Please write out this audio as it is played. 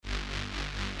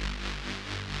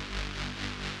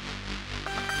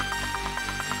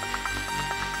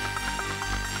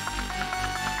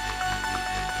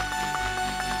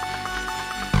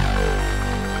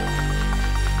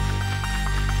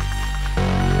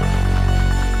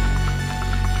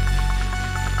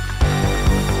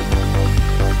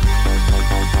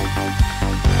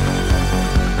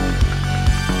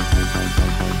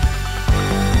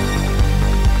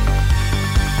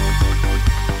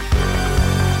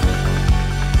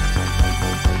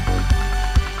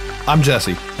I'm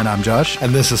Jesse. And I'm Josh.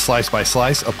 And this is Slice by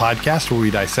Slice, a podcast where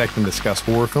we dissect and discuss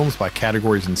horror films by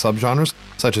categories and subgenres,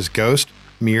 such as ghost,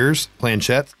 mirrors,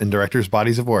 planchettes, and directors'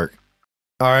 bodies of work.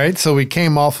 All right, so we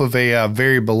came off of a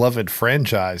very beloved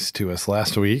franchise to us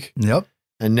last week. Yep.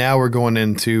 And now we're going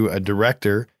into a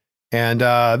director. And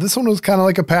this one was kind of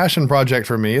like a passion project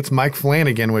for me. It's Mike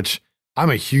Flanagan, which I'm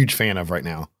a huge fan of right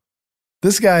now.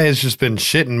 This guy has just been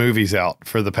shitting movies out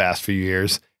for the past few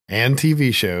years and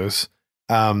TV shows.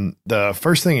 The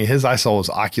first thing of his I saw was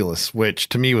Oculus, which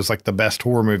to me was like the best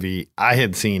horror movie I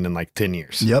had seen in like 10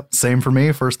 years. Yep. Same for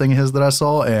me. First thing of his that I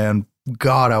saw. And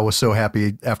God, I was so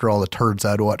happy after all the turds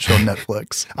I'd watched on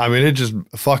Netflix. I mean, it just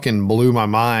fucking blew my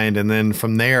mind. And then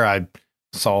from there, I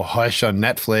saw Hush on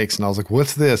Netflix and I was like,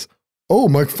 what's this? Oh,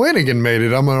 Mike Flanagan made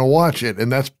it. I'm going to watch it. And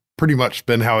that's pretty much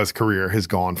been how his career has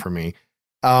gone for me.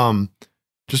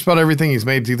 Just about everything he's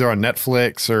made is either on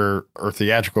Netflix or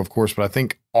theatrical, of course, but I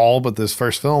think all but this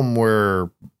first film were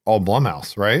all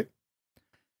Blumhouse, right?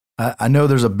 I know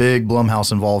there's a big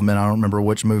Blumhouse involvement. I don't remember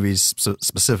which movies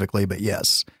specifically, but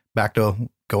yes, back to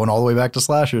going all the way back to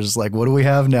slashers. Like, what do we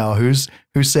have now? Who's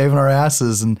saving our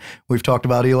asses? And we've talked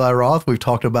about Eli Roth, we've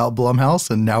talked about Blumhouse,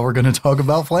 and now we're going to talk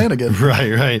about Flanagan.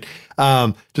 Right.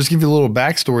 Just give you a little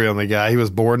backstory on the guy. He was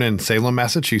born in Salem,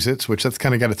 Massachusetts, which that's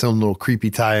kind of got its own little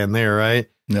creepy tie in there, right?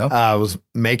 Yeah. Was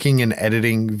making and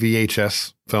editing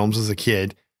VHS films as a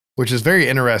kid, which is very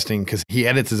interesting because he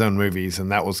edits his own movies,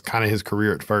 and that was kind of his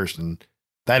career at first. And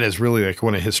that is really like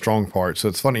one of his strong parts. So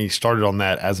it's funny he started on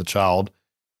that as a child.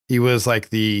 He was like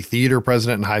the theater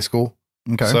president in high school.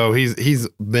 Okay. So he's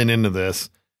been into this.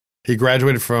 He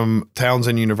graduated from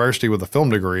Townsend University with a film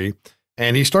degree,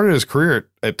 and he started his career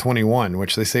at 21,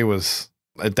 which they say was,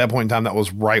 at that point in time, that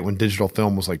was right when digital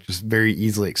film was like just very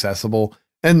easily accessible.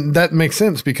 And that makes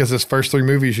sense because his first three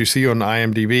movies you see on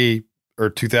IMDb are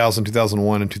 2000,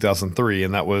 2001, and 2003.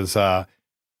 And that was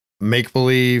Make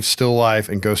Believe, Still Life,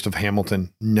 and Ghost of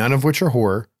Hamilton, none of which are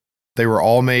horror. They were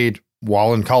all made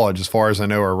while in college, as far as I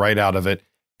know, or right out of it.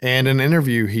 And in an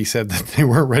interview, he said that they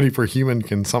weren't ready for human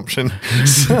consumption.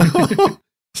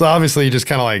 So obviously, just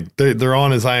kind of like they're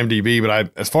on his IMDb,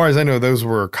 but as far as I know, those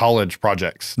were college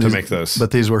projects to make those.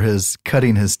 But these were his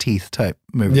cutting his teeth type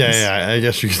movies. Yeah, I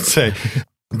guess you could say.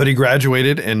 But he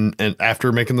graduated and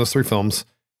after making those three films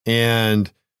and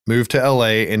moved to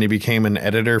LA, and he became an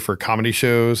editor for comedy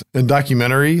shows and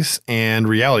documentaries and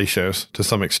reality shows to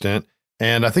some extent.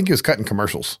 And I think he was cutting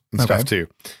commercials and stuff too.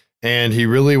 And he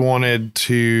really wanted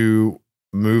to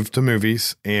move to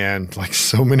movies, and like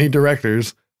so many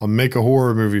directors, I'll make a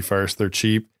horror movie first. They're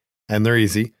cheap and they're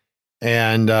easy.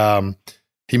 And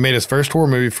he made his first horror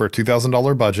movie for a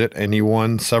 $2,000 budget, and he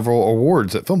won several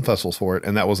awards at film festivals for it.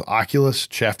 And that was Oculus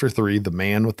Chapter 3, The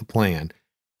Man with the Plan.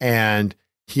 And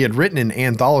he had written an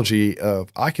anthology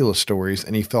of Oculus stories,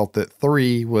 and he felt that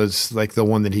 3 was like the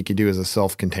one that he could do as a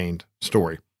self-contained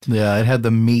story. Yeah, it had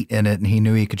the meat in it, and he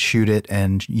knew he could shoot it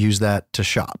and use that to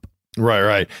shop.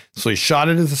 Right. So he shot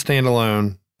it as a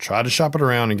standalone, tried to shop it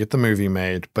around and get the movie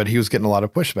made, but he was getting a lot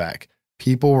of pushback.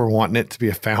 People were wanting it to be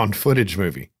a found footage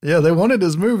movie. Yeah, they wanted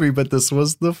his movie, but this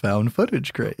was the found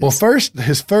footage craze. Well,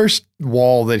 his first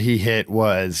wall that he hit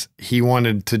was he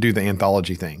wanted to do the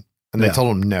anthology thing, and they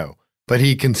told him no, but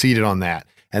he conceded on that.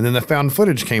 And then the found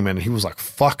footage came in, and he was like,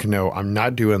 fuck no, I'm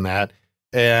not doing that.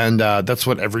 And that's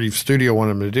what every studio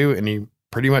wanted him to do, and he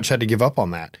pretty much had to give up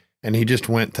on that. And he just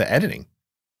went to editing.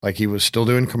 Like, he was still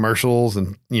doing commercials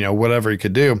and, whatever he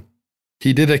could do.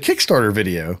 He did a Kickstarter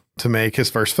video to make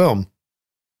his first film.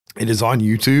 It is on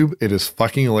YouTube. It is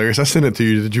fucking hilarious. I sent it to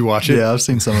you. Did you watch it? Yeah, I've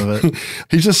seen some of it.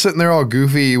 He's just sitting there all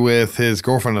goofy with his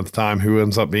girlfriend at the time, who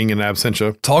ends up being in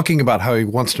absentia, talking about how he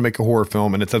wants to make a horror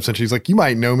film. And it's absentia. He's like, you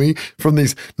might know me from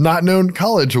these not known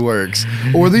college works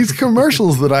or these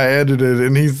commercials that I edited.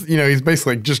 And he's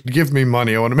basically like, just give me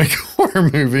money. I want to make a horror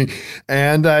movie.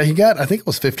 And he got, I think it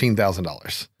was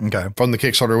 $15,000 from the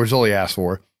Kickstarter, which is all he asked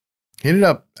for. He ended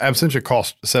up, absentia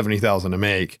cost $70,000 to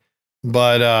make.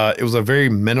 But it was a very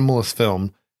minimalist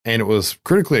film, and it was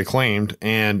critically acclaimed,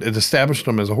 and it established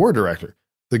him as a horror director.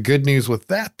 The good news with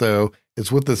that, though,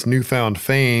 is with this newfound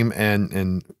fame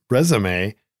and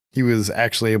resume, he was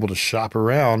actually able to shop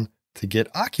around to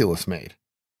get Oculus made.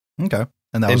 Okay.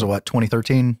 And that was what,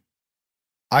 2013?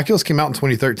 Oculus came out in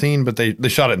 2013, but they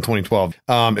shot it in 2012.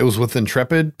 It was with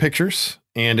Intrepid Pictures,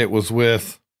 and it was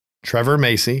with Trevor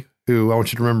Macy, who I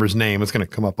want you to remember his name. It's going to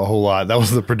come up a whole lot. That was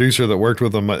the producer that worked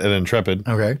with him at Intrepid.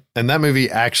 Okay. And that movie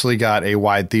actually got a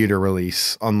wide theater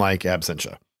release, unlike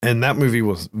Absentia. And that movie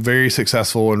was very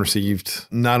successful and received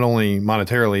not only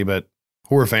monetarily, but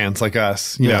horror fans like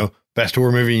us, you know, best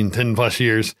horror movie in 10 plus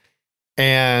years.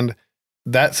 And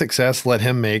that success let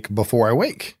him make Before I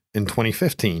Wake, in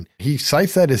 2015. He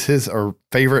cites that as his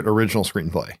favorite original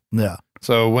screenplay. Yeah.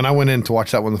 So when I went in to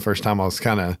watch that one the first time, I was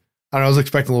kind of, I don't know, I was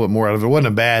expecting a little bit more out of it. It wasn't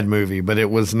a bad movie, but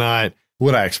it was not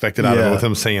what I expected out of it with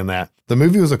him saying that. The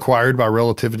movie was acquired by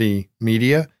Relativity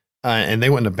Media, and they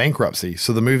went into bankruptcy.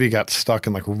 So the movie got stuck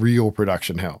in like real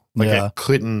production hell. Like it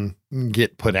couldn't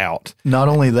get put out. Not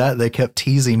only that, they kept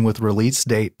teasing with release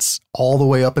dates all the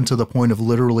way up until the point of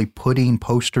literally putting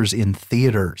posters in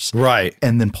theaters. Right.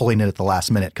 And then pulling it at the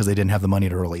last minute because they didn't have the money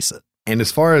to release it. And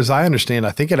as far as I understand,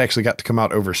 I think it actually got to come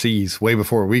out overseas way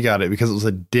before we got it because it was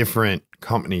a different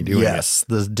company doing it. Yes,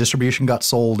 the distribution got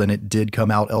sold and it did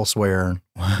come out elsewhere.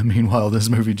 Meanwhile, this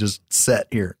movie just set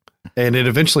here. And it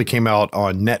eventually came out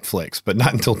on Netflix, but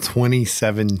not until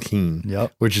 2017,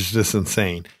 which is just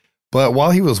insane. But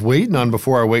while he was waiting on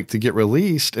Before I Wake to get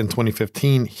released in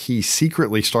 2015, he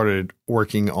secretly started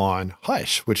working on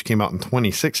Hush, which came out in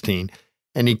 2016.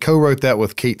 And he co-wrote that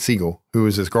with Kate Siegel, who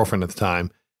was his girlfriend at the time,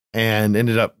 and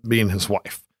ended up being his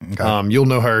wife. Okay. You'll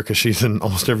know her because she's in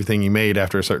almost everything he made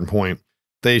after a certain point.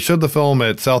 They showed the film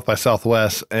at South by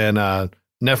Southwest, and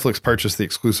Netflix purchased the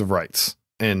exclusive rights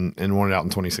and wanted it out in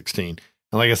 2016.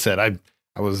 And like I said,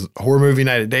 I was horror movie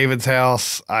night at David's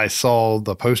house. I saw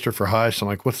the poster for Hush. I'm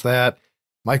like, what's that?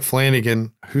 Mike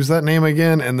Flanagan. Who's that name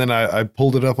again? And then I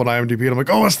pulled it up on IMDb and I'm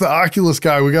like, oh, it's the Oculus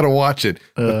guy. We got to watch it.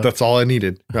 But that's all I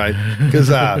needed, right?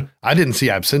 Because I didn't see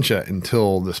Absentia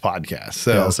until this podcast.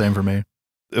 So same for me.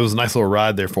 It was a nice little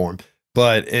ride there for him.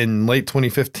 But in late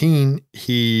 2015,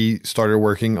 he started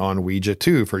working on Ouija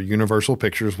 2 for Universal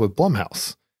Pictures with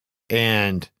Blumhouse.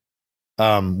 And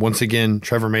once again,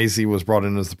 Trevor Macy was brought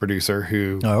in as the producer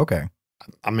who,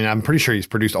 I mean, I'm pretty sure he's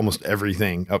produced almost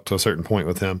everything up to a certain point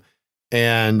with him.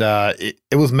 And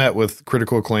it was met with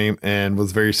critical acclaim and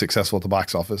was very successful at the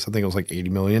box office. I think it was like 80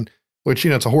 million, which,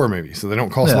 it's a horror movie, so they don't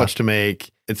cost much to make.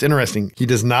 It's interesting. He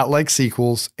does not like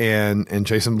sequels, and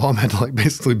Jason Blum had to like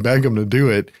basically beg him to do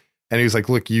it. And he was like,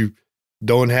 look, you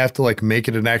don't have to like make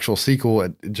it an actual sequel.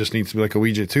 It just needs to be like a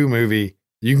Ouija 2 movie.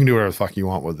 You can do whatever the fuck you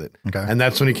want with it. Okay. And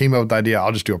that's when he came up with the idea,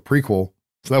 I'll just do a prequel.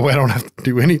 So that way I don't have to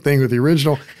do anything with the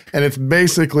original. And it's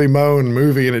basically my own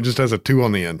movie and it just has a 2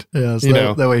 on the end. Yeah.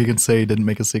 So that way he can say he didn't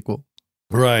make a sequel.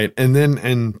 Right. And then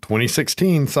in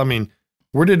 2016, so I mean,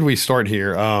 where did we start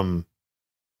here?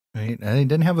 He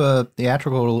didn't have a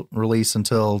theatrical release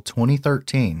until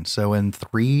 2013. So in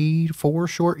 3-4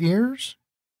 short years.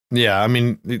 Yeah, I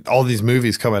mean, all these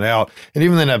movies coming out, and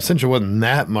even then Absentia wasn't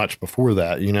that much before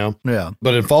that, Yeah.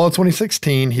 But in fall of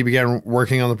 2016, he began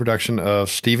working on the production of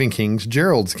Stephen King's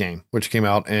Gerald's Game, which came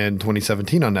out in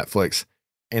 2017 on Netflix.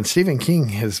 And Stephen King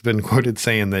has been quoted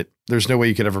saying that there's no way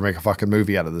you could ever make a fucking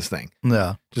movie out of this thing.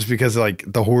 Yeah. Just because like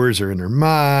the horrors are in their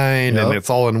mind and it's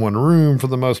all in one room for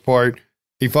the most part.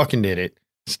 He fucking did it.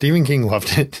 Stephen King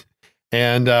loved it.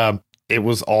 And it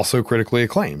was also critically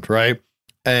acclaimed, right?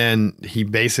 And he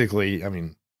basically, I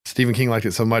mean, Stephen King liked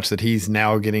it so much that he's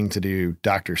now getting to do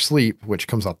Dr. Sleep, which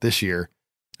comes out this year.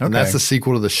 Okay. And that's the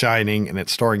sequel to The Shining, and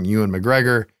it's starring Ewan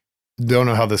McGregor. Don't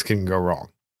know how this can go wrong.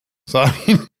 So, I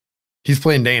mean, he's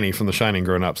playing Danny from The Shining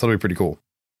growing up, so that'll be pretty cool.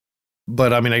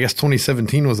 But, I mean, I guess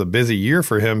 2017 was a busy year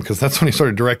for him because that's when he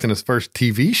started directing his first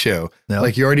TV show. Yep.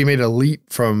 Like, he already made a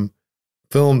leap from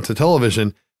film to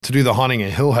television to do The Haunting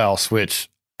at Hill House, which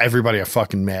everybody I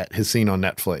fucking met has seen on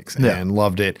Netflix and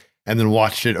loved it, and then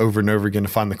watched it over and over again to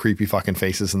find the creepy fucking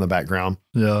faces in the background.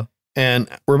 Yeah. And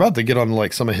we're about to get on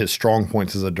like some of his strong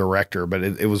points as a director, but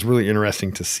it was really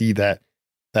interesting to see that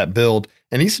build.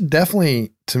 And he's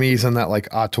definitely, to me, he's in that like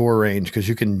auteur range because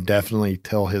you can definitely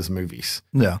tell his movies.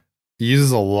 Yeah. He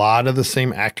uses a lot of the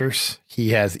same actors.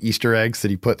 He has Easter eggs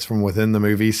that he puts from within the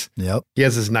movies. Yep. He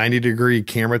has this 90-degree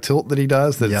camera tilt that he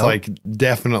does that's like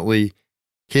definitely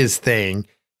his thing.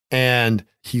 And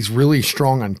he's really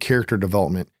strong on character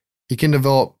development. He can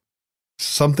develop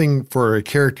something for a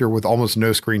character with almost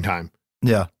no screen time.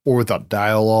 Yeah. Or without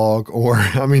dialogue, or,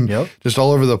 I mean, just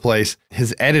all over the place.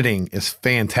 His editing is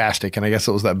fantastic. And I guess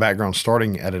it was that background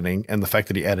starting editing and the fact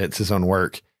that he edits his own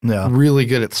work. Yeah. Really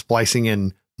good at splicing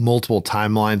in multiple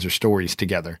timelines or stories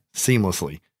together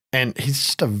seamlessly. And he's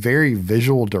just a very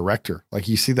visual director. Like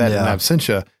you see that in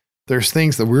Absentia. There's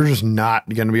things that we're just not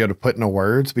going to be able to put into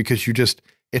words because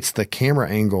it's the camera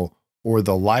angle or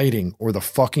the lighting or the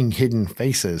fucking hidden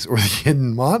faces or the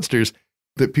hidden monsters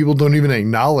that people don't even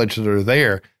acknowledge that are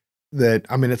there. That,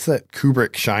 I mean, it's that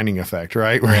Kubrick Shining effect,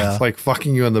 right? Where it's like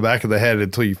fucking you in the back of the head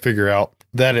until you figure out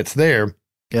that it's there.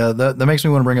 Yeah, that makes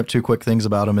me want to bring up 2 quick things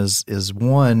about him is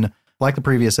one, like the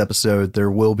previous episode,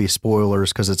 there will be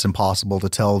spoilers because it's impossible to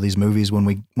tell these movies when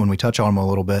we touch on them a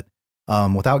little bit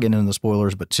without getting into the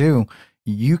spoilers. But 2,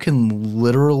 you can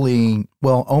literally,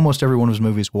 well, almost every one of his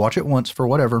movies, watch it once for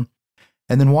whatever,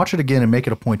 and then watch it again and make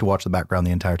it a point to watch the background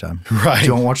the entire time. Right.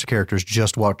 Don't watch the characters,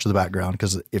 just watch the background.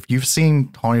 Because if you've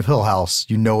seen Haunting of Hill House,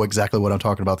 you know exactly what I'm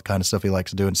talking about, the kind of stuff he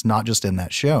likes to do. And it's not just in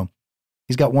that show.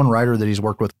 He's got one writer that he's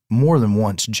worked with more than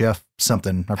once, Jeff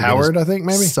something. Howard, I think,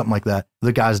 maybe? Something like that.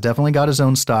 The guy's definitely got his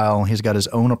own style. He's got his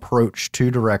own approach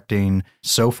to directing.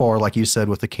 So far, like you said,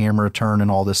 with the camera turn and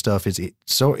all this stuff, he's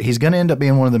going to end up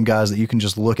being one of them guys that you can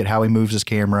just look at how he moves his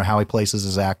camera, how he places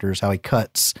his actors, how he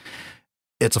cuts.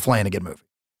 It's a Flanagan movie.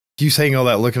 You saying all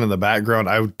that, looking in the background,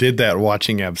 I did that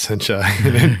watching Absentia,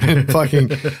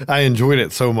 and I enjoyed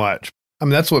it so much. I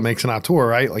mean, that's what makes an auteur,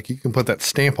 right? Like, you can put that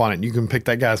stamp on it and you can pick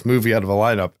that guy's movie out of a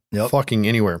lineup fucking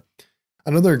anywhere.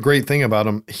 Another great thing about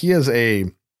him, he is a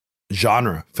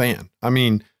genre fan. I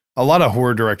mean, a lot of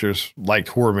horror directors liked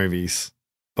horror movies,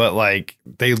 but like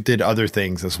they did other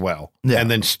things as well. Yeah. And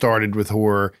then started with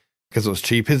horror because it was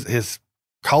cheap. His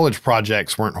college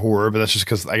projects weren't horror, but that's just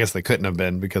because I guess they couldn't have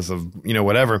been because of,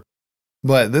 whatever.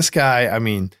 But this guy, I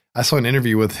mean, I saw an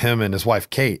interview with him and his wife,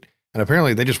 Kate. And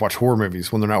apparently they just watch horror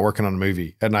movies when they're not working on a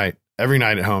movie at night, every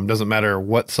night at home. Doesn't matter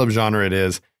what subgenre it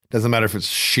is. Doesn't matter if it's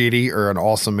shitty or an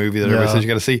awesome movie that everybody says you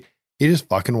got to see. He just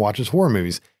fucking watches horror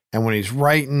movies. And when he's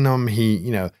writing them,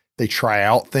 they try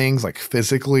out things like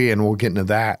physically, and we'll get into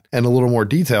that in a little more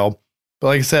detail. But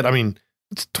like I said, I mean,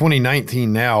 it's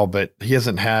 2019 now, but he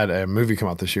hasn't had a movie come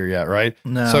out this year yet, right?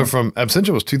 No. So from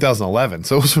Absentia was 2011.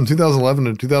 So it was from 2011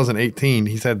 to 2018.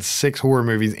 He's had 6 horror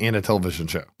movies and a television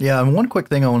show. Yeah, and one quick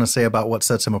thing I want to say about what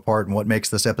sets him apart and what makes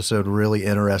this episode really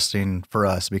interesting for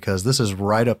us, because this is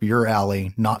right up your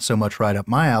alley, not so much right up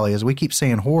my alley. As we keep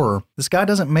saying horror, this guy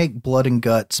doesn't make blood and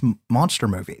guts monster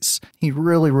movies. He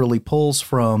really, really pulls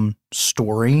from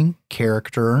story,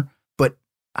 character, but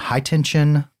high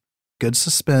tension, good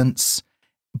suspense,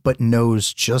 but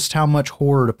knows just how much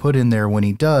horror to put in there when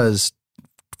he does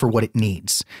for what it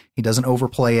needs. He doesn't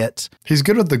overplay it. He's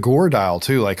good at the gore dial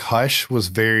too. Like Hush was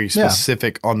very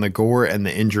specific on the gore and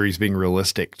the injuries being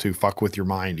realistic to fuck with your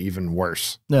mind even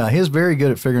worse. Yeah, he's very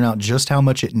good at figuring out just how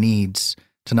much it needs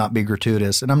to not be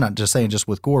gratuitous. And I'm not just saying just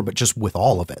with gore, but just with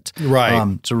all of it. Right.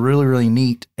 It's really, really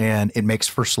neat, and it makes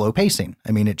for slow pacing.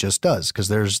 I mean, it just does, because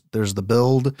there's the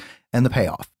build and the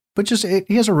payoff. But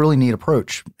he has a really neat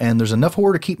approach, and there's enough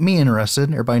horror to keep me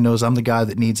interested. Everybody knows I'm the guy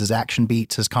that needs his action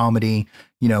beats, his comedy,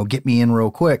 get me in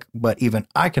real quick. But even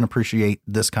I can appreciate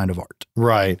this kind of art.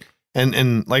 Right.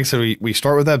 And like I said, we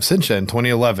start with Absentia in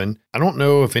 2011. I don't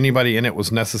know if anybody in it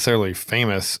was necessarily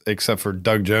famous except for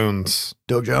Doug Jones.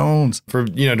 Doug Jones. For,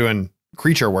 doing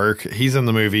creature work. He's in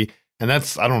the movie. And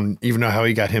I don't even know how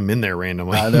he got him in there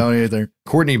randomly. I don't either.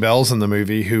 Courtney Bell's in the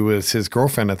movie, who was his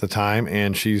girlfriend at the time,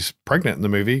 and she's pregnant in the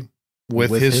movie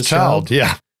with his child.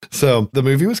 Yeah. So the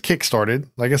movie was kickstarted.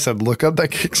 Like I said, look up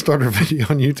that Kickstarter video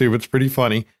on YouTube. It's pretty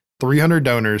funny. 300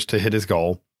 donors to hit his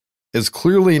goal. It's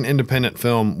clearly an independent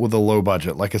film with a low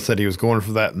budget. Like I said, he was going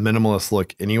for that minimalist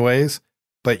look anyways,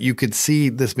 but you could see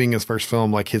this being his first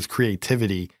film, like his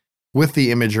creativity with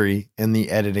the imagery and the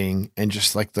editing and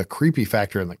just like the creepy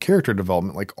factor and the character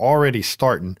development, like already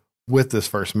starting with this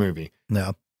first movie.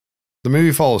 Yeah. The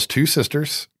movie follows 2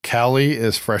 sisters. Callie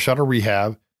is fresh out of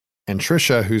rehab, and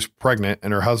Trisha, who's pregnant,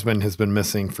 and her husband has been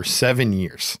missing for 7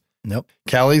 years. Nope.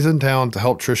 Callie's in town to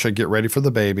help Trisha get ready for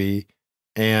the baby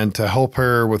and to help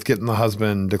her with getting the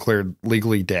husband declared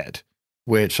legally dead,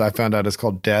 which I found out is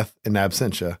called Death in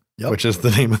Absentia, which is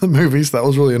the name of the movie. So that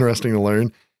was really interesting to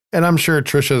learn. And I'm sure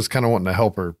Trisha's kind of wanting to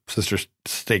help her sister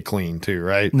stay clean too,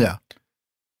 right? Yeah.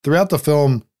 Throughout the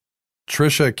film,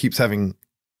 Trisha keeps having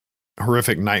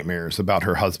horrific nightmares about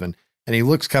her husband, and he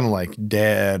looks kind of like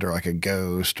dead or like a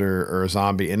ghost or a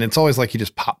zombie. And it's always like he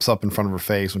just pops up in front of her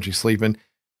face when she's sleeping,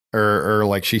 or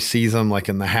like she sees him like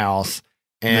in the house.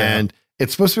 And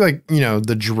it's supposed to be like,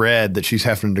 the dread that she's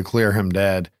having to declare him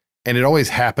dead. And it always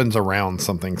happens around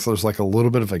something. So there's like a little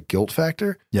bit of a guilt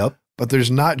factor. Yep. But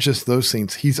there's not just those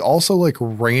scenes. He's also like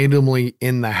randomly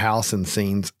in the house in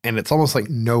scenes, and it's almost like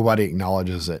nobody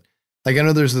acknowledges it. Like, I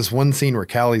know there's this one scene where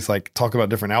Callie's like talk about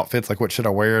different outfits, like what should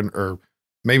I wear? Or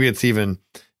maybe it's even,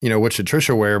 what should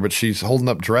Trisha wear? But she's holding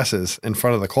up dresses in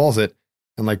front of the closet,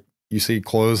 and like you see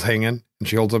clothes hanging, and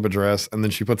she holds up a dress, and then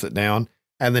she puts it down,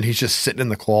 and then he's just sitting in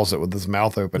the closet with his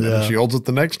mouth open, and then she holds up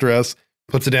the next dress,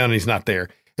 puts it down, and he's not there.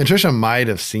 And Trisha might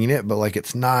have seen it, but like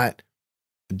it's not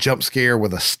a jump scare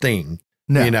with a sting.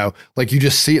 No. Like you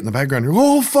just see it in the background. You're,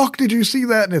 oh, fuck, did you see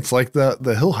that? And it's like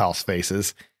the Hill House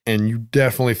faces. And you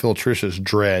definitely feel Trisha's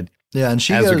dread. Yeah, and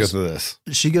she goes through this.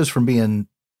 She goes from being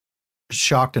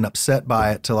shocked and upset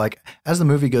by it to like, as the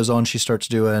movie goes on, she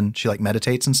like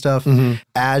meditates and stuff. Mm-hmm.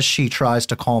 As she tries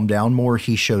to calm down more,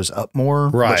 he shows up more,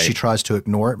 Right. but she tries to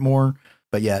ignore it more.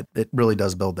 But yeah, it really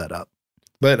does build that up.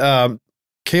 But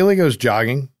Kaylee goes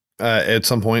jogging at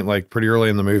some point, like pretty early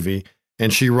in the movie,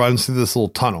 and she runs through this little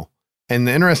tunnel. And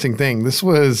the interesting thing, this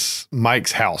was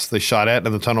Mike's house they shot at,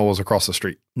 and the tunnel was across the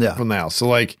street from the house. So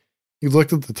like, he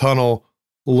looked at the tunnel,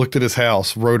 looked at his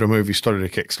house, wrote a movie, started a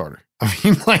Kickstarter. I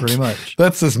mean, like, Pretty much.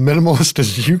 that's as minimalist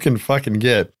as you can fucking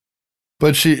get.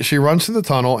 But she runs through the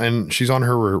tunnel, and she's on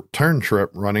her return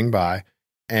trip running by,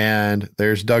 and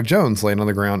there's Doug Jones laying on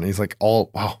the ground, and he's like,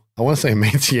 I want to say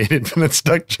emaciated, but it's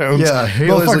Doug Jones. Yeah.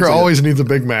 Motherfucker always needs a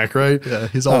Big Mac, right? Yeah.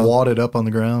 He's all wadded up on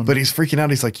the ground. But he's freaking out.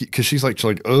 He's like, because she's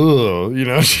like, oh, you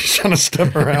know, she's trying to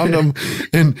step around him.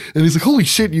 And he's like, holy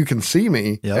shit, you can see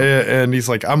me. Yep. And he's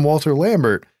like, I'm Walter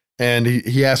Lambert. And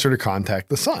he asked her to contact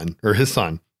the son, or his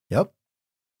son. Yep.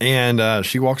 And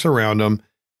she walks around him.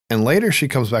 And later she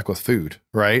comes back with food,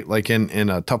 right? Like in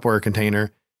a Tupperware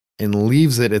container, and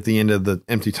leaves it at the end of the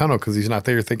empty tunnel because he's not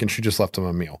there, thinking she just left him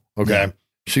a meal. Okay. Yeah.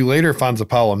 She later finds a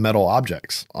pile of metal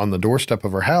objects on the doorstep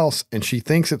of her house, and she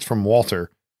thinks it's from Walter.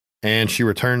 And she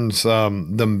returns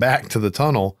them back to the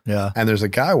tunnel. Yeah. And there's a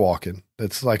guy walking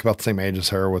that's like about the same age as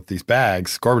her with these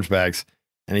bags, garbage bags.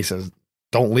 And he says,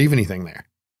 don't leave anything there.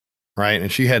 Right.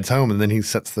 And she heads home, and then he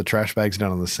sets the trash bags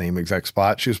down in the same exact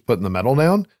spot she was putting the metal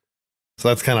down. So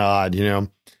that's kind of odd, you know.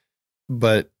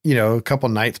 But, you know, a couple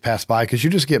nights pass by because you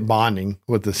just get bonding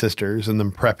with the sisters and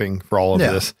them prepping for all of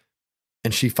this.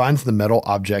 And she finds the metal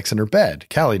objects in her bed.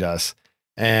 Callie does.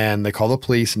 And they call the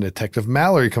police, and Detective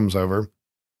Mallory comes over.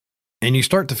 And you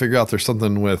start to figure out there's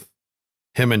something with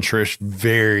him and Trish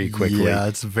very quickly. Yeah,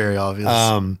 it's very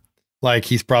obvious. Like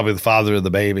he's probably the father of the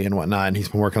baby and whatnot. And he's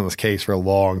been working on this case for a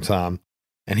long time.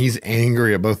 And he's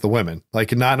angry at both the women.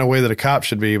 Like, not in a way that a cop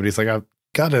should be, but he's like, I've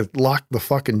got to lock the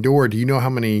fucking door. Do you know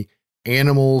how many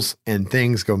animals and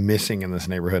things go missing in this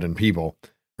neighborhood and people?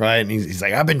 Right. And he's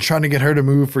like, I've been trying to get her to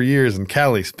move for years, and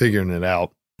Callie's figuring it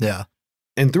out. Yeah.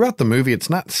 And throughout the movie, it's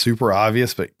not super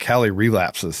obvious, but Callie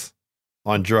relapses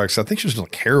on drugs. So I think she was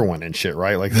like heroin and shit,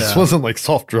 right? Like this wasn't like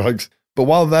soft drugs. But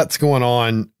while that's going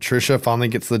on, Trisha finally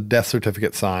gets the death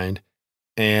certificate signed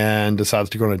and decides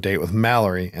to go on a date with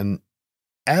Mallory. And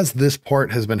as this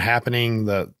part has been happening,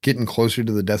 the getting closer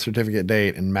to the death certificate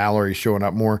date and Mallory showing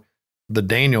up more, the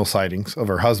Daniel sightings of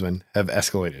her husband have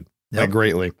escalated like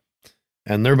greatly.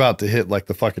 And they're about to hit like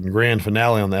the fucking grand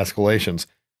finale on the escalations,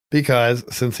 because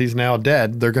since he's now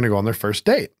dead, they're going to go on their first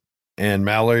date. And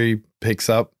Mallory picks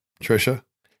up Trisha,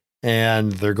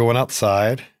 and they're going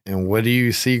outside. And what do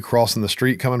you see crossing the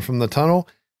street coming from the tunnel?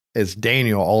 It's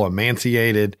Daniel, all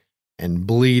emaciated and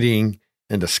bleeding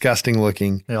and disgusting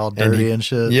looking. They're all dirty and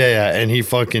shit. Yeah. And he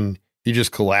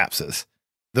just collapses.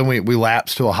 Then we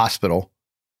lapse to a hospital,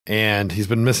 and he's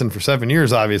been missing for 7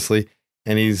 years, obviously.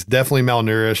 And he's definitely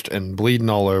malnourished and bleeding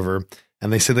all over.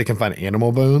 And they say they can find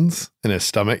animal bones in his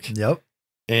stomach. Yep.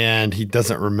 And he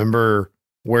doesn't remember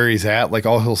where he's at. Like,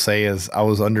 all he'll say is, I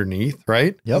was underneath,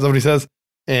 right? Yep. Is that what he says?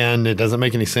 And it doesn't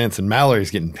make any sense. And Mallory's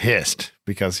getting pissed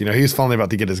because, you know, he was finally about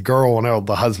to get his girl, and now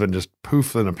the husband just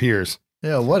poof and appears.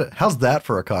 Yeah. How's that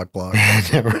for a cock block?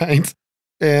 Right.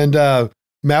 And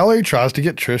Mallory tries to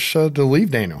get Trish to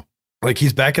leave Daniel. Like,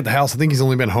 he's back at the house. I think he's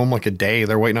only been home like a day.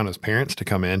 They're waiting on his parents to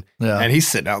come in. Yeah. And he's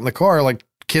sitting out in the car, like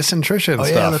kissing Trisha and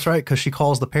stuff. Yeah, that's right. Because she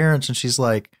calls the parents, and she's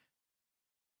like,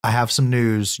 I have some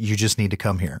news. You just need to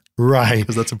come here. Right.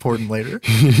 Because that's important later.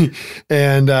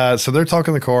 And so they're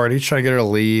talking in the car, and he's trying to get her to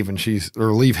leave, and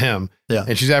leave him. Yeah.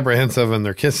 And she's apprehensive, and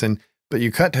they're kissing. But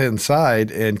you cut to inside,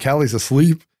 and Callie's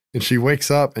asleep, and she wakes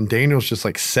up, and Daniel's just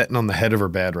like sitting on the head of her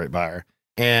bed right by her.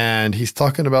 And he's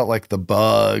talking about like the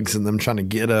bugs and them trying to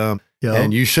get him. Yep.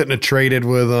 And you shouldn't have traded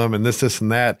with him, and this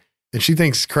and that. And she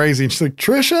thinks it's crazy. And she's like,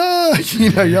 Trisha, you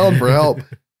know, yelling for help.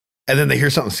 And then they hear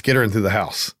something skittering through the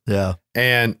house. Yeah.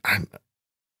 And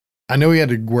I know he had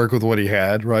to work with what he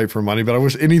had, right, for money, but I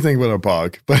wish anything but a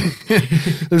bug. But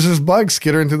there's this bug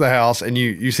skittering through the house, and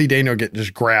you see Daniel get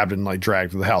just grabbed and like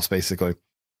dragged to the house, basically.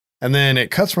 And then it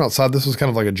cuts from outside. This was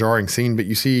kind of like a jarring scene, but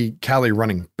you see Callie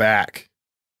running back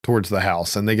towards the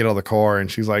house, and they get out of the car, and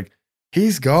she's like,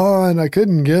 he's gone. I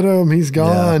couldn't get him. He's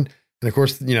gone. Yeah. And of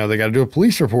course, you know, they got to do a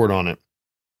police report on it.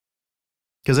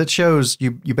 Because it shows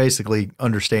you basically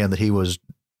understand that he was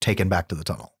taken back to the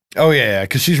tunnel. Oh, yeah.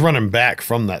 Because she's running back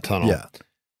from that tunnel. Yeah.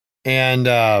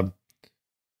 And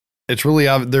it's really,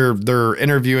 they're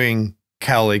interviewing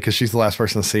Callie because she's the last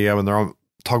person to see him, and they're all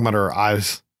talking about her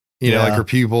eyes, you know, like her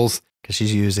pupils. Because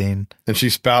she's using. And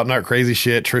she's spouting out crazy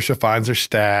shit. Trisha finds her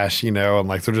stash, you know, and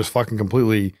like they're just fucking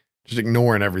completely just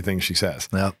ignoring everything she says.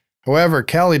 Yep. However,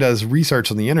 Callie does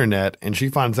research on the internet and she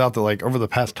finds out that like over the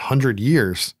past 100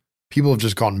 years, people have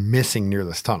just gone missing near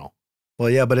this tunnel. Well,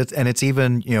 yeah, but it's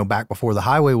even, back before the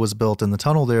highway was built in the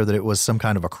tunnel there, that it was some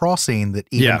kind of a crossing that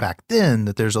even back then,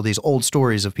 that there's all these old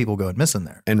stories of people going missing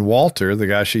there. And Walter, the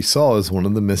guy she saw, is one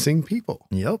of the missing people.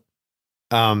 Yep.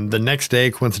 The next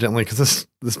day, coincidentally, because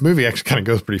this movie actually kind of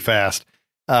goes pretty fast,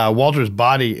 Walter's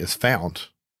body is found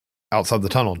outside the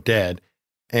tunnel, dead.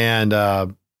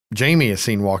 And Jamie is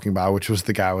seen walking by, which was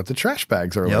the guy with the trash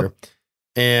bags earlier. Yep.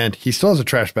 And he still has a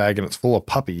trash bag and it's full of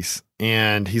puppies.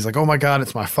 And he's like, oh my God,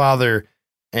 it's my father.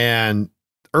 And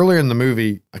earlier in the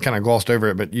movie, I kind of glossed over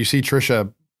it, but you see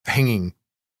Trisha hanging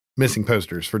missing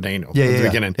posters for Daniel at the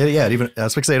beginning. Yeah, even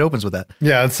that's because it opens with that.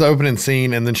 Yeah, it's the opening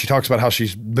scene. And then she talks about how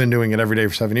she's been doing it every day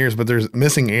for 7 years, but there's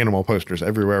missing animal posters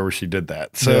everywhere where she did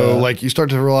that. So like you start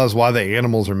to realize why the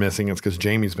animals are missing. It's because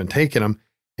Jamie's been taking them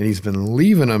and he's been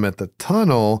leaving them at the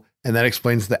tunnel. And that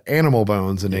explains the animal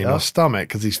bones in Daniel's stomach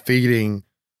because he's feeding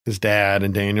his dad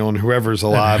and Daniel and whoever's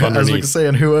alive underneath. As we say,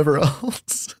 and whoever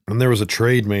else. And there was a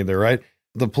trade made there, right?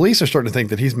 The police are starting to think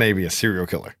that he's maybe a serial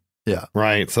killer. Yeah.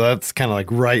 Right. So that's kind of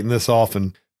like writing this off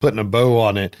and putting a bow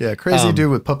on it. Yeah. Crazy dude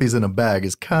with puppies in a bag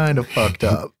is kind of fucked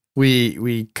up.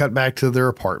 We cut back to their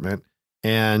apartment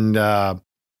and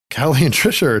Callie and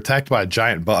Trisha are attacked by a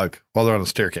giant bug while they're on the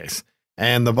staircase.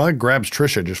 And the bug grabs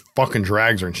Trisha, just fucking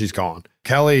drags her and she's gone.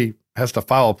 Callie has to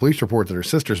file a police report that her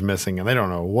sister's missing and they don't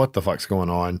know what the fuck's going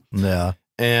on. Yeah.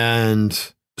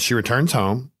 And she returns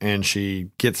home and she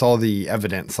gets all the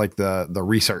evidence, like the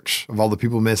research of all the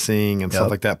people missing and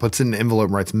stuff like that, puts it in an envelope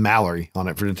and writes Mallory on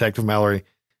it for Detective Mallory,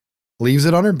 leaves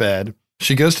it on her bed.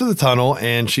 She goes to the tunnel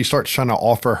and she starts trying to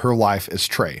offer her life as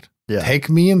trade. Yeah. Take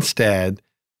me instead,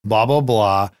 blah, blah,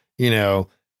 blah,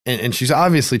 and she's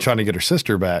obviously trying to get her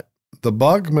sister back. The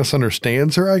bug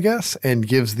misunderstands her, I guess, and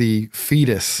gives the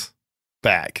fetus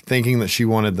back, thinking that she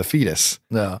wanted the fetus.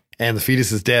 Yeah. And the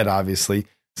fetus is dead, obviously.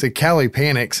 So Callie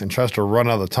panics and tries to run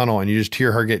out of the tunnel, and you just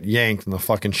hear her get yanked and the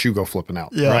fucking shoe go flipping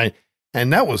out. Yeah. Right.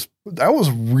 And that was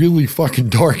really fucking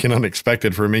dark and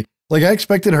unexpected for me. Like, I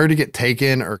expected her to get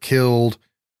taken or killed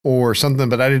or something,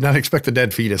 but I did not expect a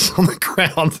dead fetus on the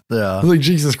ground. Yeah. I was like,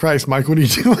 Jesus Christ, Mike, what are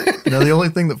you doing? The only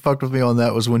thing that fucked with me on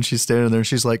that was when she's standing there and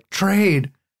she's like,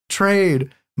 trade.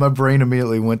 My brain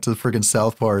immediately went to the freaking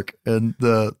South Park and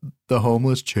the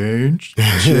homeless change.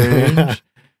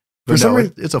 For some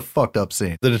reason, it's a fucked up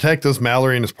scene. The detectives,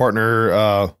 Mallory and his partner,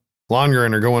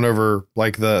 Longren, are going over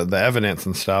like the evidence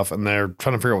and stuff, and they're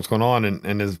trying to figure out what's going on.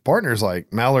 And his partner's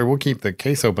like, Mallory, we'll keep the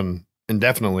case open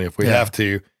indefinitely if we have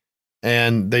to.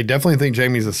 And they definitely think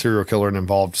Jamie's a serial killer and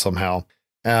involved somehow.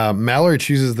 Mallory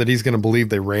chooses that he's going to believe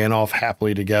they ran off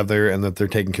happily together and that they're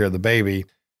taking care of the baby.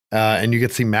 And you get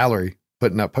to see Mallory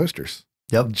putting up posters.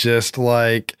 Yep. Just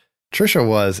like Trisha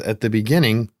was at the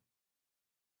beginning.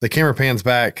 The camera pans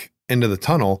back into the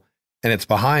tunnel and it's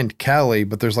behind Callie,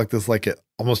 but there's like this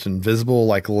almost invisible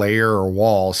like layer or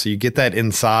wall. So you get that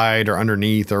inside or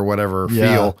underneath or whatever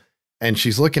feel. And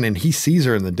she's looking and he sees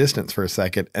her in the distance for a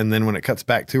second. And then when it cuts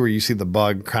back to her, you see the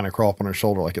bug kind of crawl up on her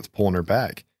shoulder like it's pulling her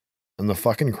back. And the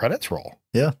fucking credits roll.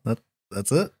 Yeah,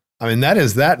 that's it. I mean, that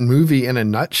is that movie in a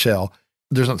nutshell.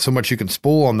 There's not so much you can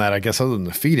spoil on that, I guess, other than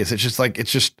the fetus. It's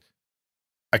just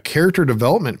a character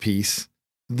development piece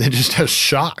that just has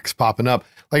shocks popping up.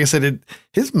 Like I said,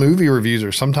 his movie reviews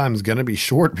are sometimes going to be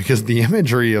short because the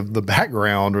imagery of the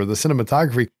background or the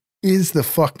cinematography is the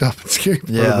fucked up and scary part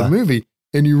of the movie.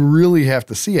 And you really have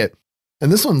to see it.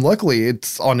 And this one, luckily,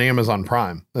 it's on Amazon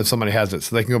Prime if somebody has it,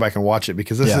 so they can go back and watch it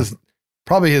because this is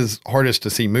probably his hardest to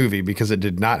see movie because it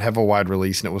did not have a wide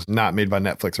release and it was not made by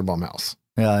Netflix or Blumhouse.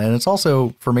 Yeah, and it's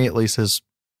also, for me at least, his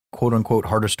quote-unquote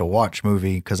hardest to watch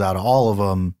movie, because out of all of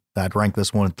them, I'd rank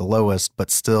this one at the lowest, but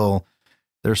still,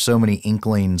 there's so many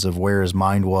inklings of where his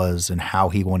mind was and how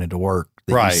he wanted to work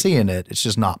that you see in it. It's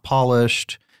just not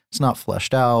polished, it's not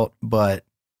fleshed out, but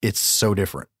it's so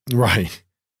different. Right.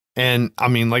 And, I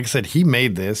mean, like I said, he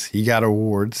made this, he got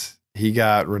awards, he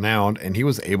got renowned, and he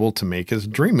was able to make his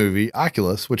dream movie,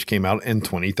 Oculus, which came out in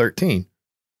 2013.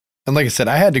 And like I said,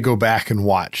 I had to go back and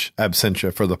watch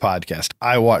Absentia for the podcast.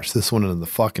 I watched this one in the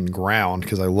fucking ground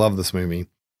because I love this movie.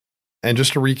 And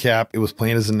just to recap, it was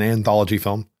planned as an anthology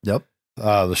film. Yep.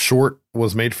 The short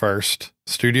was made first.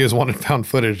 Studios wanted found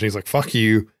footage. And he's like, fuck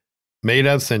you. Made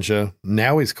Absentia.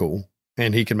 Now he's cool.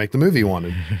 And he can make the movie he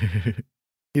wanted.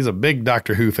 He's a big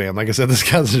Doctor Who fan. Like I said, this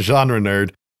guy's a genre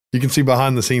nerd. You can see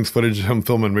behind the scenes footage of him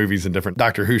filming movies in different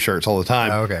Doctor Who shirts all the time.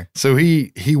 Oh, okay. So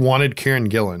he wanted Karen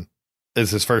Gillan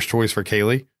as his first choice for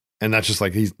Kaylee. And that's just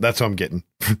like, that's who I'm getting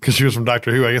because she was from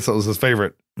Doctor Who. I guess that was his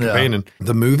favorite companion.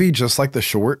 The movie, just like the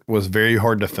short, was very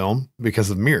hard to film because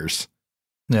of mirrors.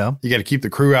 Yeah. You got to keep the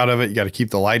crew out of it. You got to keep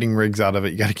the lighting rigs out of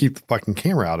it. You got to keep the fucking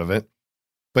camera out of it.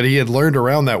 But he had learned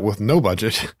around that with no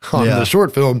budget on the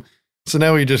short film. So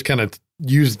now he just kind of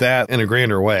used that in a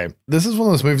grander way. This is one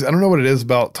of those movies. I don't know what it is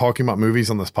about talking about movies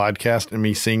on this podcast and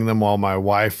me seeing them while my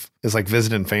wife is like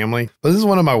visiting family. But this is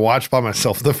one of my watched by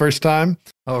myself the first time.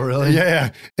 Oh, really?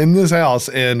 Yeah. In this house.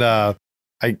 And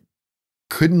I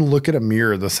couldn't look at a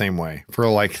mirror the same way for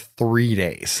like 3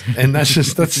 days. And that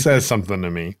says something to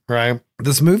me, right?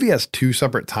 This movie has 2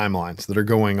 separate timelines that are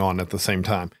going on at the same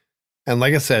time. And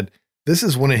like I said, this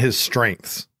is one of his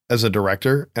strengths as a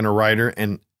director and a writer,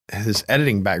 and his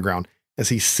editing background as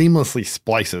he seamlessly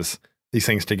splices these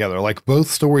things together. Like both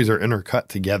stories are intercut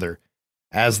together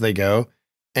as they go,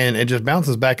 and it just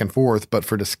bounces back and forth. But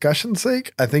for discussion's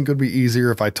sake, I think it would be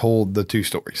easier if I told the 2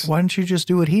 stories. Why didn't you just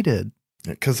do what he did?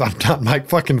 Because I'm not Mike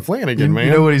fucking Flanagan, man.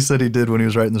 You know what he said he did when he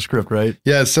was writing the script, right?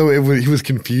 Yeah, so he was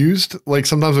confused. Like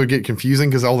sometimes it would get confusing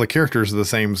because all the characters are the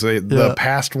same. So the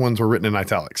past ones were written in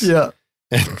italics. Yeah.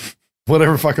 And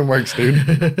whatever fucking works, dude.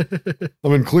 I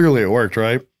mean, clearly it worked,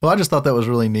 right? Well, I just thought that was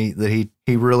really neat that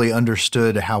he really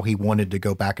understood how he wanted to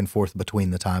go back and forth between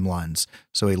the timelines.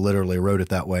 So he literally wrote it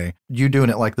that way. You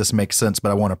doing it like this makes sense, but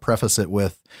I want to preface it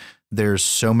with there's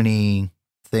so many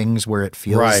things where it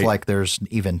feels like there's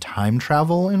even time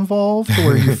travel involved,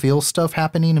 where you feel stuff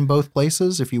happening in both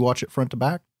places if you watch it front to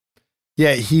back.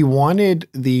 Yeah, he wanted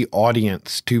the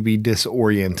audience to be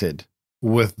disoriented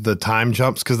with the time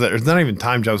jumps, because there's not even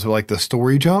time jumps, but like the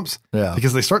story jumps,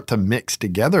 because they start to mix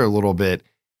together a little bit.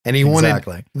 And he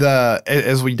wanted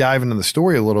as we dive into the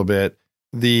story a little bit,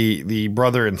 the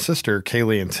brother and sister,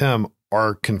 Kaylee and Tim,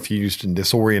 are confused and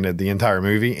disoriented the entire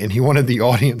movie. And he wanted the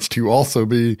audience to also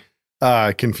be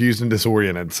confused and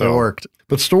disoriented. So it worked.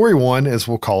 But story 1, as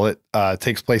we'll call it,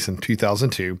 takes place in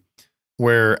 2002,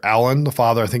 where Alan, the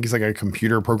father, I think he's like a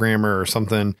computer programmer or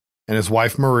something, and his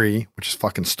wife Marie, which is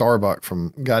fucking Starbuck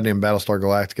from goddamn Battlestar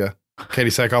Galactica, Katie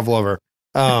Sackhoff lover.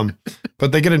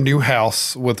 But they get a new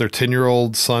house with their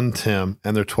 10-year-old son Tim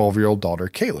and their 12-year-old daughter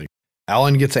Kaylee.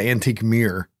 Alan gets an antique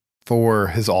mirror for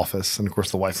his office, and of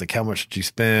course the wife's like, "How much did you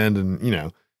spend?" And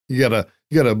you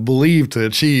gotta believe to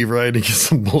achieve, right? And get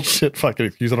some bullshit fucking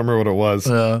excuse. I don't remember what it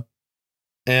was.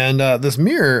 And this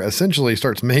mirror essentially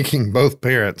starts making both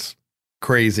parents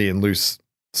crazy and lose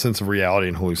sense of reality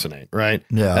and hallucinate, right?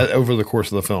 Yeah. Over the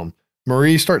course of the film,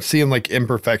 Marie starts seeing like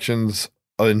imperfections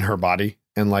in her body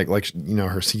and like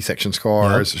her C-section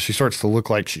scars. She starts to look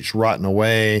like she's rotting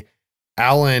away.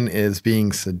 Alan is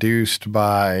being seduced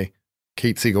by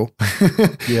Kate Siegel,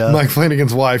 Mike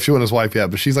Flanagan's wife. She wasn't his wife yet,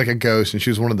 but she's like a ghost, and she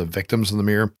was one of the victims in the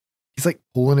mirror. He's like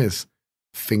pulling his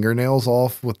fingernails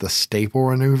off with the staple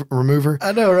remover.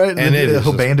 I know, right? And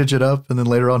he'll bandage it up, and then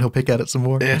later on he'll pick at it some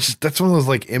more. That's one of those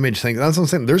like image things. That's what I'm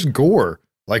saying. There's gore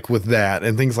like with that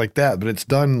and things like that, but it's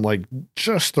done like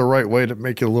just the right way to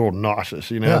make you a little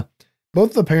nauseous, Yeah.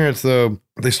 Both the parents, though,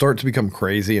 they start to become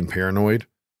crazy and paranoid.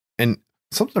 And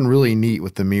something really neat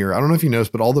with the mirror, I don't know if you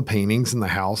noticed, but all the paintings in the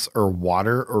house are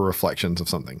water or reflections of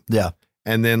something. Yeah.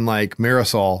 And then like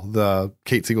Marisol, the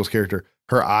Kate Siegel's character,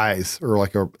 her eyes are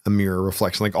like a mirror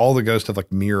reflection. Like all the ghosts have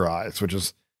like mirror eyes, which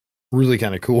is really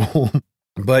kind of cool.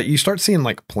 But you start seeing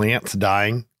like plants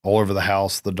dying all over the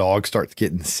house. The dog starts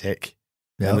getting sick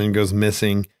and then goes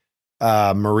missing.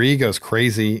 Marie goes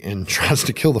crazy and tries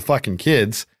to kill the fucking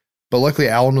kids. But luckily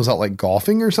Alan was out like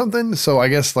golfing or something. So I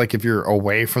guess like if you're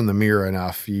away from the mirror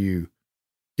enough, you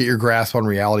get your grasp on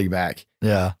reality back.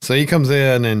 Yeah. So he comes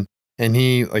in and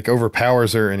he like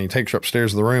overpowers her, and he takes her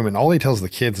upstairs to the room, and all he tells the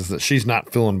kids is that she's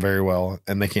not feeling very well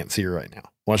and they can't see her right now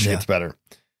once she gets better.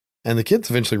 And the kids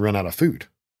eventually run out of food,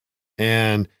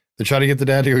 and they try to get the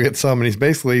dad to go get some. And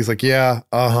he's like, yeah,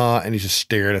 and he's just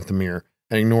staring at the mirror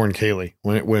and ignoring Kaylee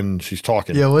when she's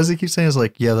talking. Yeah, what does he keep saying? Is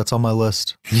like, yeah, that's on my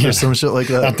list. Or some shit like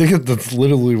that. I think that's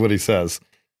literally what he says.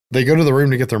 They go to the room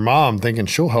to get their mom, thinking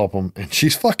she'll help them, and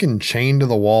she's fucking chained to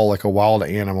the wall like a wild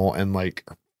animal, and like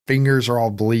her fingers are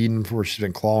all bleeding from where she's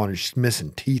been clawing, and she's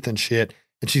missing teeth and shit,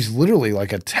 and she's literally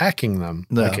like attacking them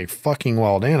like a fucking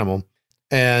wild animal.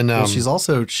 And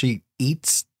she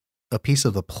eats a piece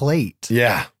of the plate.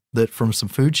 Yeah. That from some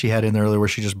food she had in there earlier, where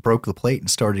she just broke the plate and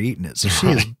started eating it. So she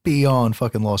is beyond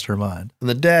fucking lost her mind. And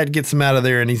the dad gets him out of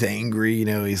there, and he's angry.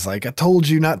 He's like, I told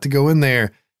you not to go in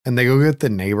there. And they go get the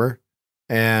neighbor,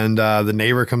 and the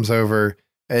neighbor comes over,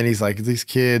 and he's like, these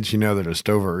kids, they're just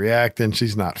overreacting.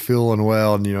 She's not feeling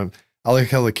well. And, I like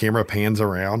how the camera pans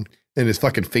around, and his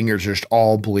fucking fingers are just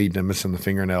all bleeding and missing the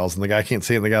fingernails. And the guy can't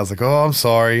see it. And the guy's like, oh, I'm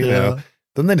sorry.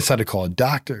 Then they decide to call a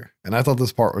doctor. And I thought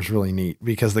this part was really neat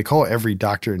because they call every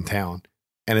doctor in town,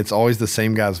 and it's always the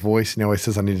same guy's voice. He always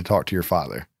says, I need to talk to your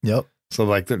father. Yep. So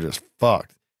like, they're just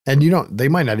fucked. And they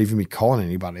might not even be calling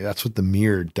anybody. That's what the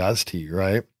mirror does to you,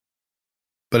 right?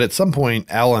 But at some point,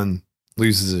 Alan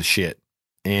loses his shit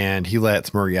and he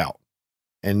lets Murray out.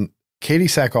 And Katie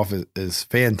Sackhoff is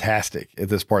fantastic at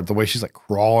this part. The way she's like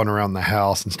crawling around the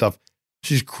house and stuff.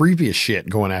 She's creepy as shit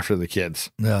going after the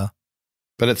kids. Yeah.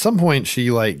 But at some point she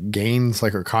like gains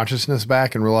like her consciousness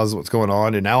back and realizes what's going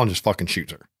on. And Alan just fucking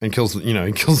shoots her and kills,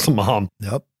 he kills the mom.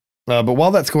 Yep. But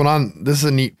while that's going on, this is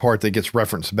a neat part that gets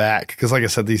referenced back. Because like I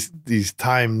said, these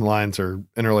timelines are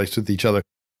interlaced with each other.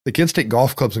 The kids take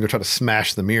golf clubs and go try to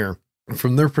smash the mirror.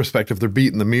 From their perspective, they're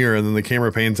beating the mirror, and then the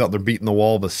camera pans out, they're beating the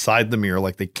wall beside the mirror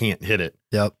like they can't hit it.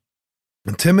 Yep.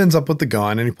 And Tim ends up with the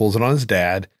gun, and he pulls it on his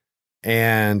dad.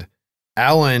 And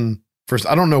Alan, first,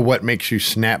 I don't know what makes you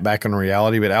snap back on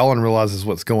reality, but Alan realizes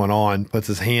what's going on, puts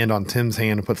his hand on Tim's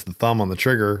hand, and puts the thumb on the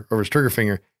trigger, over his trigger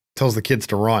finger, tells the kids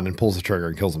to run, and pulls the trigger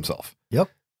and kills himself. Yep.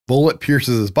 Bullet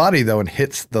pierces his body, though, and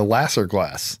hits the Lasser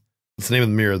glass. That's the name of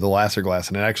the mirror, the Lasser glass,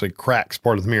 and it actually cracks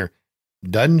part of the mirror.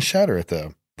 Doesn't shatter it,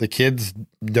 though. The kids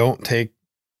don't take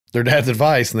their dad's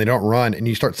advice and they don't run. And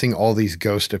you start seeing all these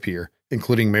ghosts appear,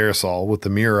 including Marisol with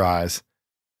the mirror eyes.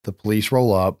 The police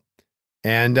roll up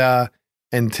and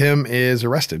Tim is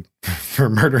arrested for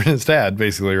murdering his dad,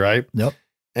 basically, right? Yep.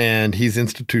 And he's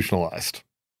institutionalized.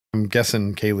 I'm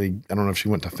guessing Kaylee, I don't know if she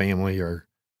went to family or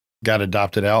got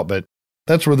adopted out, but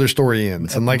that's where their story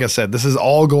ends. And like I said, this is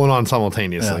all going on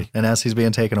simultaneously. Yeah. And as he's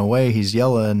being taken away, he's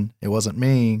yelling, "It wasn't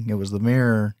me. It was the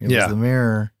mirror. It was the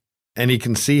mirror." And he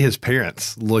can see his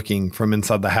parents looking from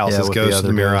inside the house as ghosts in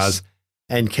the mirror eyes.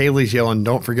 And Kaylee's yelling,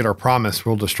 "Don't forget our promise.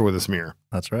 We'll destroy this mirror."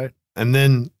 That's right. And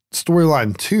then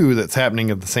storyline 2 that's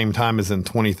happening at the same time is in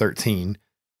 2013.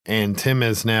 And Tim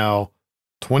is now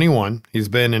 21. He's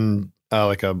been in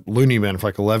like a loony bin for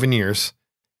like 11 years.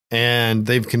 And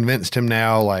they've convinced him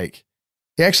now, like,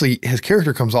 his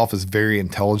character comes off as very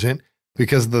intelligent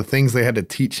because of the things they had to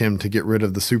teach him to get rid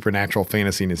of the supernatural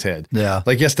fantasy in his head. Yeah.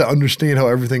 Like he has to understand how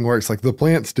everything works. Like the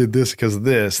plants did this because of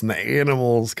this and the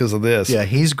animals because of this. Yeah.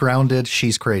 He's grounded.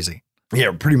 She's crazy.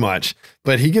 Yeah, pretty much.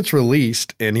 But he gets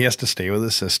released and he has to stay with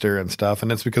his sister and stuff.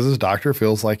 And it's because his doctor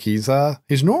feels like he's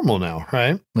normal now.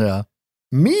 Right. Yeah.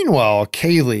 Meanwhile,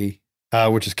 Kaylee,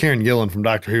 which is Karen Gillan from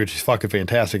Doctor Who, she's fucking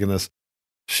fantastic in this.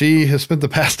 She has spent the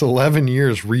past 11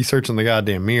 years researching the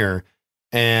goddamn mirror,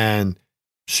 and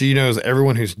she knows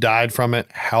everyone who's died from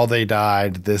it, how they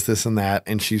died, this, and that.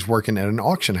 And she's working at an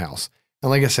auction house. And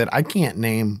like I said, I can't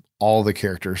name all the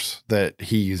characters that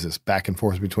he uses back and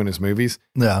forth between his movies.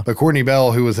 Yeah. But Courtney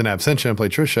Bell, who was in Absentia and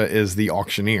played Trisha, is the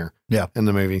auctioneer in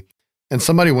the movie. And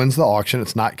somebody wins the auction.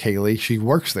 It's not Kaylee. She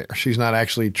works there. She's not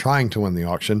actually trying to win the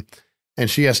auction. And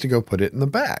she has to go put it in the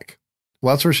bag.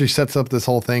 Well, that's where she sets up this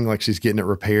whole thing like she's getting it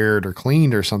repaired or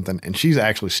cleaned or something. And she's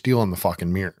actually stealing the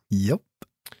fucking mirror. Yep.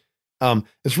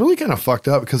 It's really kind of fucked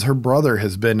up because her brother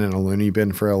has been in a loony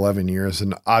bin for 11 years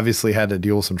and obviously had to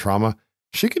deal with some trauma.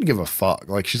 She could give a fuck.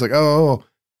 Like, she's like, oh,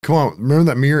 come on, remember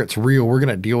that mirror? It's real. We're going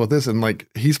to deal with this. And like,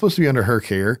 he's supposed to be under her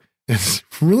care. It's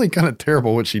really kind of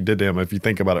terrible what she did to him if you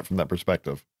think about it from that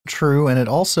perspective. True. And it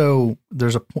also,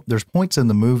 there's points in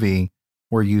the movie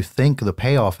where you think the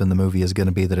payoff in the movie is going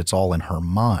to be that it's all in her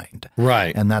mind.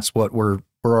 Right. And that's what we're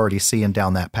already seeing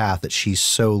down that path, that she's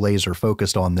so laser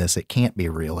focused on this. It can't be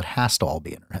real. It has to all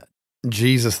be in her head.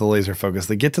 Jesus, the laser focus.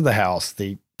 They get to the house.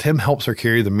 Tim helps her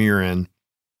carry the mirror in.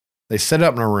 They set it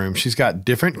up in her room. She's got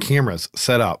different cameras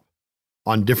set up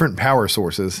on different power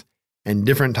sources and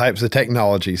different types of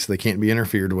technology so they can't be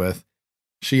interfered with.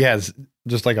 She has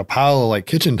just like a pile of like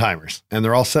kitchen timers and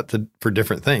they're all set for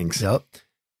different things. Yep.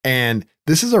 And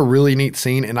this is a really neat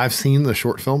scene. And I've seen the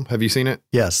short film. Have you seen it?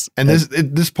 Yes. And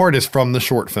this part is from the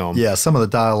short film. Yeah. Some of the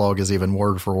dialogue is even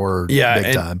word for word. Yeah.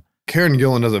 Big time. Karen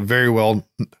Gillan does it very well.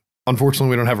 Unfortunately,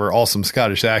 we don't have her awesome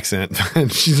Scottish accent.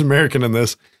 She's American in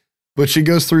this, but she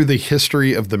goes through the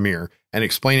history of the mirror and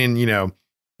explaining,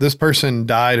 this person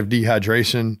died of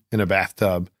dehydration in a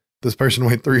bathtub. This person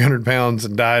weighed 300 pounds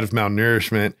and died of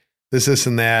malnourishment, this,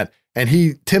 and that.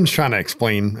 And Tim's trying to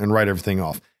explain and write everything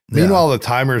off. Yeah. Meanwhile, the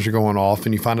timers are going off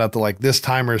and you find out that like this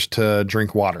timer's to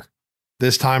drink water.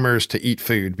 This timer's to eat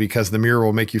food because the mirror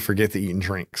will make you forget to eat and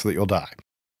drink so that you'll die.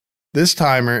 This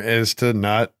timer is to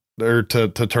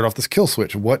turn off this kill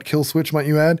switch. What kill switch might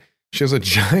you add? She has a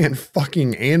giant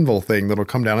fucking anvil thing that'll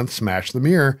come down and smash the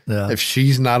mirror if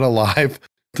she's not alive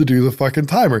to do the fucking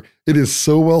timer. It is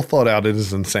so well thought out. It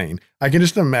is insane. I can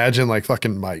just imagine like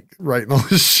fucking Mike writing all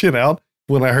this shit out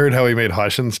when I heard how he made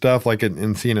Hush and stuff, like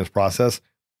in seeing his process.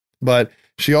 But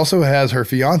she also has her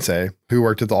fiance who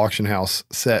worked at the auction house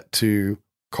set to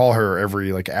call her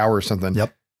every like hour or something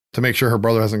to make sure her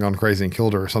brother hasn't gone crazy and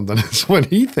killed her or something. That's what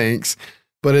he thinks.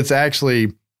 But it's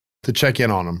actually to check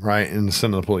in on him, right? And to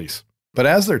send the police. But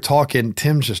as they're talking,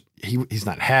 Tim's just, he's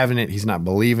not having it. He's not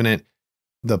believing it.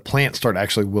 The plants start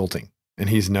actually wilting. And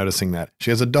he's noticing that.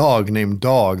 She has a dog named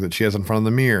Dog that she has in front of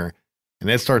the mirror. And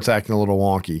it starts acting a little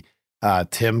wonky.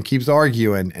 Tim keeps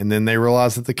arguing. And then they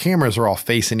realize that the cameras are all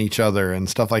facing each other and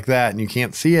stuff like that. And you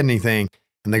can't see anything.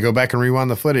 And they go back and rewind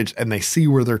the footage and they see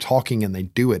where they're talking and they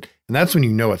do it. And that's when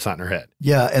you know it's not in her head.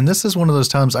 Yeah. And this is one of those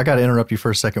times, I got to interrupt you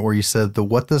for a second, where you said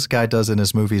what this guy does in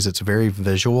his movies, it's very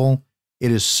visual.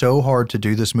 It is so hard to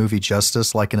do this movie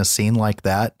justice, like in a scene like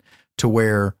that, to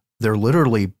where they're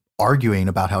literally arguing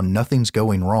about how nothing's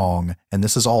going wrong and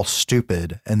this is all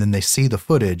stupid. And then they see the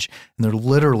footage and they're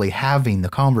literally having the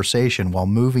conversation while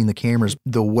moving the cameras.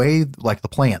 The way, like the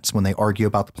plants, when they argue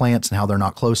about the plants and how they're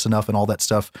not close enough and all that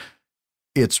stuff,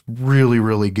 it's really,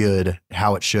 really good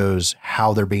how it shows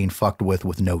how they're being fucked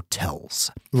with no tells.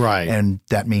 Right. And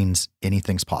that means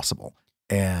anything's possible.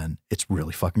 And it's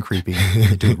really fucking creepy.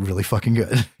 They do it really fucking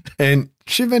good. And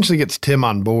she eventually gets Tim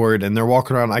on board and they're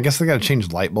walking around. I guess they got to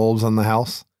change light bulbs on the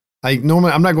house.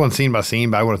 Normally, I'm not going scene by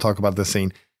scene, but I want to talk about this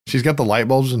scene. She's got the light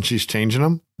bulbs and she's changing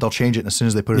them. They'll change it, and as soon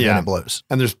as they put it in, it blows.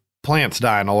 And there's plants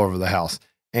dying all over the house.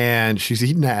 And she's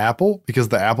eating an apple because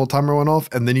the apple timer went off.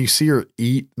 And then you see her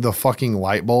eat the fucking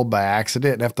light bulb by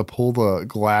accident and have to pull the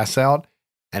glass out.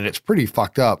 And it's pretty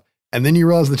fucked up. And then you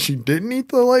realize that she didn't eat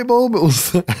the light bulb. It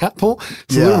was the apple.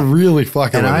 So they're really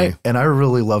fucking with me. And I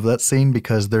really love that scene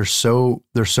because there's so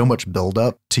much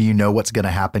buildup to what's going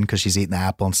to happen, because she's eating the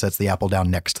apple and sets the apple down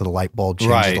next to the light bulb,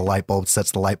 changes the light bulb,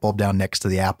 sets the light bulb down next to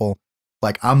the apple.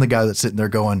 Like, I'm the guy that's sitting there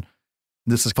going,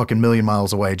 this is fucking million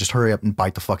miles away. Just hurry up and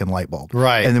bite the fucking light bulb.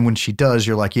 Right. And then when she does,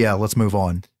 you're like, yeah, let's move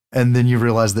on. And then you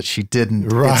realize that she didn't.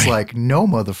 Right. It's like, no,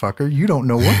 motherfucker, you don't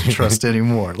know what to trust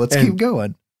anymore. Let's keep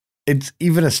going. It's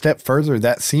even a step further.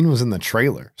 That scene was in the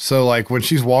trailer. So like when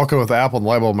she's walking with the apple and the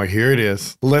light bulb, I'm like, here it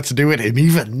is. Let's do it. And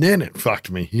even then it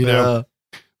fucked me, you know?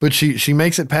 But she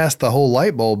makes it past the whole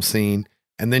light bulb scene.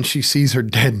 And then she sees her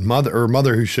dead mother, or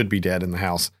mother who should be dead, in the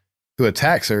house, who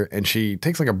attacks her. And she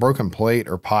takes like a broken plate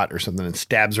or pot or something and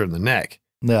stabs her in the neck.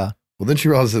 Yeah. Well, then she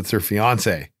realizes it's her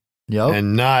fiance. Yep.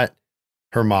 And not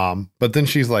her mom. But then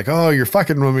she's like, oh, you're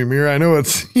fucking with me, Mira. I know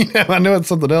it's, I know it's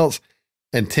something else.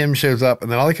 And Tim shows up, and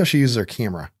then I like how she uses her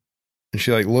camera. And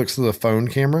she like looks to the phone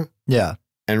camera. Yeah.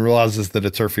 And realizes that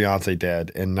it's her fiance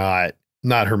dead and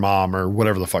not her mom or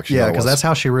whatever the fuck she was. Yeah, because that's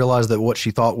how she realized that what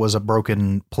she thought was a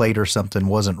broken plate or something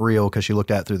wasn't real, because she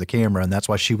looked at it through the camera. And that's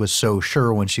why she was so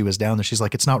sure when she was down there. She's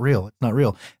like, it's not real. It's not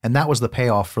real. And that was the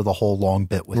payoff for the whole long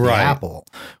bit with the apple,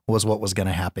 was what was going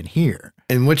to happen here.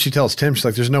 And when she tells Tim, she's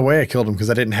like, there's no way I killed him because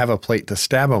I didn't have a plate to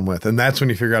stab him with. And that's when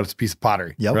you figure out it's a piece of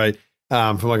pottery. Yep. Right.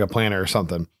 From like a planter or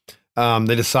something.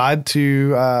 They decide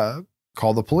to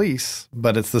call the police,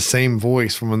 but it's the same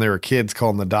voice from when they were kids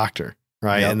calling the doctor,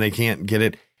 right? Yep. And they can't get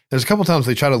it. There's a couple times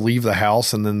they try to leave the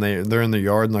house, and then they're in the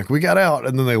yard and like, we got out.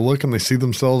 And then they look and they see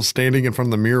themselves standing in front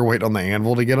of the mirror waiting on the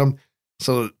anvil to get them.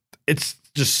 So it's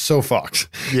just so fucked.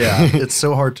 Yeah, it's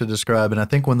so hard to describe. And I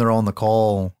think when they're on the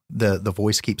call, the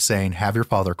voice keeps saying, have your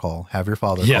father call,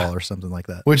 call, or something like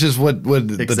that. Which is what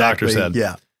the doctor said.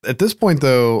 Yeah. At this point,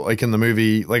 though, like in the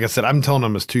movie, like I said, I'm telling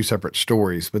them as two separate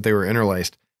stories, but they were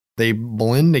interlaced. They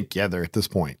blend together at this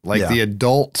point. Like the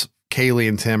adult Kaylee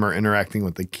and Tim are interacting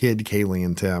with the kid Kaylee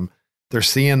and Tim. They're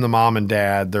seeing the mom and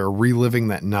dad. They're reliving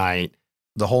that night.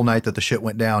 The whole night that the shit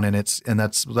went down. And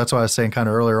that's what I was saying kind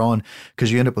of earlier on,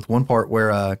 because you end up with one part where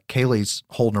Kaylee's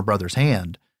holding her brother's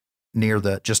hand near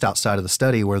just outside of the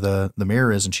study where the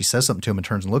mirror is. And she says something to him and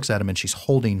turns and looks at him, and she's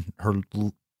holding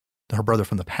her brother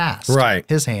from the past, right?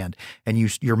 His hand. And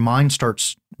your mind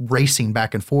starts racing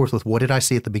back and forth with, what did I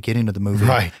see at the beginning of the movie?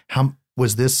 Right. How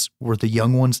were the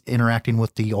young ones interacting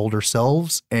with the older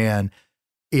selves? And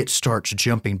it starts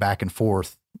jumping back and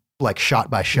forth, like shot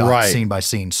by shot, scene by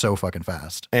scene, so fucking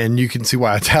fast. And you can see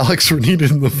why italics were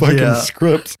needed in the fucking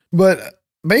script. But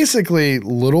basically,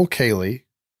 little Kaylee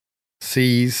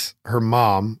sees her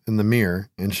mom in the mirror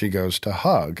and she goes to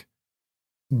hug.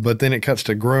 But then it cuts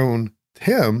to grown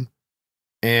Tim,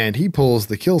 and he pulls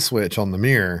the kill switch on the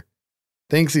mirror,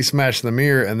 thinks he smashed the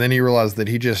mirror, and then he realized that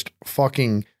he just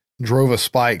fucking drove a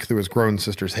spike through his grown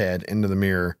sister's head into the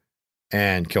mirror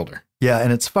and killed her. Yeah,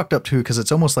 and it's fucked up too, because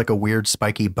it's almost like a weird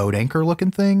spiky boat anchor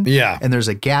looking thing. Yeah. And there's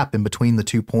a gap in between the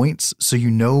 2 points, so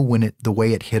when the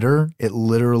way it hit her, it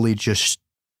literally just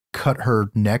cut her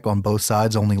neck on both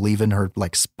sides, only leaving her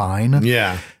like spine.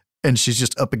 Yeah. And she's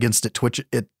just up against it,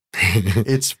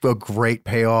 it's a great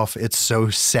payoff. It's so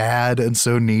sad and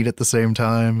so neat at the same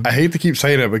time. I hate to keep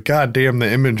saying it, but goddamn the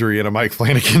imagery in a Mike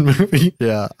Flanagan movie.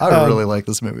 Yeah, I really like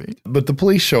this movie. But the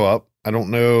police show up. I don't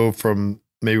know from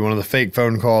maybe one of the fake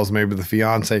phone calls, maybe the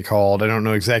fiance called. I don't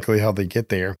know exactly how they get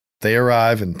there. They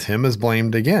arrive and Tim is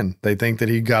blamed again. They think that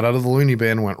he got out of the loony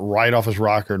bin, went right off his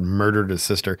rocker and murdered his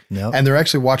sister. Yep. And they're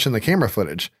actually watching the camera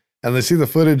footage. And they see the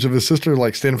footage of his sister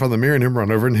like stand in front of the mirror and him run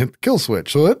over and hit the kill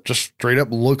switch. So it just straight up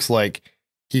looks like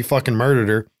he fucking murdered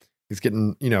her. He's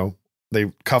getting,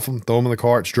 they cuff him, throw him in the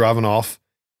car. It's driving off.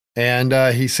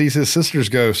 And he sees his sister's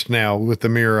ghost now with the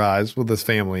mirror eyes with his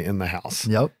family in the house.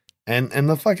 Yep. And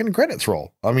the fucking credits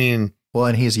roll. I mean, well,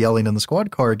 and he's yelling in the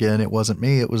squad car again. It wasn't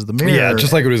me. It was the mirror. yeah,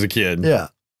 just like when he was a kid. Yeah.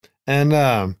 And,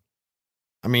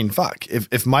 I mean, fuck.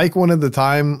 If Mike wanted the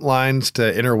timelines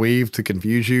to interweave to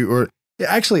confuse you, or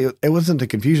actually, it wasn't to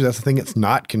confuse you. That's the thing. It's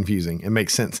not confusing. It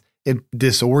makes sense. It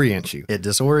disorients you. It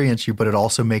disorients you, but it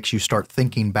also makes you start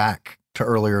thinking back to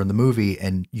earlier in the movie.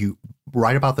 And you,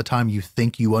 right about the time you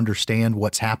think you understand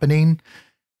what's happening,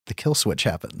 the kill switch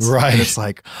happens. Right. And it's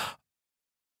like,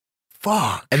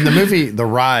 fuck. And the movie, the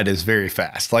ride is very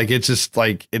fast. Like, it's just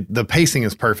like the pacing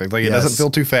is perfect. Like, it doesn't feel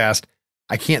too fast.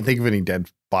 I can't think of any dead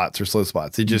spots or slow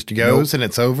spots. It just goes and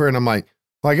it's over. And I'm like,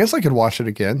 well, I guess I could watch it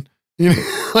again.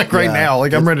 Like right now,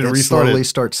 like I'm ready to restart slowly it.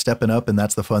 Start stepping up. And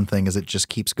that's the fun thing, is it just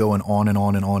keeps going on and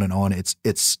on and on and on. It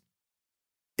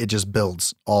just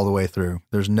builds all the way through.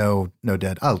 There's no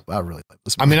dead. I really like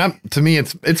this movie. I mean, to me,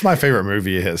 it's my favorite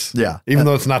movie of his. Yeah. Even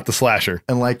though it's not the slasher.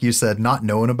 And like you said, not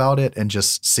knowing about it and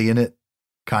just seeing it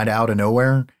kind of out of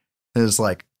nowhere is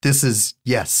like,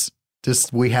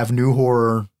 we have new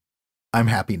horror. I'm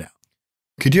happy now.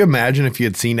 Could you imagine if you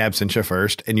had seen Absentia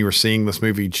first and you were seeing this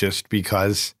movie just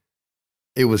because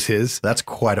it was his? That's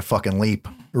quite a fucking leap.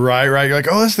 Right. You're like,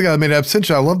 oh, that's the guy that made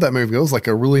Absentia. I love that movie. It was like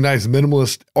a really nice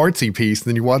minimalist artsy piece. And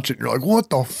then you watch it and you're like, what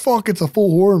the fuck? It's a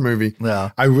full horror movie.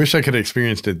 Yeah. I wish I could have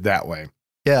experienced it that way.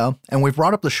 Yeah. And we've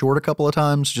brought up The Short a couple of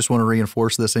times. Just want to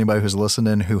reinforce this. Anybody who's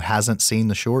listening who hasn't seen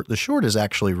The Short is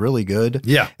actually really good.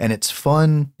 Yeah. And it's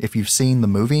fun if you've seen the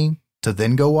movie to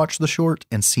then go watch The Short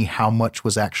and see how much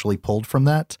was actually pulled from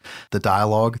that. The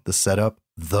dialogue, the setup,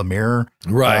 the mirror.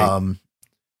 Right.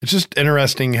 It's just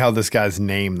interesting how this guy's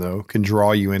name, though, can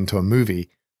draw you into a movie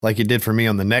like it did for me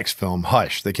on the next film,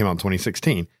 Hush, that came out in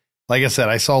 2016. Like I said,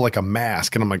 I saw like a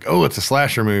mask and I'm like, oh, it's a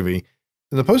slasher movie.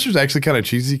 And the poster's actually kind of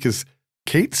cheesy because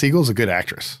Kate Siegel's a good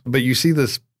actress. But you see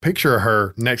this picture of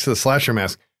her next to the slasher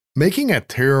mask making a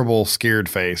terrible scared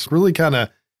face, really kind of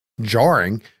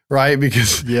jarring, right?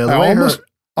 Because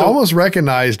I almost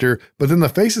recognized her, but then the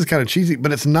face is kind of cheesy,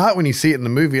 but it's not when you see it in the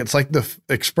movie. It's like the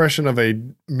expression of a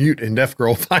mute and deaf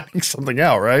girl finding something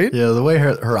out, right? Yeah, the way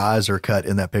her eyes are cut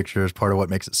in that picture is part of what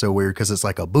makes it so weird, because it's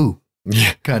like a boo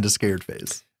kind of scared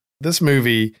face. This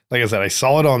movie, like I said, I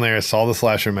saw it on there. I saw the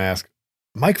slasher mask.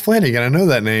 Mike Flanagan, I know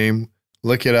that name.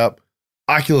 Look it up.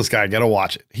 Oculus guy, gotta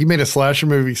watch it. He made a slasher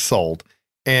movie, Sold.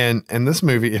 And this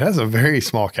movie, it has a very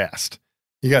small cast.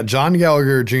 You got John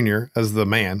Gallagher Jr. as the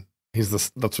man.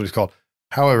 That's what he's called.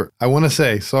 However, I want to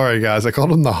say, sorry guys, I called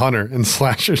him the Hunter in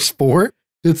Slasher Sport.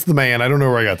 It's the man. I don't know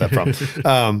where I got that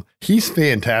from. He's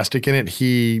fantastic in it.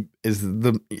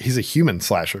 He's a human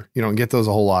slasher. You don't get those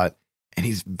a whole lot. And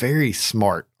he's very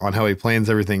smart on how he plans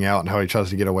everything out and how he tries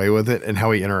to get away with it and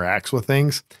how he interacts with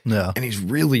things. Yeah. And he's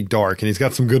really dark and he's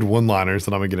got some good one-liners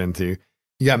that I'm gonna get into.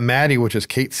 You got Maddie, which is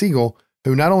Kate Siegel,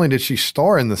 who not only did she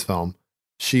star in this film,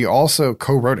 she also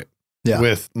co-wrote it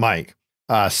with Mike.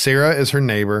 Sarah is her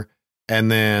neighbor. And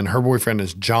then her boyfriend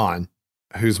is John,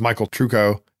 who's Michael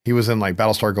Trucco. He was in like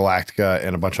Battlestar Galactica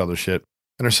and a bunch of other shit.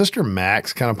 And her sister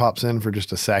Max kind of pops in for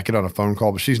just a second on a phone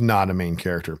call, but she's not a main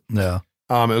character. Yeah.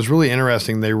 It was really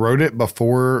interesting. They wrote it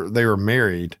before they were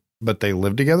married, but they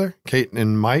lived together, Kate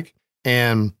and Mike.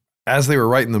 And as they were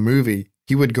writing the movie,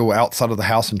 he would go outside of the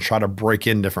house and try to break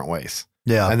in different ways.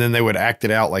 Yeah. And then they would act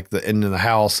it out like the end of the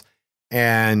house.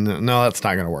 And no, that's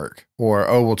not going to work. Or,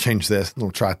 oh, we'll change this.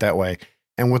 We'll try it that way.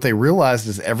 And what they realized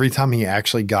is every time he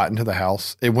actually got into the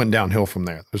house, it went downhill from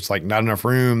there. There's like not enough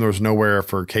room. There was nowhere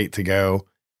for Kate to go.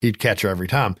 He'd catch her every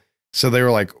time. So they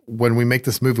were like, when we make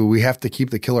this movie, we have to keep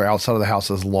the killer outside of the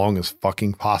house as long as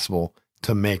fucking possible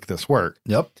to make this work.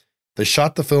 Yep. They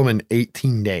shot the film in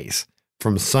 18 days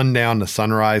from sundown to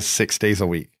sunrise, 6 days a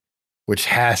week, which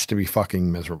has to be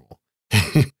fucking miserable.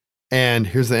 And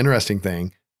here's the interesting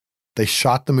thing. They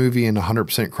shot the movie in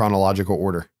 100% chronological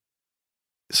order.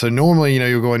 So normally,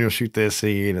 you'll go and you'll shoot this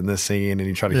scene and this scene and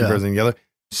you try to keep everything together.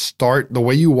 The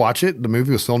way you watch it, the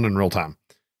movie was filmed in real time.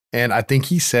 And I think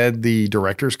he said the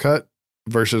director's cut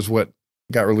versus what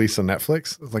got released on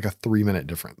Netflix is like a 3-minute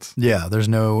difference. Yeah, there's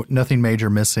nothing major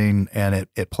missing. And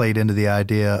it played into the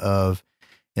idea of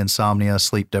insomnia,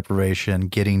 sleep deprivation,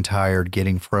 getting tired,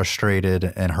 getting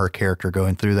frustrated, and her character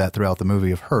going through that throughout the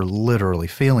movie of her literally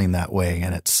feeling that way,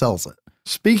 and it sells it.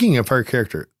 Speaking of her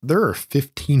character, there are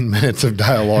 15 minutes of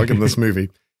dialogue in this movie.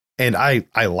 And I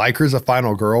like her as a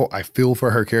final girl. I feel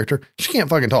for her character. She can't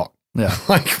fucking talk. Yeah.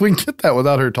 Like, we can get that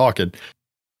without her talking.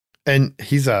 And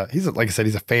he's like I said,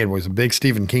 he's a fanboy. He's a big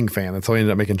Stephen King fan. That's how he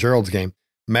ended up making Gerald's Game.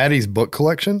 Maddie's book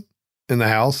collection in the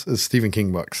house is Stephen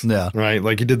King books. Yeah. Right?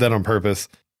 Like, he did that on purpose.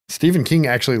 Stephen King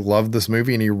actually loved this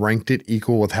movie, and he ranked it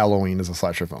equal with Halloween as a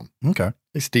slasher film. Okay.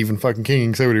 Hey, Stephen fucking King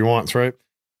can say what he wants, right?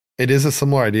 It is a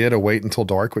similar idea to Wait Until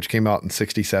Dark, which came out in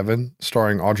 1967,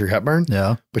 starring Audrey Hepburn.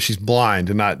 Yeah. But she's blind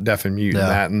and not deaf and mute in Yeah.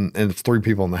 that. And it's 3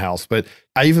 people in the house. But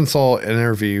I even saw an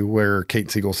interview where Kate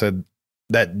Siegel said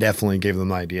that definitely gave them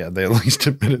the idea. They at least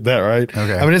admitted that, right?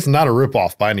 Okay. I mean, it's not a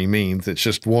ripoff by any means. It's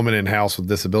just woman in house with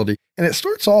disability. And it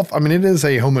starts off, I mean, it is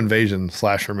a home invasion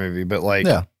slasher movie, but like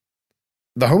Yeah.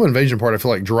 the home invasion part, I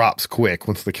feel like drops quick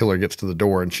once the killer gets to the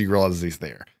door and she realizes he's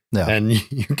there. Yeah. And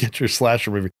you get your slasher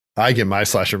movie. I get my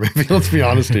slasher movie. Let's be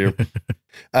honest here.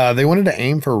 They wanted to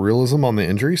aim for realism on the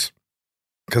injuries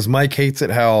because Mike hates it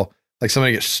how like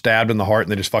somebody gets stabbed in the heart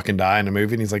and they just fucking die in a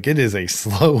movie. And he's like, it is a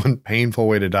slow and painful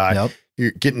way to die. Yep.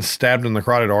 You're getting stabbed in the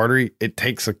carotid artery. It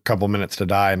takes a couple minutes to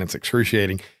die and it's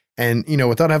excruciating. And, you know,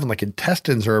 without having like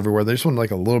intestines are everywhere, they just want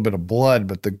like a little bit of blood,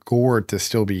 but the gore to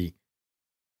still be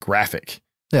graphic.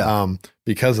 Yeah.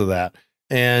 Because of that.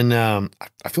 And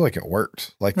I feel like it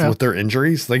worked. Like Yeah. with their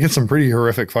injuries, they get some pretty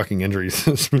horrific fucking injuries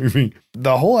in this movie.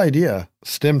 The whole idea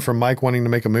stemmed from Mike wanting to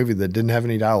make a movie that didn't have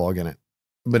any dialogue in it.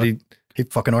 But he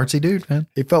Fucking artsy dude, man.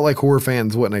 felt like horror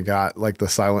fans wouldn't have got like the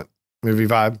silent movie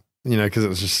vibe, you know, because it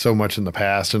was just so much in the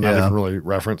past and not Yeah. even really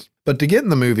referenced. But to get in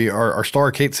the movie, our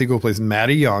star Kate Siegel plays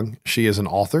Maddie Young. She is an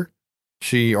author.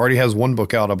 She already has 1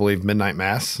 book out, I believe, Midnight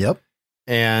Mass. Yep.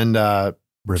 And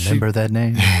Remember that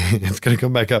name? it's going to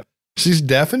come back up. She's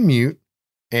deaf and mute,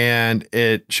 and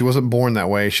she wasn't born that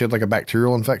way. She had like a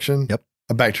bacterial infection, Yep.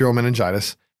 a bacterial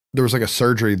meningitis. There was like a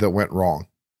surgery that went wrong,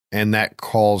 and that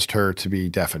caused her to be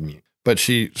deaf and mute. But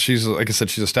she's like I said,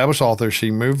 she's an established author.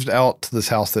 She moved out to this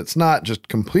house that's not just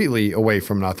completely away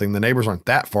from nothing. The neighbors aren't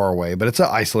that far away, but it's an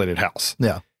isolated house.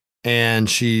 Yeah. And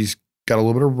she's got a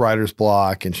little bit of writer's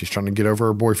block, and she's trying to get over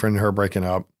her boyfriend and her breaking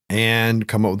up and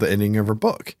come up with the ending of her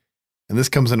book. And this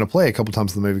comes into play a couple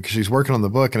times in the movie because she's working on the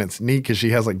book, and it's neat because she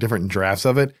has like different drafts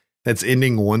of it. It's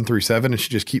ending 1 through 7, and she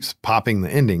just keeps popping the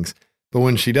endings. But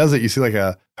when she does it, you see like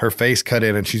her face cut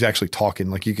in, and she's actually talking.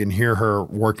 Like you can hear her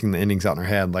working the endings out in her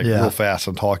head, like real fast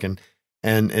and talking,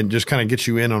 and just kind of gets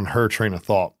you in on her train of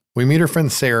thought. We meet her friend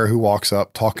Sarah, who walks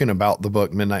up talking about the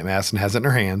book Midnight Mass and has it in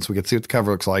her hands. We can see what the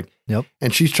cover looks like. Yep.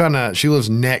 And she lives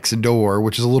next door,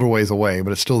 which is a little ways away,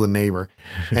 but it's still the neighbor.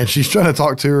 And she's trying to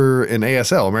talk to her in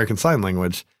ASL, American Sign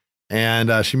Language.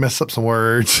 And she messed up some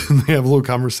words and they have a little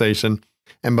conversation.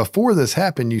 And before this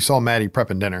happened, you saw Maddie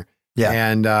prepping dinner. Yeah.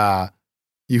 And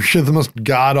you hear the most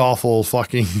god awful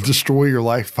fucking destroy your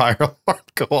life fire alarm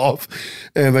go off.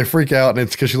 And they freak out. And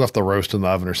it's because she left the roast in the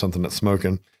oven or something that's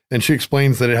smoking. And she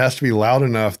explains that it has to be loud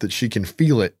enough that she can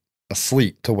feel it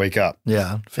asleep to wake up.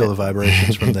 Yeah. Feel the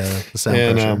vibrations from the sound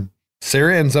pressure.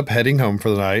 Sarah ends up heading home for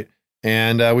the night.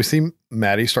 And we see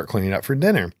Maddie start cleaning up for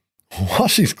dinner. While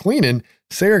she's cleaning,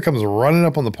 Sarah comes running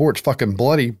up on the porch, fucking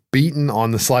bloody, beaten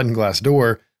on the sliding glass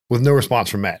door with no response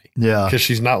from Maddie. Yeah. Because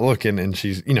she's not looking and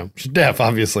she's deaf,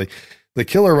 obviously. The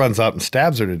killer runs up and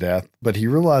stabs her to death, but he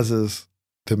realizes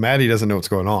that Maddie doesn't know what's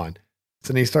going on.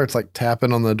 So then he starts like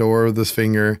tapping on the door with his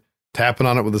finger, tapping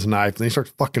on it with his knife, and then he starts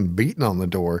fucking beating on the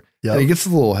door. Yep. And he gets a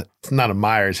little, it's not a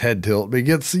Myers head tilt, but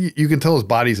you can tell his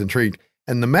body's intrigued.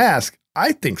 And the mask,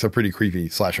 I think, is a pretty creepy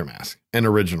slasher mask and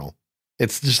original.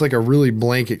 It's just like a really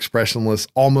blank, expressionless,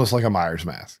 almost like a Myers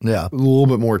mask. Yeah. A little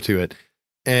bit more to it.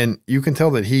 And you can tell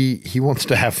that he wants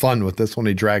to have fun with this when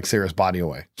he drags Sarah's body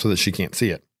away so that she can't see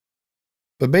it.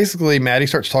 But basically, Maddie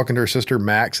starts talking to her sister,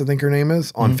 Max, I think her name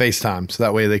is, on FaceTime. So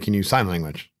that way they can use sign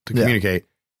language to communicate.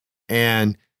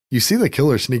 And you see the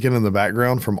killer sneak in the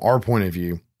background from our point of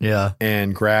view. Yeah.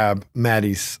 And grab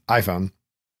Maddie's iPhone.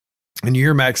 And you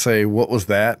hear Max say, "What was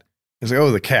that?" It's like,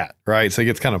 "Oh, the cat," right? So he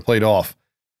gets kind of played off.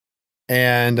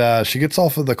 And she gets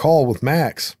off of the call with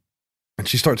Max. And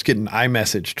she starts getting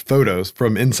iMessaged photos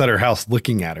from inside her house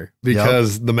looking at her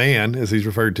because the man, as he's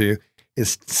referred to,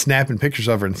 is snapping pictures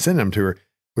of her and sending them to her.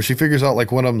 Where she figures out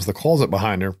like one of them's the closet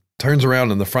behind her, turns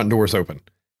around and the front door's open.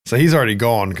 So he's already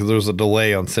gone because there's a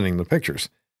delay on sending the pictures.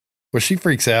 Well, she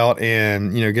freaks out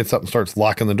and, gets up and starts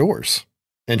locking the doors.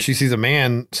 And she sees a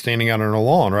man standing out on her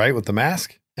lawn, right, with the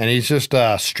mask. And he's just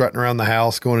strutting around the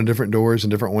house, going to different doors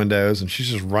and different windows. And she's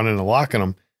just running and locking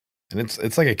them. And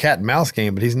it's like a cat and mouse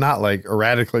game, but he's not like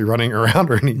erratically running around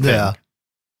or anything. Yeah.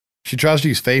 She tries to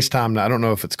use FaceTime. I don't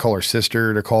know if it's call her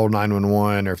sister to call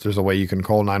 911 or if there's a way you can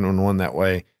call 911 that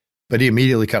way. but he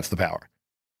immediately cuts the power.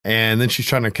 And then she's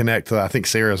trying to connect to, I think,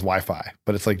 Sarah's Wi-Fi,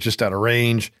 but it's like just out of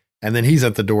range. And then he's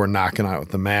at the door knocking on it with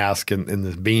the mask and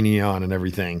this beanie on and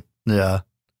everything. Yeah.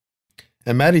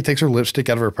 And Maddie takes her lipstick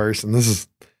out of her purse. And there's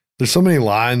so many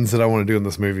lines that I want to do in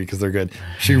this movie because they're good.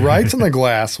 She writes on the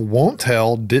glass, won't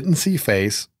tell, didn't see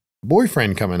face,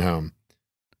 boyfriend coming home.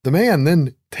 The man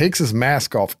then takes his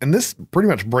mask off. And this pretty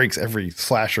much breaks every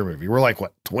slasher movie. We're like,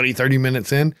 what, 20, 30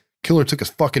 minutes in? Killer took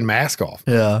his fucking mask off.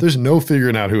 Yeah. There's no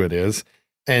figuring out who it is.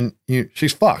 And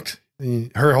she's fucked.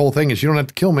 Her whole thing is, you don't have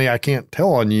to kill me. I can't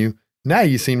tell on you. Now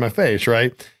you've seen my face,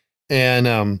 right?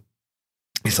 And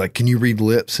he's like, can you read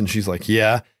lips? And she's like,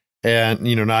 yeah. And,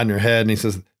 nodding her head. And he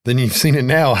says, then you've seen it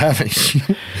now, haven't you?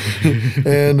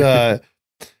 And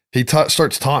he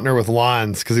starts taunting her with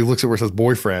lines because he looks at where it says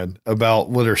boyfriend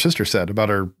about what her sister said about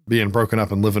her being broken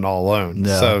up and living all alone.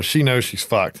 Yeah. So she knows she's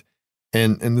fucked.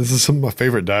 And this is some of my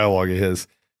favorite dialogue of his.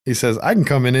 He says, I can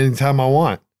come in anytime I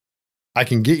want. I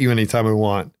can get you anytime I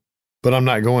want, but I'm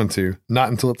not going to. Not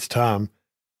until it's time.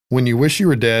 When you wish you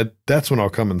were dead, that's when I'll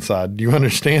come inside. Do you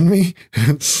understand me?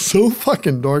 It's so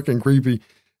fucking dark and creepy.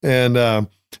 And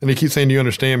he keeps saying, do you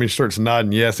understand me? He starts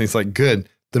nodding yes. And he's like, good.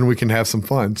 Then we can have some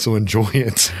fun. So enjoy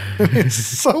it. It's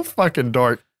so fucking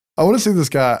dark. I want to see this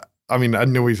guy. I mean, I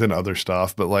know he's in other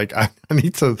stuff, but like, I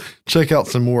need to check out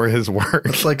some more of his work.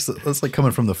 It's like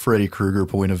coming from the Freddy Krueger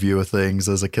point of view of things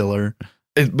as a killer.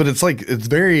 But it's like,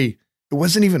 it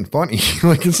wasn't even funny.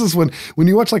 Like, this is when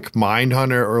you watch like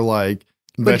Mindhunter or like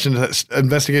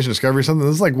Investigation Discovery or something,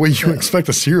 this is like what you expect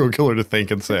a serial killer to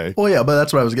think and say. Well, yeah, but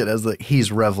that's what I was getting as that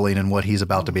he's reveling in what he's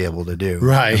about to be able to do.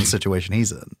 Right. In the situation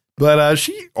he's in. But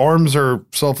she arms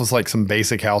herself with like some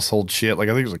basic household shit. Like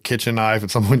I think it was a kitchen knife.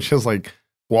 At some point she has like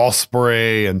wall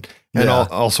spray and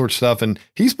all sorts of stuff. And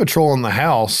he's patrolling the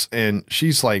house and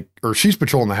she's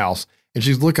patrolling the house. And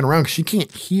she's looking around because she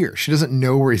can't hear. She doesn't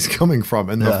know where he's coming from.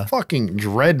 And the fucking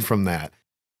dread from that.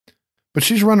 But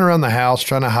she's running around the house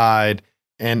trying to hide.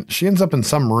 And she ends up in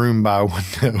some room by a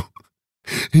window.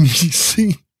 And you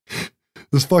see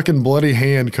this fucking bloody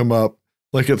hand come up.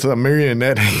 Like it's a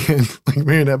marionette hand. Like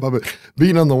marionette puppet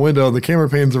beating on the window. And the camera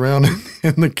pans around.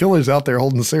 And the killer's out there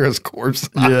holding Sarah's corpse.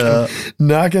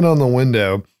 Knocking on the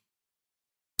window.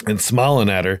 And smiling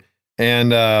at her.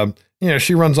 And,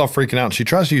 she runs off freaking out and she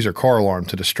tries to use her car alarm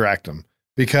to distract him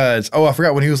because, I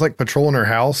forgot when he was like patrolling her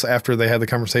house after they had the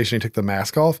conversation, he took the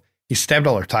mask off. He stabbed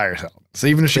all her tires out. So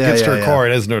even if she gets to her car,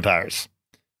 it has no tires.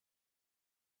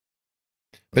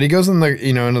 But he goes in the,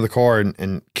 into the car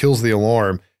and kills the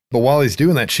alarm. But while he's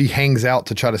doing that, she hangs out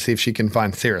to try to see if she can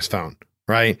find Sarah's phone.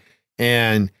 Right.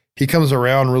 And he comes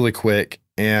around really quick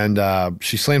and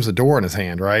she slams the door in his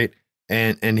hand. Right.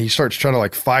 And he starts trying to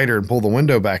like fight her and pull the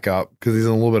window back up because he's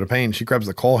in a little bit of pain. She grabs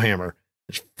the call hammer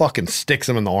and she fucking sticks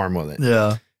him in the arm with it.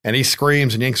 Yeah. And he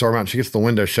screams and yanks her arm out and she gets the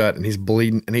window shut and he's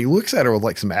bleeding and he looks at her with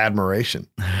like some admiration.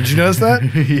 Did you notice that?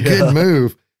 Good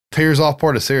move. Tears off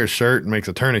part of Sarah's shirt and makes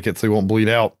a tourniquet so he won't bleed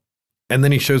out. And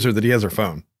then he shows her that he has her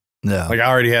phone. Yeah. Like I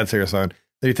already had Sarah's phone.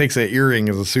 Then he takes that earring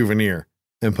as a souvenir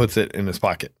and puts it in his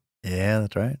pocket. Yeah,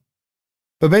 that's right.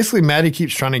 But basically Maddie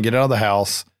keeps trying to get out of the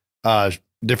house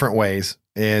different ways.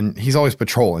 And he's always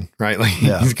patrolling, right? Like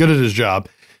he's good at his job.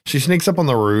 She sneaks up on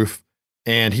the roof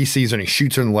and he sees her and he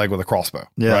shoots her in the leg with a crossbow.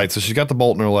 Yeah. Right. So she's got the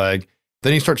bolt in her leg.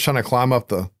 Then he starts trying to climb up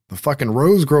the fucking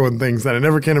rose growing things that I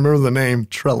never can remember the name.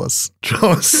 Trellis.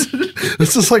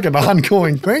 It's just like an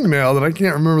ongoing thing now that I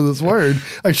can't remember this word.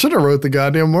 I should have wrote the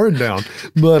goddamn word down.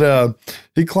 But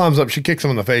he climbs up. She kicks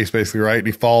him in the face basically, right? And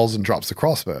he falls and drops the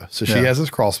crossbow. So she has his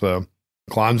crossbow,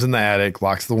 climbs in the attic,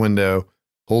 locks the window,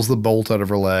 pulls the bolt out of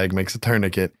her leg, makes a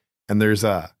tourniquet, and there's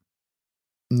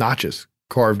notches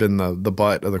carved in the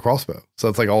butt of the crossbow. So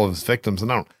it's like all of his victims.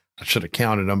 And I should have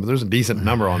counted them, but there's a decent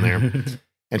number on there.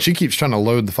 And she keeps trying to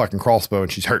load the fucking crossbow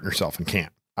and she's hurting herself and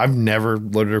can't. I've never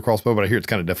loaded a crossbow, but I hear it's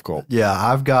kind of difficult. Yeah,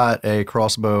 I've got a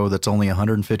crossbow that's only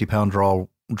 150 pound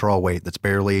draw weight. That's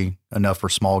barely enough for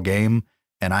small game.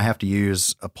 And I have to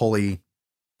use a pulley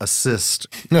assist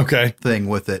thing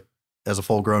with it as a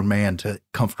full grown man to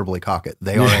comfortably cock it.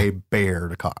 They are a bear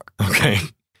to cock. Okay.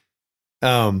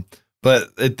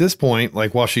 But at this point,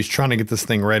 like while she's trying to get this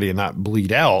thing ready and not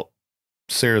bleed out,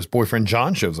 Sarah's boyfriend,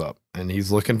 John, shows up and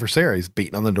he's looking for Sarah. He's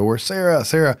beating on the door.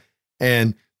 Sarah.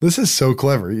 And this is so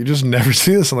clever. You just never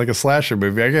see this in like a slasher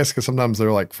movie, I guess, because sometimes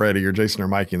they're like Freddy or Jason or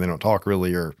Mikey and they don't talk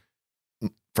really, or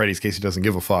Freddy's case, he doesn't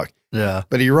give a fuck. Yeah.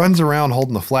 But he runs around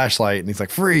holding the flashlight and he's like,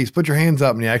 freeze, put your hands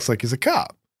up. And he acts like he's a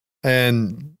cop.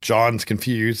 And John's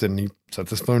confused and he sets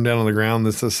his phone down on the ground,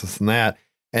 this, and that.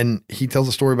 And he tells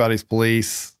a story about his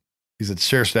police. He's a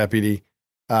sheriff's deputy.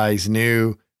 He's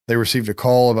new. They received a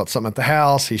call about something at the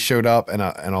house. He showed up and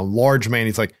a large man.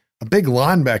 He's like, a big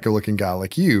linebacker looking guy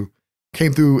like you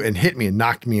came through and hit me and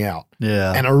knocked me out.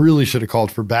 Yeah. And I really should have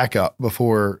called for backup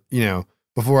before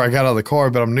I got out of the car,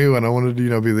 but I'm new and I wanted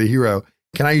to, be the hero.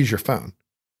 Can I use your phone?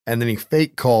 And then he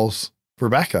fake calls for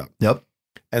backup. Yep.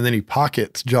 And then he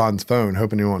pockets John's phone,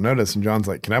 hoping he won't notice. And John's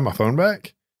like, can I have my phone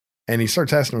back? And he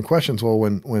starts asking him questions. Well,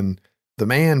 when the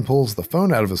man pulls the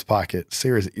phone out of his pocket,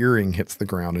 Sarah's earring hits the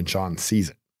ground and John sees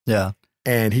it. Yeah.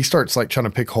 And he starts like trying to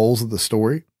pick holes of the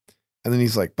story. And then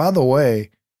he's like, by the way,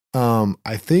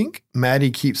 I think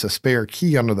Maddie keeps a spare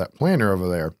key under that planner over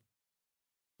there.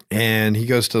 And he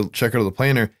goes to check out the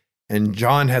planner and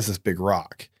John has this big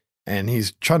rock and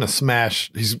he's trying to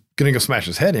he's going to go smash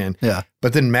his head in. Yeah.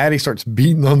 But then Maddie starts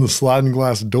beating on the sliding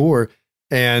glass door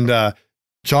and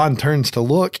John turns to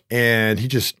look and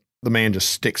the man just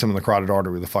sticks him in the carotid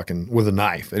artery with a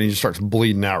knife and he just starts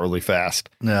bleeding out really fast.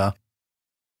 Yeah.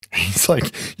 He's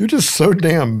like, you're just so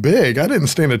damn big. I didn't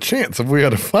stand a chance if we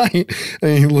had a fight.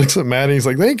 And he looks at Maddie. He's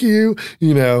like, thank you.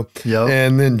 Yep.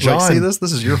 And then John, like, see this?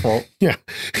 This is your fault. Yeah.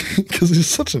 Cause he's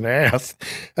such an ass.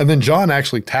 And then John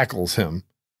actually tackles him.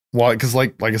 Well, cause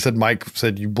like I said, Mike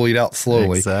said, you bleed out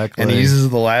slowly. Exactly. And he uses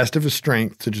the last of his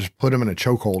strength to just put him in a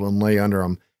chokehold and lay under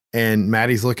him. And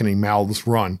Maddie's looking and he mouths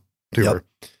run to her.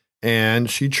 And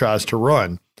she tries to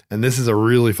run. And this is a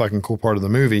really fucking cool part of the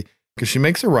movie because she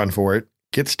makes a run for it.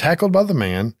 Gets tackled by the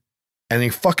man, and he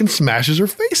fucking smashes her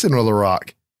face into the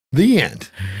rock. The end.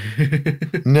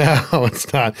 No,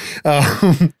 it's not.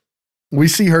 We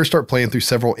see her start playing through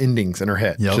several endings in her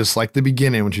head, just like the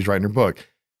beginning when she's writing her book.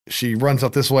 She runs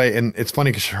up this way, and it's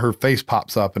funny because her face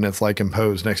pops up, and it's like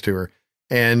imposed next to her.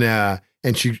 And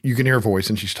you can hear her voice,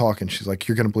 and she's talking. She's like,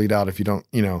 "You're going to bleed out if you don't,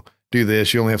 do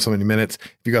this. You only have so many minutes.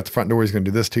 If you got the front door, he's going to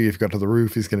do this to you. If you got to the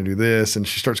roof, he's going to do this." And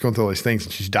she starts going through all these things,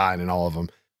 and she's dying in all of them.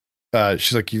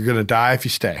 She's like, you're going to die if you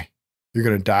stay. You're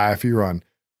going to die if you run.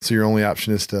 So your only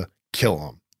option is to kill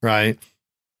him. Right.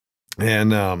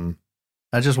 And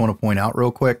I just want to point out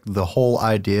real quick, the whole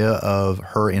idea of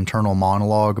her internal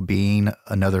monologue being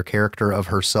another character of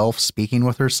herself speaking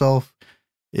with herself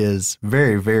is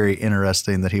very, very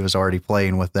interesting that he was already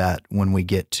playing with that when we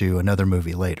get to another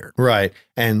movie later. Right.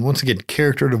 And once again,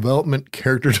 character development.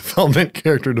 Yep.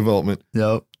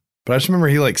 But I just remember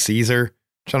he sees her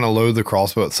trying to load the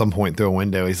crossbow at some point through a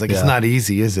window. He's like, it's not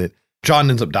easy, is it? John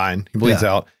ends up dying. He bleeds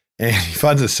out and he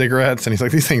finds his cigarettes and he's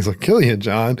like, these things will kill you,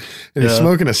 John. And he's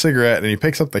smoking a cigarette and he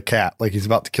picks up the cat like he's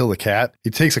about to kill the cat.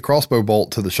 He takes a crossbow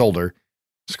bolt to the shoulder,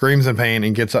 screams in pain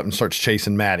and gets up and starts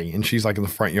chasing Maddie. And she's like in the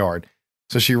front yard.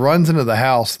 So she runs into the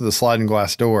house through the sliding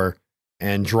glass door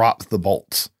and drops the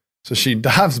bolts. So she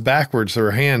dives backwards with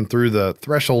her hand through the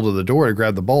threshold of the door to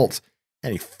grab the bolts.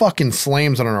 And he fucking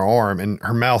slams it on her arm and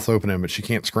her mouth opening, but she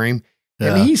can't scream.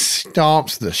 Yeah. And he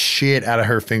stomps the shit out of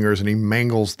her fingers and he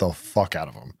mangles the fuck out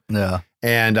of them. Yeah.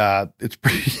 And it's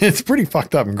pretty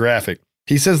fucked up and graphic.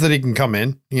 He says that he can come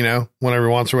in, whenever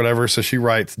he wants or whatever. So she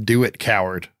writes, "Do it,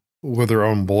 coward," with her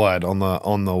own blood on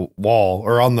the wall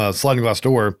or on the sliding glass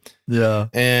door. Yeah.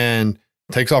 And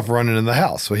takes off running in the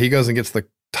house. So he goes and gets the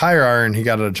tire iron he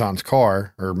got out of John's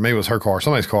car, or maybe it was her car,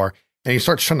 somebody's car. And he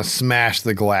starts trying to smash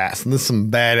the glass. And this is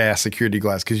some badass security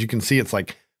glass because you can see it's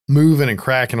like moving and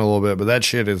cracking a little bit, but that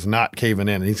shit is not caving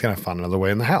in. And he's going to find another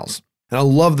way in the house. And I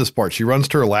love this part. She runs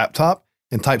to her laptop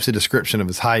and types a description of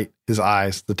his height, his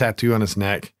eyes, the tattoo on his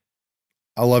neck.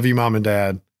 "I love you, Mom and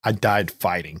Dad. I died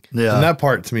fighting." Yeah. And that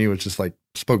part to me was just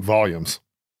spoke volumes.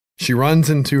 She runs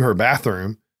into her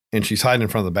bathroom and she's hiding in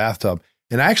front of the bathtub.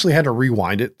 And I actually had to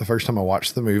rewind it the first time I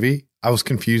watched the movie. I was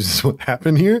confused as to what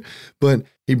happened here, but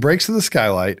he breaks through the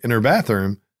skylight in her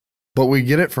bathroom, but we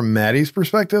get it from Maddie's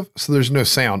perspective. So there's no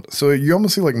sound. So you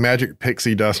almost see magic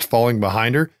pixie dust falling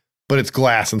behind her, but it's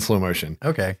glass in slow motion.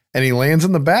 Okay. And he lands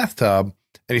in the bathtub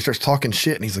and he starts talking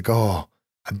shit. And he's like, "Oh,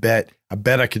 I bet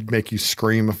I could make you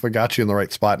scream if I got you in the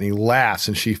right spot." And he laughs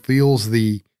and she feels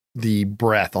the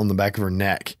breath on the back of her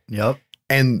neck. Yep.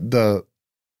 And the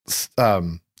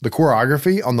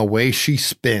choreography on the way she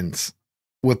spins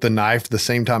with the knife the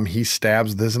same time he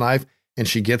stabs this knife and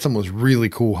she gets him was really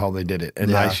cool how they did it.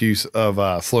 And nice use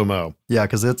of slow-mo. Yeah,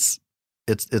 because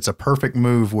it's a perfect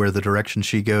move where the direction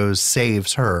she goes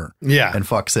saves her and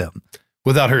fucks him.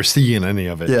 Without her seeing any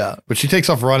of it. Yeah. But she takes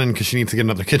off running because she needs to get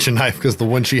another kitchen knife because the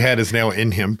one she had is now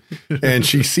in him. And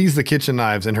she sees the kitchen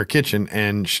knives in her kitchen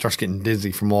and she starts getting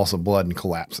dizzy from loss of blood and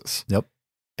collapses. Yep.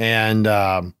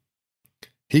 And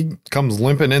he comes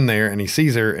limping in there and he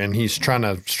sees her and he's trying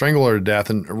to strangle her to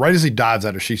death. And right as he dives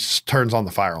at her, she turns on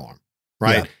the fire alarm.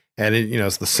 Right. Yeah. And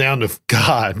it's the sound of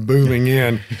God booming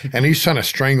in and he's trying to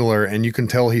strangle her. And you can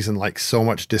tell he's in so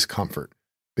much discomfort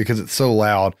because it's so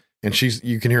loud. and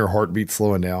you can hear her heartbeat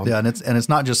slowing down. Yeah, and it's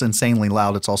not just insanely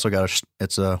loud. It's also got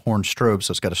it's a horn strobe,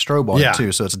 so it's got a strobe on it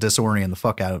too. So it's disorienting the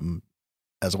fuck out of him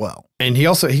as well. And he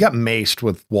got maced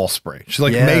with wall spray. She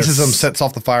maces him, sets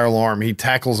off the fire alarm. He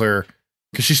tackles her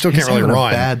because she still can't really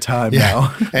run. A bad time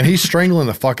now. And he's strangling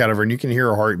the fuck out of her, and you can hear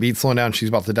her heartbeat slowing down. She's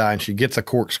about to die, and she gets a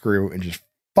corkscrew and just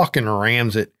fucking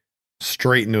rams it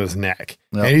straight into his neck.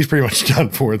 Yep. And he's pretty much done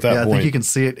for at that point. I think you can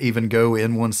see it even go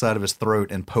in one side of his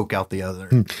throat and poke out the other.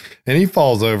 And he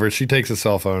falls over. She takes his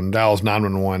cell phone, dials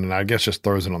 911, and I guess just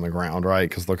throws it on the ground, right?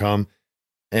 Because they'll come.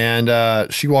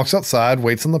 And she walks outside,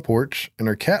 waits on the porch, and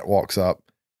her cat walks up,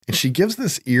 and she gives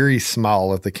this eerie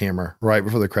smile at the camera right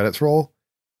before the credits roll.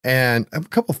 And I have a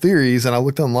couple theories, and I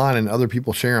looked online, and other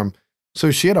people share them.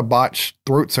 So she had a botched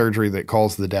throat surgery that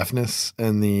caused the deafness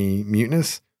and the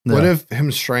muteness. Yeah. What if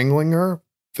him strangling her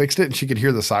fixed it, and she could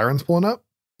hear the sirens pulling up,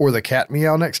 or the cat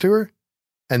meow next to her,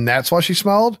 and that's why she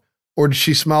smiled? Or did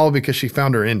she smile because she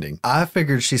found her ending? I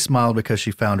figured she smiled because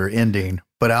she found her ending,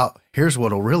 but here's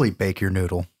what'll really bake your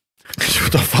noodle.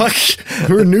 What the fuck?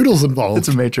 There are noodles involved. It's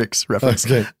a Matrix reference.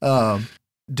 Okay.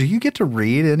 Do you get to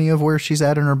read any of where she's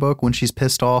at in her book when she's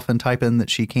pissed off and type in that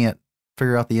she can't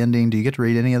figure out the ending? Do you get to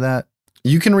read any of that?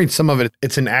 You can read some of it.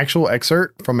 It's an actual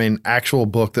excerpt from an actual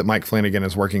book that Mike Flanagan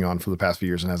is working on for the past few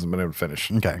years and hasn't been able to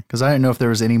finish. Okay. Because I didn't know if there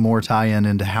was any more tie-in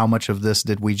into how much of this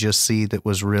did we just see that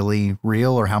was really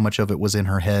real, or how much of it was in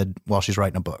her head while she's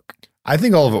writing a book. I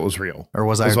think all of it was real. Or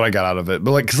was That's what I got out of it.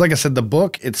 But because like I said, the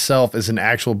book itself is an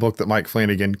actual book that Mike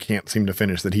Flanagan can't seem to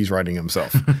finish, that he's writing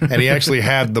himself. And he actually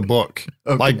had the book.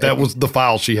 Okay. Like that was the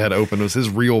file she had open. It was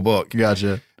his real book.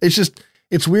 Gotcha.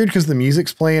 It's weird because the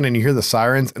music's playing and you hear the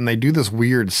sirens, and they do this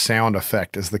weird sound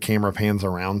effect as the camera pans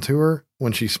around to her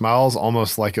when she smiles,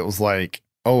 almost like it was like,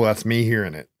 oh, that's me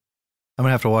hearing it. I'm going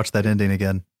to have to watch that ending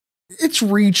again. It's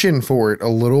reaching for it a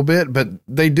little bit, but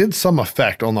they did some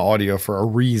effect on the audio for a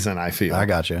reason, I feel. I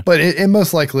got you. But it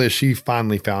most likely is she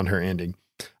finally found her ending.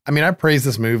 I mean, I praise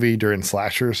this movie during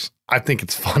slashers. I think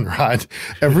it's fun, right?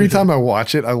 Every time I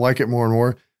watch it, I like it more and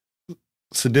more.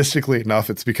 Sadistically enough,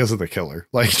 it's because of the killer.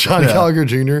 Like John Gallagher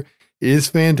Jr. is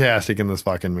fantastic in this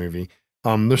fucking movie.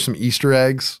 There's some Easter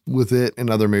eggs with it in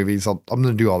other movies. I'm going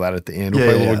to do all that at the end. We'll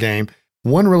play a little game.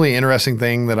 One really interesting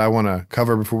thing that I want to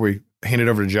cover before we hand it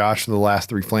over to Josh for the last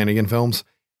 3 Flanagan films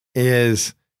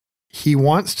is he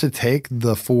wants to take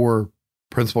the 4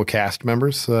 principal cast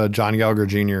members, John Gallagher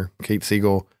Jr., Kate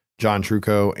Siegel, John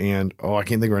Trucco, and I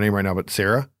can't think of her name right now, but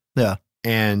Sarah. Yeah.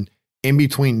 And in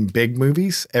between big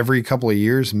movies, every couple of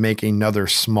years, make another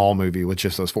small movie with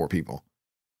just those 4 people.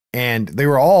 And they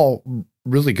were all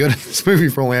really good in this movie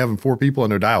for only having 4 people and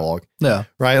no dialogue. Yeah.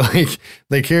 Right? Like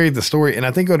they carried the story. And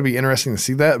I think it would be interesting to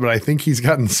see that, but I think he's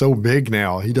gotten so big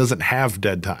now, he doesn't have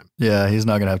dead time. Yeah, he's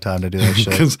not going to have time to do that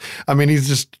shit. Because, I mean, he's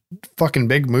just fucking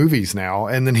big movies now.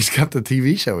 And then he's got the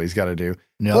TV show he's got to do.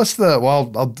 Yep. Plus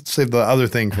I'll save the other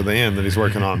thing for the end that he's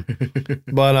working on.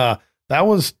 But that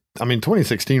was,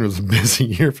 2016 was a busy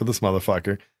year for this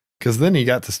motherfucker, because then he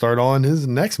got to start on his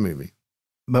next movie.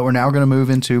 But we're now going to move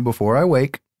into Before I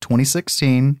Wake,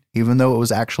 2016, even though it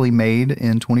was actually made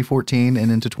in 2014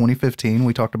 and into 2015.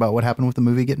 We talked about what happened with the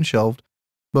movie getting shelved.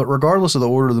 But regardless of the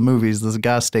order of the movies, this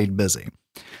guy stayed busy.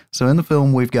 So in the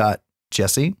film, we've got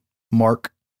Jesse,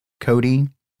 Mark, Cody,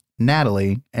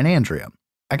 Natalie, and Andrea.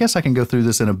 I guess I can go through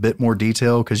this in a bit more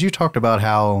detail because you talked about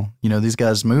how, these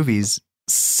guys' movies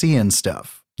seeing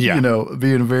stuff. Yeah.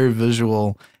 Being very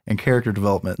visual and character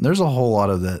development. And there's a whole lot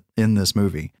of that in this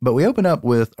movie. But we open up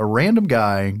with a random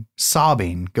guy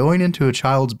sobbing, going into a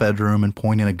child's bedroom and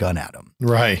pointing a gun at him.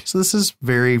 Right. So this is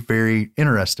very, very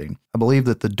interesting. I believe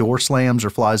that the door slams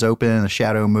or flies open and the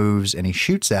shadow moves and he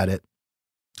shoots at it.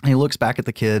 And he looks back at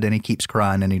the kid and he keeps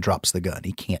crying and he drops the gun.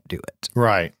 He can't do it.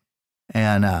 Right.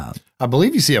 And I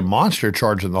believe you see a monster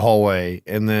charge in the hallway.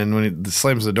 And then when it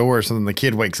slams the door or something, the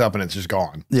kid wakes up and it's just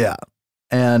gone. Yeah.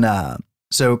 And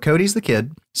so Cody's the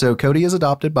kid. So Cody is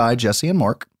adopted by Jesse and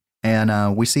Mark.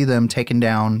 And we see them taking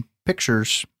down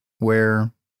pictures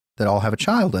that all have a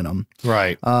child in them.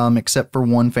 Right. Except for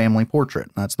one family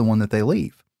portrait. That's the one that they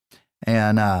leave.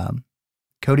 And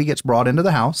Cody gets brought into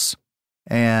the house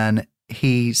and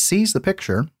he sees the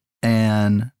picture.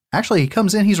 And actually he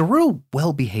comes in. He's a real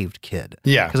well-behaved kid.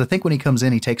 Yeah. Because I think when he comes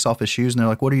in, he takes off his shoes and they're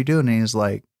like, what are you doing? And he's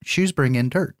like, shoes bring in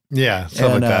dirt. Yeah.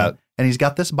 Stuff like that. And he's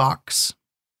got this box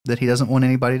that he doesn't want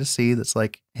anybody to see. That's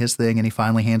like his thing. And he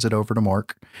finally hands it over to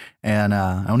Mark. And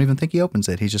I don't even think he opens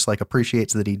it. He just like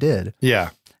appreciates that he did. Yeah.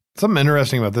 Something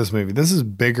interesting about this movie. This is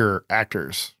bigger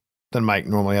actors than Mike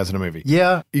normally has in a movie.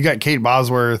 Yeah. You got Kate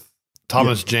Bosworth,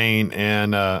 Thomas Jane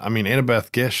and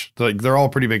Annabeth Gish. Like they're all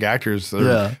pretty big actors,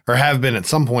 or have been at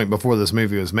some point before this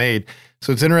movie was made.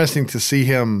 So it's interesting to see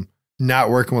him not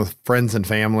working with friends and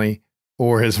family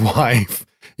or his wife,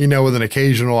 with an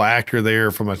occasional actor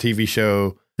there from a TV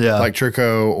show like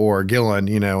Tricot or Gillen,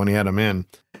 when he had him in.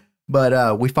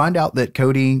 But we find out that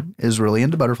Cody is really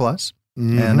into butterflies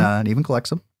and even collects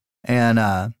them.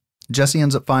 And Jesse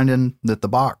ends up finding that the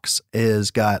box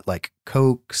is got like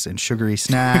Cokes and sugary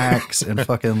snacks and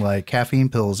fucking like caffeine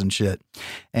pills and shit.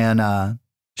 And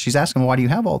she's asking him, why do you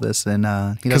have all this? And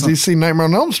because he's seen Nightmare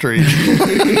on Elm Street.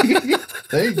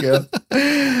 There you go.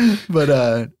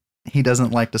 But he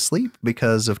doesn't like to sleep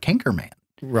because of Cankerman.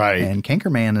 Right. And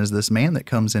Cankerman is this man that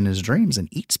comes in his dreams and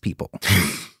eats people.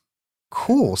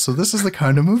 Cool. So this is the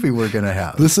kind of movie we're going to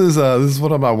have. This is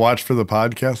what I watched for the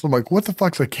podcast. I'm like, what the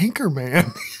fuck's a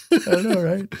Cankerman? I know,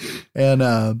 right?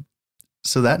 And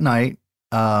so that night,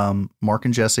 Mark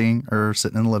and Jesse are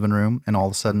sitting in the living room and all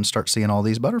of a sudden start seeing all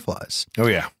these butterflies. Oh,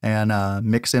 yeah. And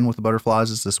mixed in with the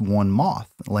butterflies is this one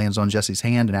moth that lands on Jesse's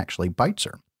hand and actually bites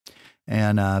her.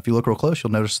 And if you look real close,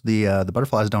 you'll notice the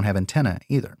butterflies don't have antennae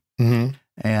either. Mm-hmm.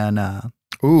 And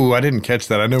ooh, I didn't catch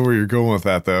that. I know where you're going with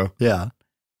that, though. Yeah.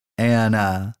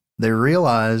 And they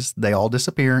realize they all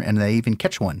disappear and they even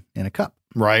catch one in a cup.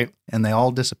 Right. And they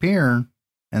all disappear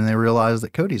and they realize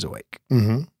that Cody's awake.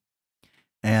 Mm-hmm.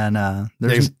 And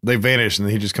they vanish and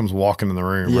he just comes walking in the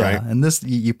room, right? And this,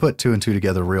 you put two and two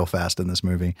together real fast in this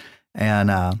movie.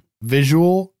 And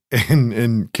visual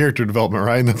and character development,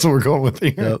 right? And that's what we're going with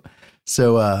here. Yep.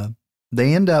 So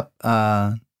they end up,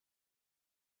 I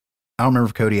don't remember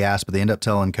if Cody asked, but they end up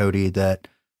telling Cody that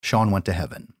Sean went to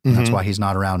heaven. Mm-hmm. That's why he's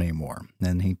not around anymore.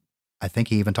 And I think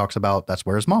he even talks about that's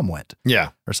where his mom went.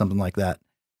 Yeah. Or something like that.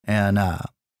 And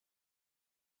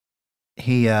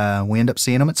we end up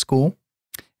seeing him at school.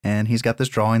 And he's got this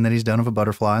drawing that he's done of a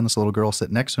butterfly. And this little girl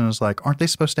sitting next to him is like, aren't they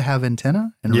supposed to have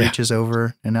antenna? And reaches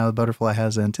over and now the butterfly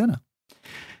has antenna.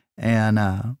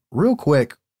 And real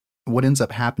quick, what ends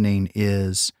up happening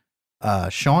is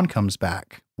Sean comes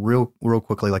back real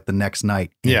quickly, like the next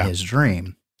night in his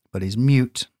dream. But he's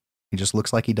mute. He just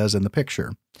looks like he does in the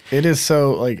picture. It is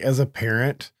so, like, as a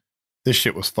parent, this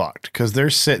shit was fucked. Because they're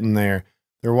sitting there,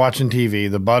 they're watching TV,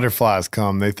 the butterflies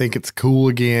come, they think it's cool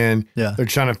again. Yeah. They're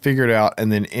trying to figure it out, and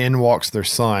then in walks their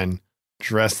son,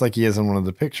 dressed like he is in one of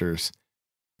the pictures.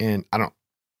 And I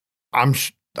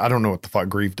don't know what the fuck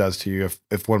grief does to you.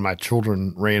 If one of my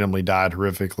children randomly died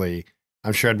horrifically,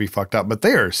 I'm sure I'd be fucked up. But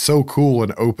they are so cool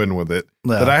and open with it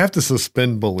that I have to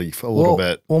suspend belief a little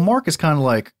bit. Well, Mark is kind of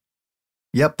like,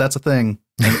 yep, that's a thing.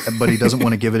 But he doesn't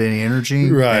want to give it any energy.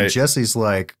 Right. And Jesse's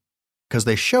like, because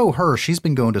they show her, she's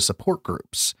been going to support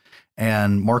groups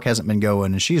and Mark hasn't been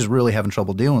going and she's really having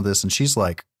trouble dealing with this. And she's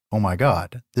like, oh my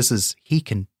God, he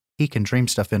can dream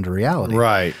stuff into reality.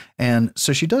 Right. And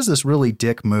so she does this really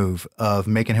dick move of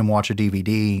making him watch a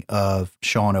DVD of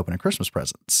Sean opening Christmas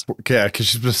presents. Yeah, because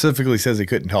she specifically says he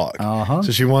couldn't talk. Uh-huh.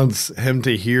 So she wants him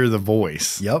to hear the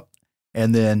voice. Yep.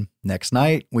 And then next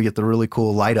night, we get the really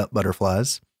cool light up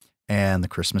butterflies and the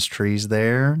Christmas tree's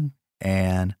there.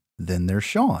 And then there's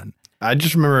Sean. I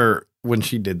just remember when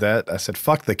she did that, I said,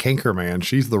 fuck the Cankerman.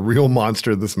 She's the real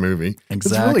monster of this movie.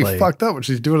 Exactly. It's really fucked up what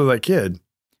she's doing to that kid.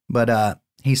 But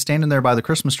he's standing there by the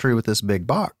Christmas tree with this big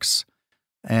box.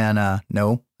 And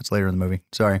no, that's later in the movie.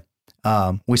 Sorry.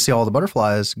 We see all the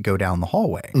butterflies go down the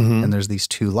hallway. Mm-hmm. And there's these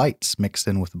two lights mixed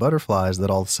in with the butterflies that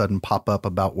all of a sudden pop up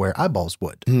about where eyeballs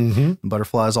would. Mm-hmm. The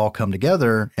butterflies all come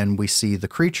together and we see the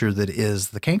creature that is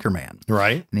the Cankerman.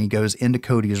 Right. And he goes into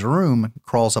Cody's room,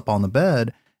 crawls up on the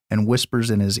bed and whispers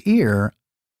in his ear,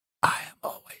 I am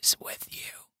always with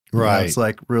you. Right. It's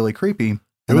like really creepy.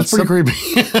 It was pretty creepy.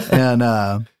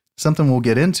 And something we'll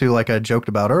get into, like I joked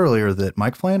about earlier, that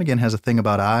Mike Flanagan has a thing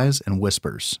about eyes and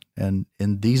whispers. And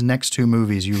in these next two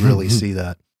movies, you really see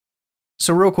that.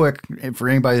 So real quick, for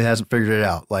anybody that hasn't figured it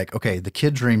out, like, okay, the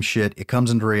kid dream shit, it comes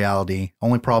into reality.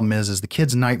 Only problem is the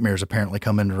kid's nightmares apparently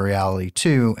come into reality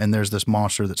too. And there's this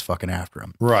monster that's fucking after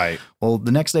him. Right. Well,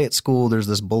 the next day at school, there's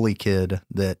this bully kid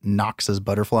that knocks his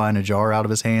butterfly in a jar out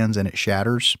of his hands and it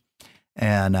shatters.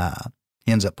 And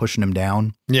he ends up pushing him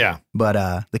down. Yeah.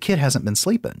 But the kid hasn't been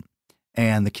sleeping.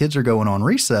 And the kids are going on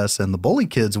recess and the bully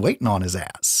kid's waiting on his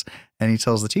ass. And he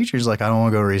tells the teacher, he's like, I don't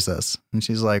want to go to recess. And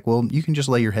she's like, well, you can just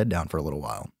lay your head down for a little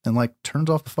while. And like turns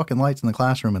off the fucking lights in the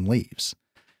classroom and leaves.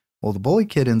 Well, the bully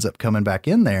kid ends up coming back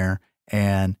in there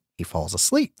and he falls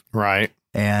asleep. Right.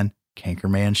 And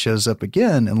Cankerman shows up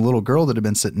again. And the little girl that had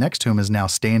been sitting next to him is now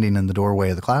standing in the doorway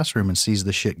of the classroom and sees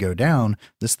the shit go down.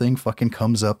 This thing fucking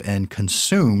comes up and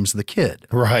consumes the kid.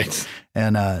 Right.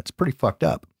 And it's pretty fucked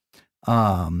up.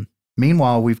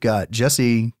 Meanwhile, we've got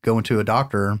Jesse going to a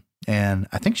doctor, and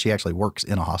I think she actually works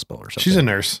in a hospital or something. She's a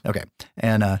nurse. Okay.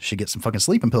 And she gets some fucking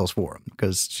sleeping pills for him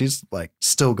because she's like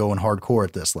still going hardcore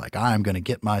at this. Like, I'm going to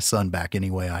get my son back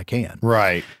any way I can.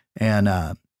 Right. And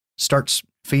starts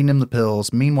feeding him the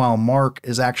pills. Meanwhile, Mark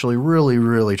is actually really,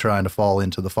 really trying to fall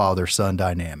into the father-son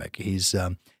dynamic. He's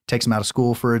takes him out of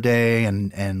school for a day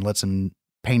and lets him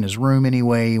paint his room any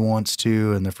way he wants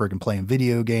to. And they're freaking playing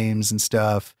video games and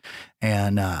stuff.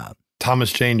 And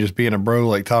Thomas Jane just being a bro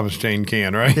like Thomas Jane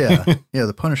can, right? yeah.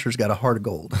 The Punisher's got a heart of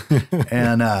gold.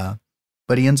 And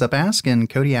but he ends up asking,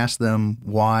 Cody asked them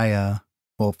why,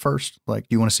 well, first, like,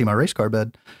 do you want to see my race car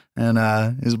bed? And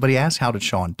but he asked, how did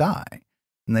Sean die?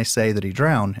 And they say that he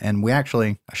drowned. And we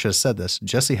actually, I should have said this,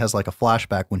 Jesse has like a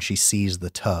flashback when she sees the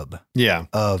tub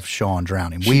of Sean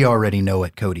drowning. We already know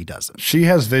it. Cody doesn't. She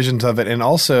has visions of it. And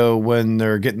also when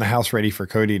they're getting the house ready for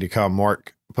Cody to come,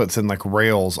 Mark puts in like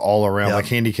rails all around, like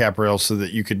handicap rails, so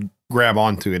that you could grab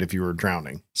onto it if you were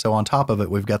drowning. So on top of it,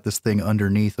 we've got this thing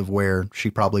underneath of where she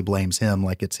probably blames him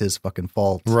like it's his fucking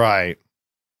fault. Right.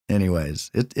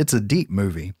 Anyways, it's a deep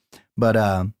movie.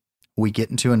 But we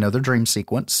get into another dream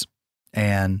sequence.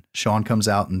 And Sean comes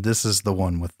out, and this is the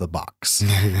one with the box.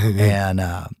 And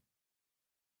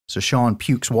so Sean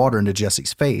pukes water into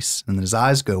Jesse's face, and then his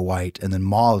eyes go white, and then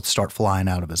moths start flying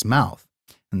out of his mouth.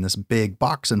 And this big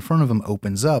box in front of him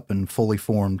opens up, and fully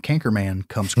formed Cankerman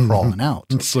comes crawling out.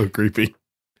 It's so creepy.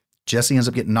 Jesse ends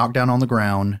up getting knocked down on the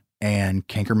ground, and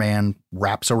Cankerman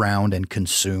wraps around and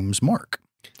consumes Mark.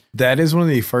 That is one of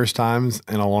the first times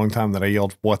in a long time that I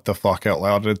yelled, "What the fuck," out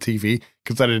loud at the TV,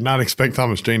 because I did not expect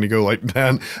Thomas Jane to go like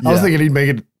that. I was thinking he'd make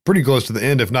it pretty close to the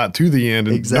end, if not to the end.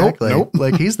 And exactly. Nope.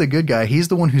 Like, he's the good guy. He's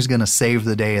the one who's going to save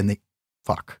the day in the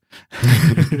fuck.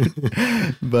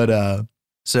 But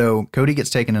so Cody gets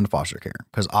taken into foster care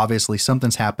because obviously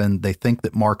something's happened. They think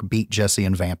that Mark beat Jesse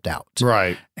and vamped out.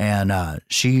 Right. And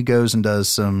she goes and does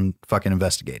some fucking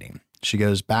investigating. She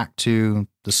goes back to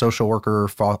the social worker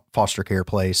foster care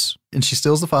place, and she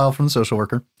steals the file from the social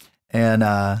worker. And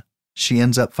she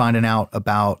ends up finding out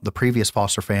about the previous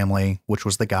foster family, which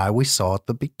was the guy we saw at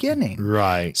the beginning.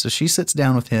 Right. So she sits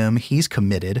down with him. He's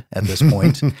committed at this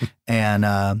point,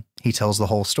 and he tells the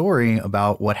whole story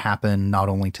about what happened not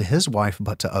only to his wife,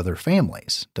 but to other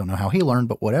families. Don't know how he learned,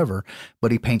 but whatever.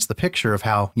 But he paints the picture of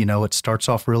how, it starts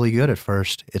off really good at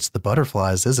first. It's the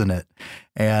butterflies, isn't it?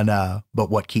 And but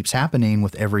what keeps happening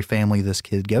with every family this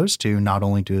kid goes to, not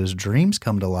only do his dreams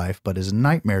come to life, but his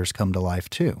nightmares come to life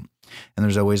too. And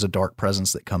there's always a dark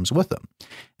presence that comes with him.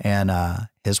 And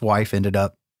his wife ended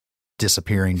up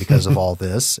disappearing because of all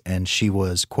this, and she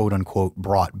was quote unquote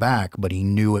brought back, but he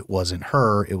knew it wasn't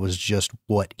her. It was just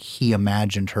what he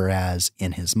imagined her as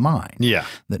in his mind. Yeah.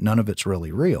 That none of it's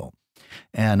really real.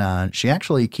 And she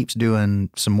actually keeps doing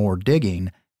some more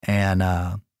digging,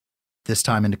 and this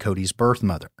time into Cody's birth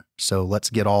mother. So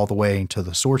let's get all the way to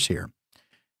the source here.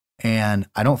 And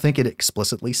I don't think it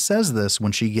explicitly says this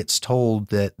when she gets told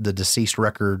that the deceased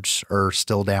records are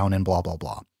still down and blah, blah,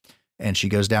 blah. And she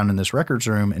goes down in this records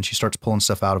room and she starts pulling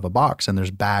stuff out of a box, and there's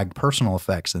bagged personal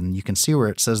effects. And you can see where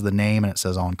it says the name and it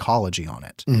says oncology on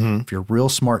it. Mm-hmm. If you're real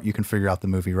smart, you can figure out the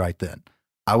movie right then.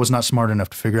 I was not smart enough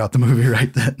to figure out the movie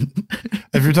right then.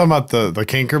 If you're talking about the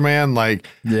Cankerman, like,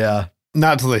 yeah,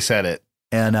 not till they said it.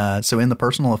 And so in the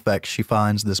personal effects, she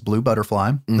finds this blue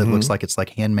butterfly that looks like it's like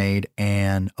handmade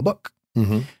and a book.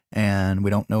 Mm-hmm. And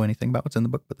we don't know anything about what's in the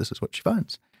book, but this is what she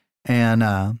finds. And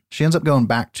she ends up going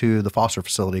back to the foster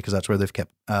facility because that's where they've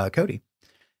kept Cody.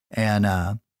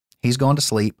 And he's gone to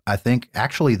sleep. I think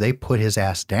actually they put his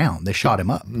ass down. They shot him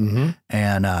up. Mm-hmm.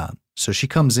 And so she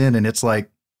comes in, and it's kind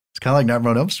of like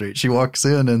Nightmare on Elm Street. She walks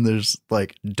in and there's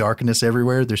like darkness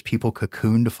everywhere. There's people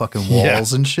cocooned to fucking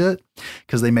walls and shit.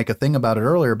 Because they make a thing about it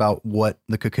earlier about what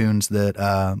the cocoons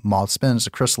that moths spin is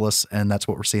a chrysalis, and that's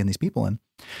what we're seeing these people in.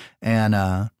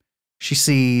 And she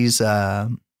sees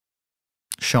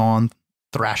Sean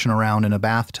thrashing around in a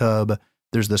bathtub.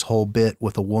 There's this whole bit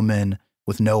with a woman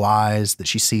with no eyes that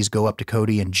she sees go up to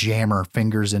Cody and jam her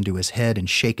fingers into his head and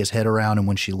shake his head around. And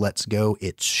when she lets go,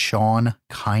 it's Sean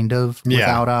kind of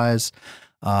without eyes.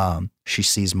 She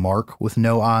sees Mark with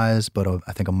no eyes, but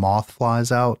I think a moth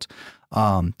flies out.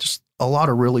 Just a lot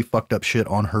of really fucked up shit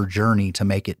on her journey to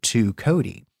make it to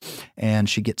Cody. And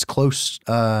she gets close.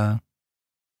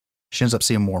 She ends up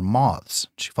seeing more moths.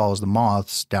 She follows the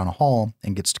moths down a hall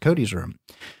and gets to Cody's room.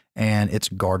 And it's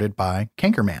guarded by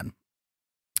Cankerman.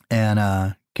 And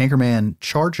Cankerman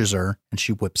charges her, and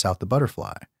she whips out the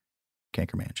butterfly.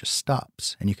 Cankerman just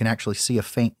stops. And you can actually see a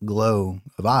faint glow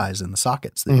of eyes in the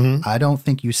sockets. I don't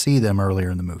think you see them earlier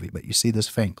in the movie, but you see this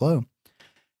faint glow.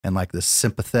 And like this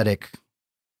sympathetic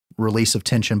release of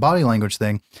tension body language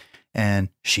thing. And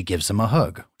she gives him a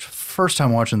hug. First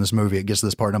time watching this movie, it gets to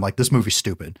this part, and I'm like, this movie's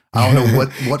stupid. I don't know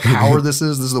what power this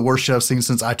is. This is the worst shit I've seen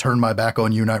since I turned my back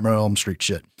on you, Nightmare on Elm Street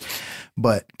shit.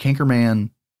 But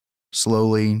Cankerman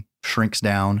slowly shrinks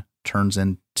down, turns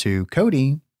into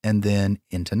Cody, and then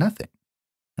into nothing.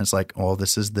 And it's like, oh,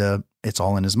 it's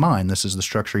all in his mind. This is the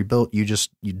structure he built. You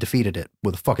defeated it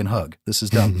with a fucking hug. This is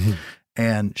dumb.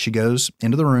 And she goes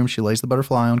into the room. She lays the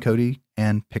butterfly on Cody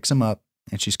and picks him up.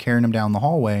 And she's carrying him down the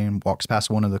hallway and walks past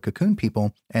one of the cocoon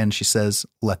people. And she says,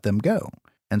 let them go.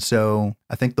 And so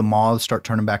I think the moths start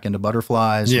turning back into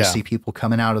butterflies. Yeah. You see people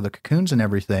coming out of the cocoons and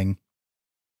everything.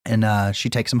 And she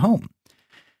takes him home.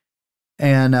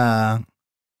 And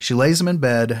she lays him in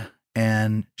bed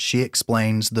and she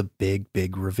explains the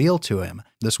big reveal to him.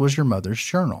 This was your mother's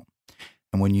journal.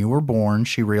 And when you were born,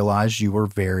 she realized you were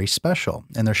very special.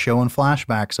 And they're showing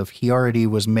flashbacks of he already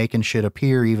was making shit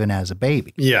appear even as a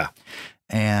baby. Yeah.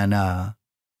 And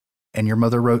your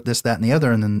mother wrote this, that, and the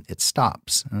other, and then it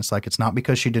stops. And it's like, it's not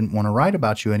because she didn't want to write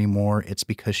about you anymore. It's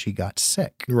because she got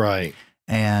sick. Right.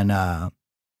 And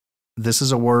this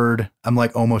is a word, I'm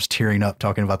like almost tearing up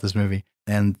talking about this movie.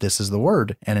 And this is the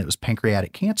word, and it was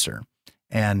pancreatic cancer.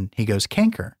 And he goes,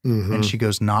 canker. Mm-hmm. And she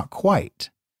goes, not quite.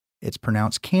 It's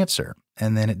pronounced cancer.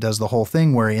 And then it does the whole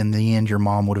thing where in the end, your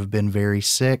mom would have been very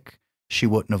sick. She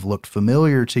wouldn't have looked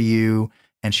familiar to you.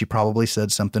 And she probably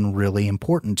said something really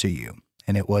important to you.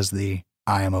 And it was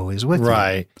I am always with you.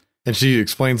 Right. And she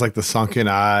explains like the sunken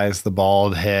eyes, the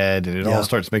bald head, and it all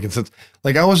starts making sense.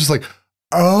 Like I was just like,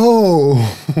 oh,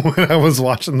 when I was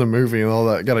watching the movie and all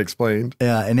that got explained.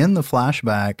 Yeah. And in the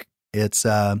flashback, it's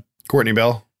Courtney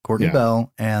Bell. Courtney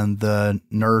Bell and the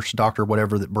nurse, doctor,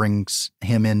 whatever that brings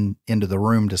him into the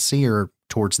room to see her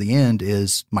towards the end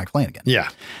is Mike Flanagan. Yeah.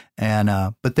 And,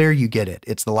 but there you get it.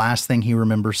 It's the last thing he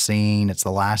remembers seeing. It's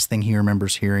the last thing he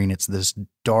remembers hearing. It's this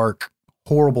dark,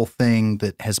 horrible thing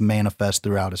that has manifest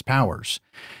throughout his powers.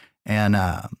 And,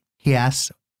 he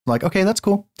asks like, okay, that's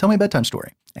cool. Tell me a bedtime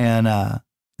story. And,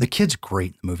 the kid's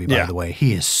great in the movie, by the way.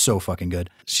 He is so fucking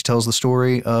good. She tells the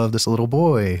story of this little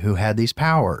boy who had these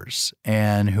powers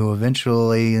and who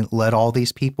eventually led all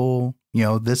these people,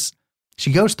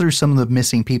 she goes through some of the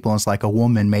missing people. And it's like a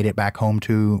woman made it back home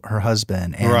to her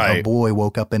husband and a boy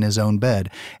woke up in his own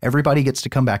bed. Everybody gets to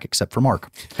come back except for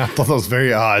Mark. I thought that was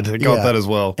very odd. I got that as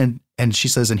well. And she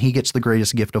says, and he gets the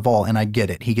greatest gift of all. And I get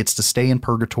it. He gets to stay in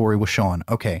purgatory with Sean.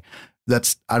 Okay.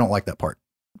 I don't like that part,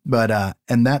 but,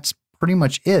 and that's pretty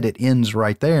much it. It ends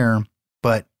right there.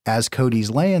 But as Cody's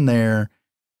laying there,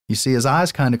 you see his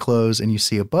eyes kind of close and you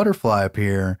see a butterfly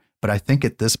appear. But I think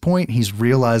at this point, he's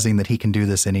realizing that he can do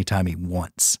this anytime he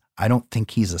wants. I don't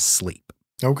think he's asleep.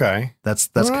 Okay. That's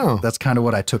kind of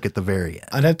what I took at the very end.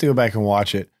 I'd have to go back and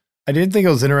watch it. I did think it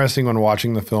was interesting when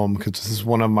watching the film because this is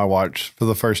one of my watch for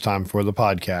the first time for the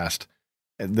podcast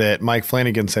that Mike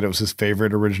Flanagan said it was his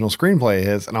favorite original screenplay of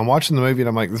his. And I'm watching the movie and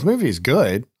I'm like, this movie is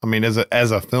good. I mean, as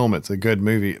a film, it's a good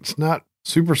movie. It's not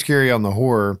super scary on the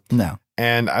horror. No.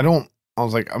 And I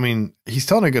was like, I mean, he's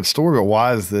telling a good story, but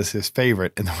why is this his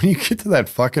favorite? And then when you get to that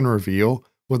fucking reveal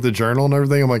with the journal and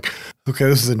everything, I'm like, okay,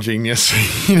 this is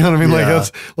ingenious. You know what I mean? Like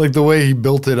that's like the way he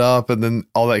built it up and then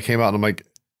all that came out. And I'm like,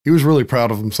 he was really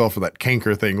proud of himself for that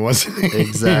canker thing, wasn't he?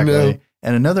 Exactly.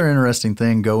 And another interesting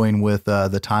thing going with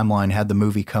the timeline, had the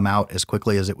movie come out as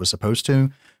quickly as it was supposed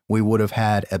to, we would have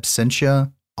had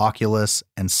Absentia, Oculus,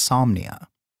 and Somnia.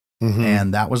 Mm-hmm.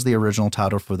 And that was the original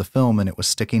title for the film, and it was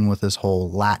sticking with this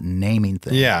whole Latin naming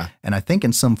thing. Yeah. And I think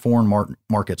in some foreign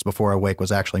markets, Before I Wake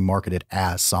was actually marketed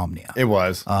as Somnia. It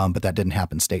was. But that didn't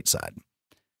happen stateside.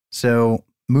 So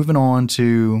moving on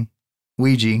to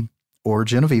Ouija,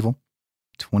 Origin of Evil,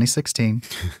 2016.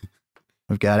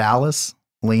 We've got Alice,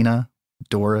 Lena,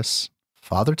 Doris,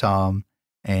 Father Tom,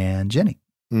 and Jenny.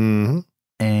 Mm-hmm.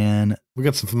 And we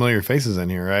got some familiar faces in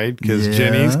here, right? Because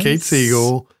Jenny's Kate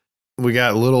Siegel. We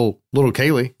got little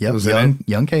Kaylee. Yep,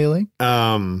 young Kaylee.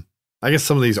 I guess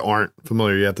some of these aren't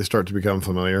familiar yet. They start to become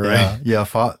familiar, right? Yeah.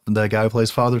 The guy who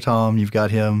plays Father Tom, you've got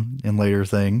him in later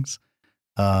things.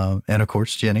 And of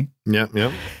course, Jenny. Yep.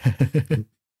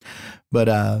 But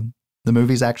the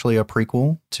movie's actually a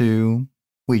prequel to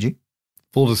Ouija.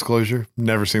 Full disclosure,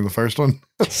 never seen the first one.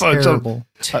 Terrible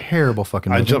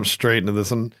fucking movie. I jumped straight into this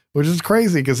one, which is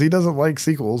crazy because he doesn't like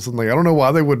sequels. And like, I don't know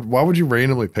why would you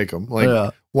randomly pick them?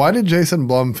 Like, why did Jason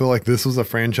Blum feel like this was a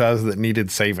franchise that needed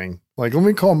saving? Like, let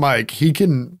me call Mike. He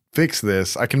can fix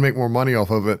this. I can make more money off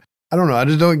of it. I don't know. I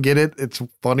just don't get it. It's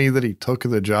funny that he took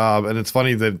the job. And it's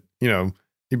funny that,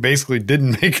 he basically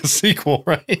didn't make a sequel,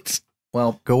 right?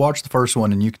 Well, go watch the first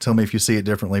one and you can tell me if you see it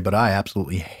differently, but I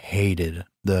absolutely hated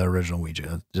the original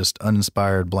Ouija. Just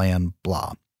uninspired, bland,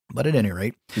 blah. But at any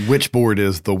rate, Witchboard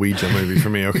is the Ouija movie for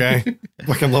me, okay?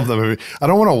 Like, I love that movie. I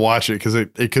don't want to watch it because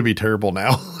it could be terrible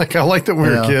now. Like, I liked it when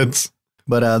we were kids.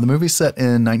 But the movie's set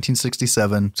in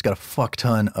 1967. It's got a fuck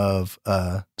ton of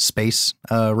space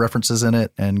references in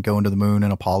it and going to the moon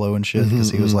and Apollo and shit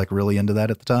because he was like really into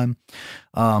that at the time.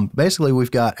 Basically,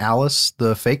 we've got Alice,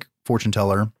 the fake fortune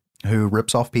teller, who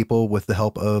rips off people with the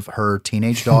help of her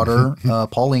teenage daughter,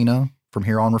 Paulina, from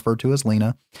here on referred to as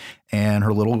Lena, and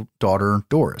her little daughter,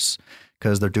 Doris,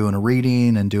 because they're doing a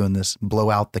reading and doing this blow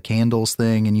out the candles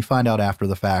thing. And you find out after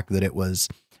the fact that it was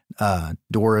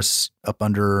Doris up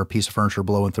under a piece of furniture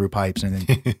blowing through pipes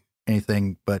and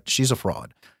anything, but she's a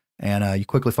fraud. And you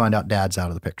quickly find out Dad's out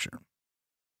of the picture.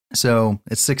 So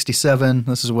it's 67.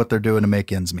 This is what they're doing to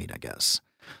make ends meet, I guess.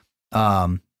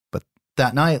 But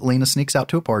that night, Lena sneaks out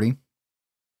to a party,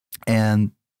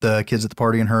 and the kids at the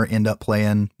party and her end up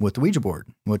playing with the Ouija board,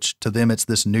 which to them, it's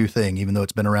this new thing, even though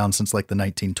it's been around since like the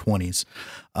 1920s.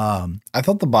 I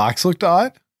thought the box looked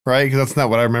odd, right? Because that's not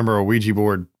what I remember a Ouija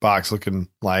board box looking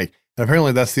like. And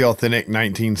apparently that's the authentic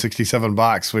 1967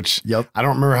 box, which I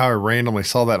don't remember how I randomly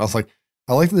saw that. I was like,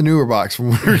 I like the newer box from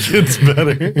when we were kids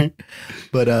better.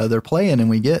 But they're playing, and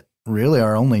we get really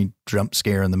our only jump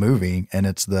scare in the movie, and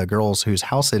it's the girls whose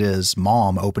house it is,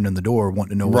 mom opening the door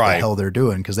wanting to know what the hell they're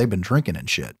doing because they've been drinking and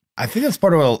shit. I think that's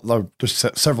part of there's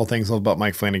several things about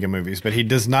Mike Flanagan movies, but he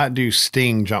does not do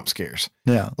sting jump scares.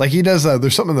 Yeah. Like he does,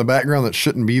 there's something in the background that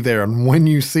shouldn't be there. And when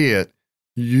you see it,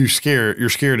 you're scared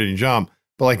and you jump.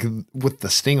 But like with the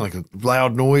sting, like a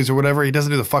loud noise or whatever, he doesn't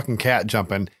do the fucking cat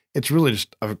jumping. It's really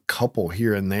just a couple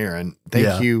here and there. And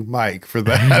thank you, Mike, for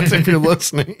that, if you're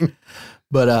listening.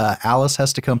 But Alice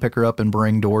has to come pick her up and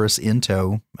bring Doris in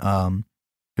tow,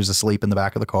 who's asleep in the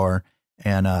back of the car.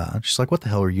 And she's like, what the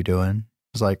hell are you doing?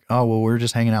 It's like, oh, well, we're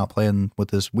just hanging out playing with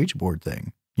this Ouija board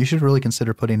thing. You should really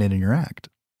consider putting it in your act.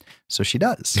 So she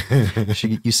does.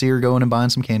 You see her going and buying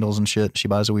some candles and shit. She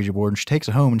buys a Ouija board and she takes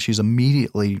it home and she's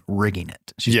immediately rigging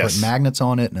it. She's putting magnets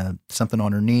on it and something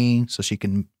on her knee so she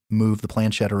can move the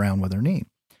planchette around with her knee.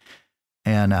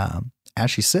 And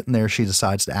as she's sitting there, she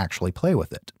decides to actually play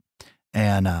with it.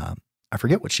 And I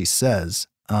forget what she says.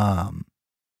 But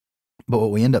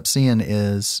what we end up seeing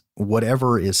is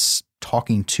whatever is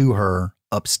talking to her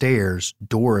upstairs,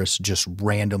 Doris just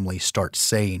randomly starts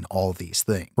saying all these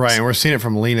things. Right. And we're seeing it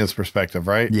from Lena's perspective,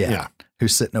 right? Yeah.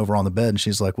 Who's sitting over on the bed. And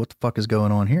she's like, what the fuck is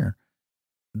going on here?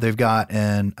 They've got,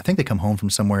 and I think they come home from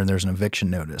somewhere and there's an eviction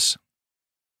notice.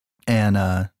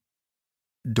 And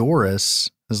Doris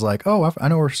is like, oh, I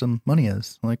know where some money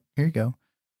is. I'm like, here you go.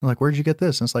 I'm like, where'd you get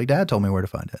this? And it's like, Dad told me where to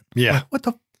find it. Yeah. Like, what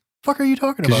the fuck are you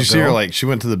talking about? Because you see her, like, she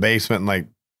went to the basement and, like,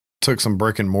 took some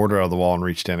brick and mortar out of the wall and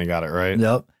reached in and got it, right?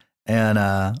 Yep.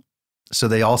 And so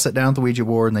they all sit down at the Ouija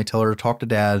board and they tell her to talk to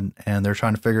Dad, and they're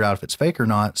trying to figure out if it's fake or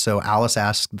not. So Alice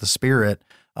asks the spirit,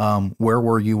 where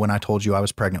were you when I told you I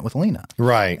was pregnant with Lena?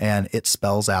 Right. And it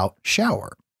spells out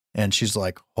shower. And she's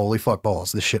like, holy fuck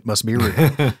balls, this shit must be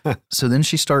real. So then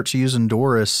she starts using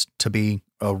Doris to be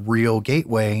a real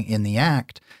gateway in the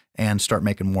act and start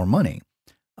making more money.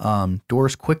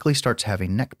 Doris quickly starts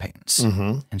having neck pains.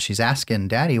 And she's asking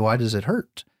Daddy, why does it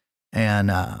hurt?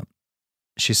 And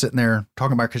she's sitting there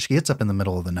talking about it because she gets up in the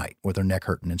middle of the night with her neck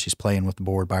hurting and she's playing with the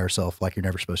board by herself like you're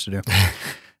never supposed to do.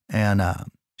 And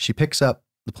she picks up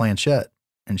the planchette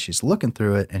and she's looking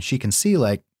through it and she can see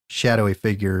like shadowy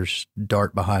figures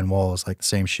dart behind walls, like the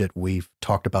same shit we've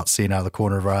talked about seeing out of the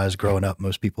corner of our eyes growing up.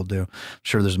 Most people do. I'm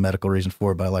sure there's a medical reason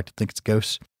for it, but I like to think it's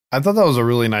ghosts. I thought that was a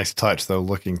really nice touch, though,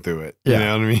 looking through it. You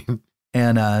know what I mean?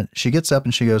 And she gets up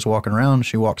and she goes walking around.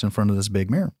 She walks in front of this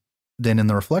big mirror. Then in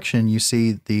the reflection, you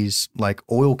see these like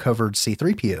oil-covered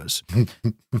C-3POs.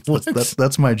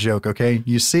 That's my joke, okay?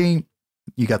 You see,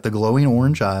 you got the glowing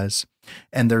orange eyes,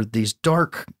 and they're these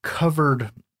dark,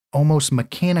 covered, almost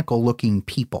mechanical-looking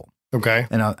people. Okay.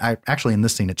 And actually, in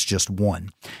this scene, it's just one.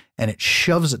 And it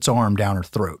shoves its arm down her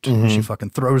throat. She fucking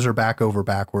throws her back over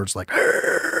backwards, like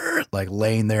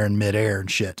laying there in midair and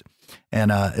shit.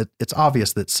 And it's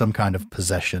obvious that some kind of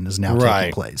possession is now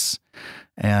taking place.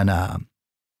 And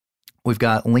we've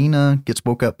got Lena gets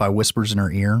woke up by whispers in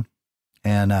her ear.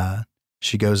 And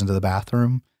she goes into the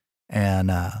bathroom.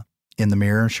 And in the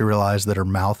mirror, she realized that her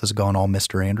mouth has gone all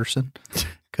Mr. Anderson.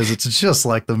 Because it's just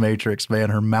like the Matrix, man.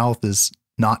 Her mouth is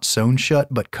not sewn shut,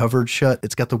 but covered shut.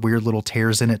 It's got the weird little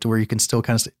tears in it to where you can still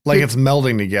kind of see. Like it's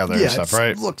melding together and stuff, right?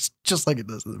 It looks just like it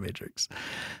does in the Matrix.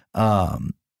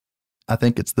 I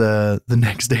think it's the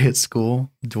next day at school.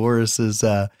 Doris is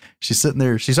she's sitting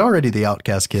there. She's already the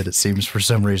outcast kid, it seems, for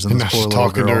some reason. And This now poor she's little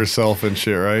talking girl. to herself and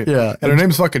shit, right? Yeah. And her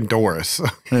name's fucking Doris.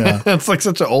 Yeah. It's like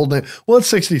such an old name. Well, it's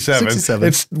 67. 67.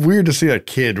 It's weird to see a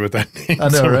kid with that name. I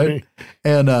know, to right? me.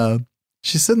 And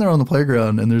she's sitting there on the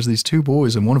playground, and there's these two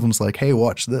boys, and one of them's like, "Hey,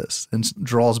 watch this," and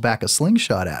draws back a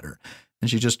slingshot at her. And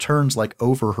she just turns like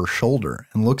over her shoulder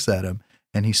and looks at him.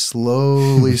 And he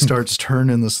slowly starts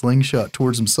turning the slingshot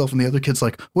towards himself. And the other kid's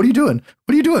like, "What are you doing?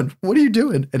 What are you doing? What are you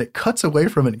doing?" And it cuts away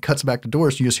from it and cuts back to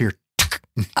Doris. And you just hear,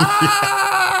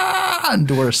 ah! And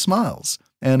Doris smiles.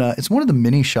 And it's one of the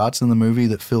many shots in the movie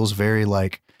that feels very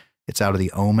like it's out of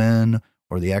The Omen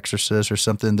or The Exorcist or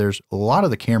something. There's a lot of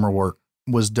the camera work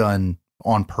was done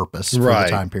on purpose for Right.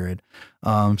 the time period.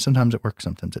 Sometimes it works,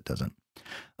 sometimes it doesn't.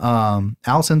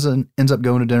 Alice ends up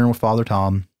going to dinner with Father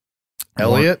Tom.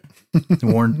 Elliot?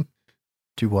 Warren,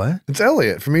 do what? It's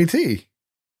Elliot from E.T.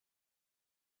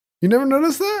 You never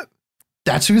noticed that?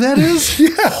 That's who that is?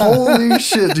 Yeah. Holy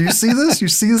shit. Do you see this? You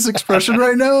see this expression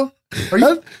right now?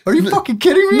 Are you fucking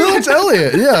kidding me? No, it's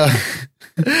Elliot.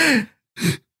 Yeah.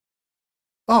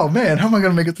 Oh man, how am I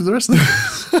going to make it through the rest of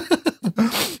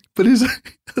this? But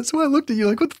that's why I looked at you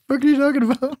like, what the fuck are you talking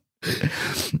about?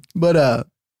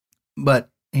 But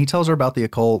he tells her about the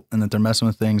occult and that they're messing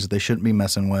with things that they shouldn't be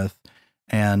messing with.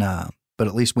 And, but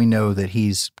at least we know that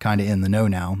he's kind of in the know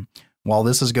now. While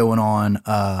this is going on,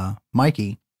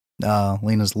 Mikey,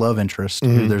 Lena's love interest,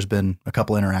 who Mhm. there's been a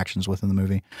couple interactions with in the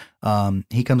movie,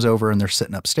 he comes over and they're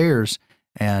sitting upstairs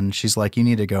and she's like, "You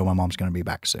need to go. My mom's going to be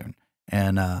back soon."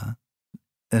 And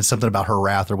it's something about her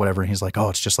wrath or whatever. And he's like, "Oh,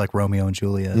 it's just like Romeo and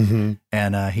Juliet." Mm-hmm.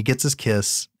 And he gets his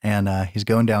kiss and he's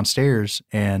going downstairs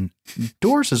and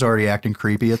Doris is already acting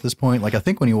creepy at this point. Like, I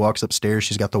think when he walks upstairs,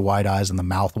 she's got the wide eyes and the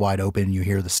mouth wide open. You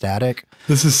hear the static.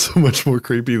 This is so much more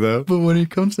creepy, though. But when he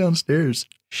comes downstairs,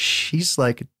 she's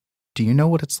like, "Do you know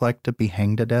what it's like to be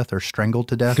hanged to death or strangled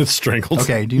to death?" It's strangled.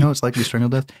 Okay, do you know what it's like to be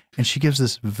strangled to death? And she gives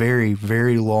this very,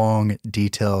 very long,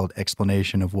 detailed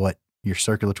explanation of what your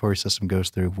circulatory system goes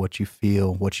through, what you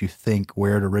feel, what you think,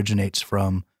 where it originates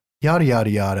from, yada, yada,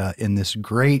 yada, in this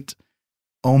great,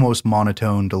 almost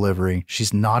monotone delivery.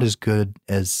 She's not as good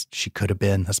as she could have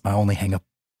been. That's my only hang up.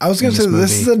 I was going in to say, this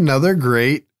this is movie. another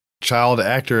great child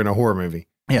actor in a horror movie.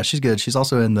 Yeah, she's good. She's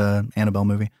also in the Annabelle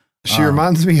movie. She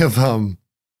reminds me of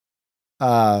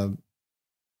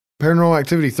Paranormal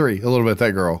Activity 3, a little bit,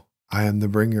 that girl. I am the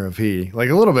bringer of he. Like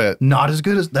a little bit. Not as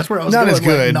good as, that's where I was Not going, as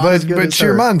good, like, not as good but as she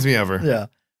her. reminds me of her. Yeah.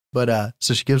 But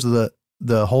so she gives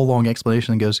the whole long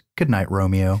explanation and goes, "Good night,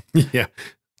 Romeo." Yeah.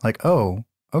 Like, oh,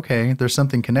 okay, there's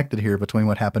something connected here between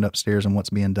what happened upstairs and what's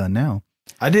being done now.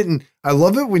 I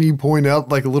love it when you point out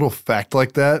like a little fact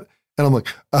like that. And I'm like,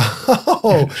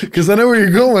 oh, because I know where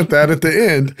you're going with that at the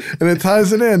end, and it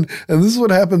ties it in. And this is what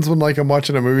happens when like I'm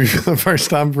watching a movie for the first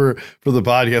time for the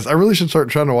podcast. I really should start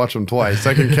trying to watch them twice.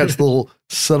 I can catch the little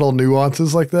subtle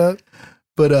nuances like that.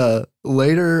 But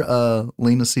later,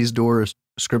 Lena sees Doris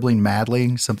scribbling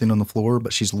madly something on the floor,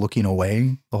 but she's looking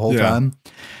away the whole Yeah. time.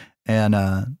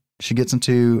 And she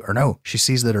she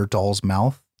sees that her doll's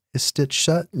mouth is stitched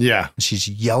shut. Yeah, And she's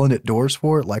yelling at Doris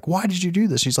for it. Like, "Why did you do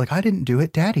this?" She's like, "I didn't do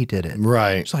it. Daddy did it."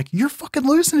 right. She's like, "You're fucking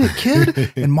losing it,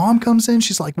 kid." And Mom comes in.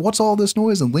 She's like, "What's all this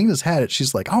noise?" And Lena's had it.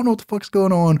 She's like, "I don't know what the fuck's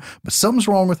going on, but something's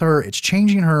wrong with her. It's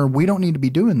changing her. We don't need to be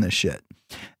doing this shit."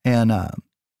 And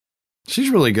She's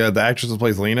really good. The actress that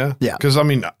plays Lena. Yeah. Because I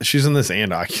mean, she's in this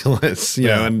and Oculus, you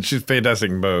know, and she's fantastic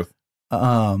in both.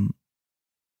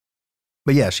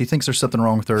 but yeah, she thinks there's something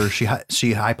wrong with her. She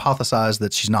hypothesized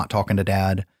that she's not talking to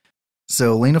Dad.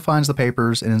 So Lena finds the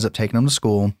papers and ends up taking them to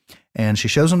school, and she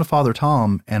shows them to Father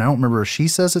Tom. And I don't remember if she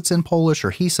says it's in Polish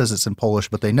or he says it's in Polish,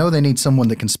 but they know they need someone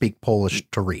that can speak Polish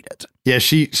to read it. Yeah,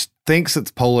 she thinks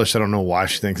it's Polish. I don't know why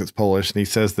she thinks it's Polish. And he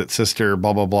says that sister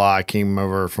blah, blah, blah came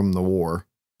over from the war.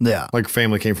 Yeah. Like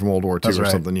family came from World War II That's or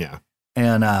right. something. Yeah.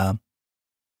 And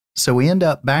so we end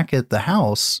up back at the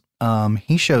house.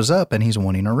 He shows up and he's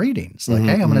wanting a reading. It's like, Mhm,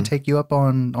 "Hey, I'm going to take you up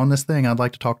on this thing. I'd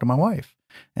like to talk to my wife."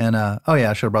 And oh yeah,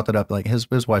 I should have brought that up. Like his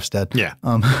wife's dead. Yeah.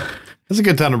 That's That's a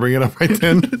good time to bring it up right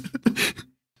then.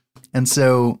 And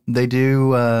so they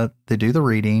do the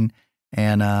reading,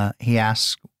 and he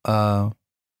asks,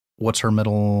 "What's her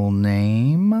middle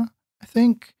name?" I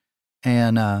think,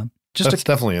 and That's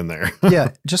definitely in there.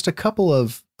 just a couple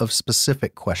of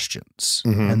specific questions,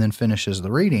 Mhm. and then finishes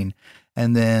the reading,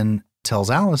 and then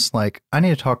tells Alice, like, "I need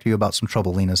to talk to you about some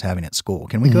trouble Lena's having at school.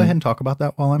 Can we go Mhm. ahead and talk about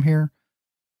that while I'm here?"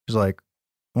 She's like,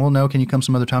 "Well, no, can you come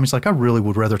some other time?" He's like, "I really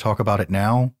would rather talk about it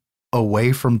now,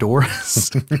 away from Doris."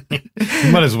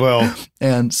 You might as well.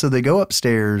 And so they go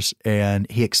upstairs and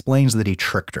he explains that he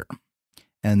tricked her.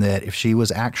 and that if she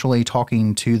was actually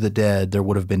talking to the dead, there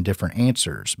would have been different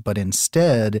answers. But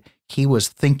instead, he was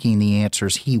thinking the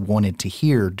answers he wanted to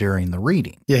hear during the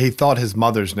reading. Yeah, he thought his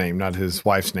mother's name, not his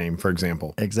wife's name, for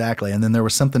example. Exactly. And then there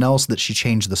was something else that she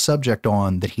changed the subject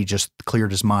on that he just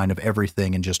cleared his mind of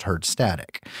everything and just heard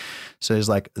static. So he's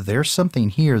like, there's something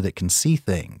here that can see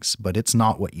things, but it's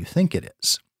not what you think it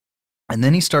is. And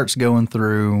then he starts going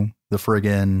through the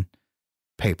friggin'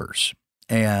 papers.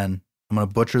 And I'm going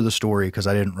to butcher the story because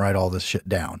I didn't write all this shit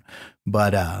down.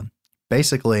 But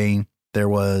basically, there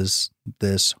was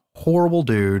this horrible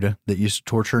dude that used to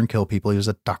torture and kill people. He was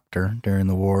a doctor during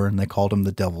the war, and they called him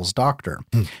the Devil's Doctor.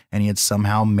 And he had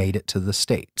somehow made it to the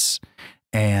States.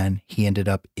 And he ended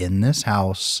up in this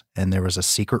house, and there was a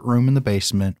secret room in the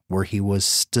basement where he was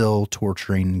still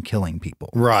torturing and killing people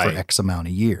for X amount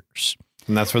of years.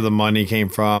 And that's where the money came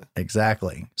from.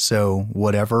 Exactly. So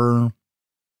whatever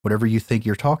you think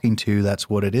you're talking to, that's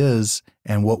what it is.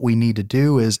 And what we need to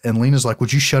do is, and Lena's like,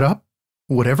 would you shut up?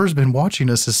 Whatever's been watching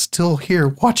us is still here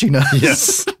watching us.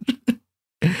 Yes.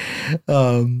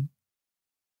 And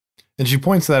she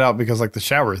points that out because like the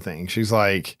shower thing, she's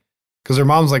like, because her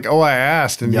mom's like, oh, I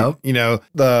asked. And, you know,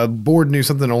 the board knew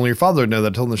something only your father would know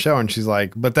that told in the shower. And she's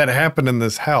like, but that happened in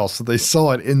this house. So they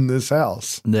saw it in this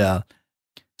house. Yeah.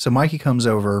 So Mikey comes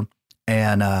over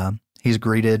and he's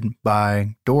greeted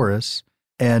by Doris.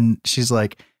 And she's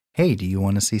like, hey, do you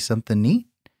want to see something neat?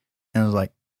 And I was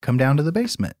like, come down to the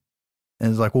basement.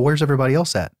 And it's like, well, where's everybody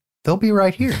else at? They'll be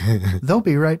right here. They'll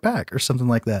be right back or something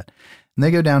like that. And they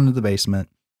go down to the basement.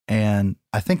 And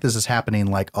I think this is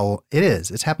happening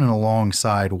it's happening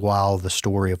alongside while the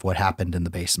story of what happened in the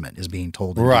basement is being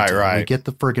told. Right. We get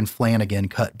the friggin' Flanagan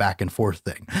cut back and forth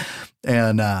thing.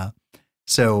 And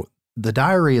so the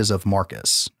diary is of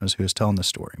Marcus, as who is telling the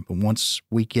story. But once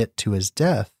we get to his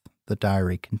death, the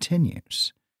diary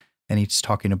continues. And he's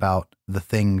talking about the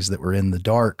things that were in the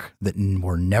dark that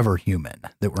were never human,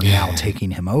 that were now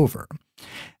taking him over.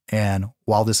 And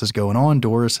while this is going on,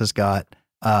 Doris has got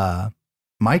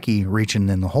Mikey reaching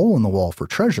in the hole in the wall for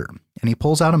treasure. And he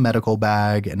pulls out a medical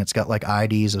bag and it's got like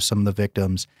IDs of some of the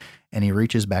victims. And he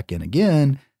reaches back in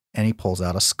again and he pulls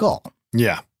out a skull.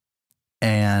 Yeah.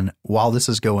 And while this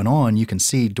is going on, you can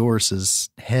see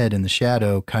Doris's head in the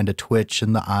shadow kind of twitch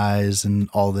and the eyes and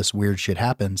all this weird shit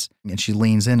happens. And she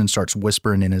leans in and starts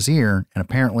whispering in his ear. And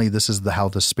apparently this is how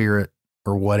the spirit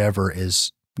or whatever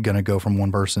is going to go from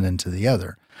one person into the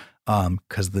other.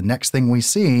 Because the next thing we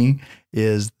see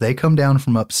is they come down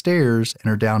from upstairs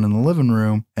and are down in the living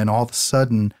room. And all of a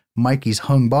sudden, Mikey's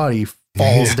hung body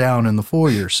falls down in the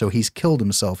foyer. So he's killed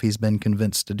himself. He's been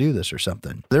convinced to do this or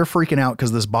something. They're freaking out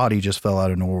because this body just fell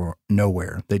out of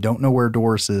nowhere. They don't know where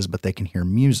Doris is, but they can hear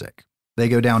music. They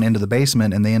go down into the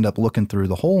basement and they end up looking through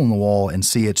the hole in the wall and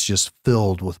see it's just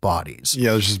filled with bodies.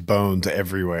 Yeah, there's just bones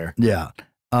everywhere. Yeah.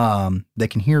 They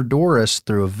can hear Doris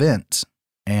through a vent,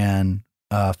 and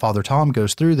Father Tom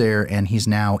goes through there and he's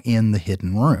now in the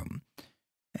hidden room.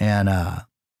 And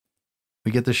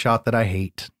we get the shot that I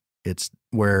hate. It's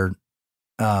where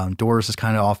Doris is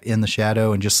kind of off in the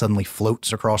shadow and just suddenly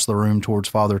floats across the room towards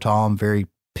Father Tom, very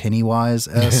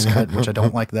Pennywise-esque, which I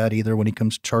don't like that either when he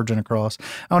comes charging across.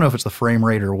 I don't know if it's the frame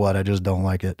rate or what. I just don't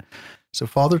like it. So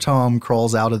Father Tom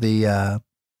crawls back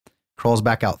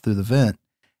out through the vent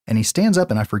and he stands up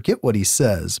and I forget what he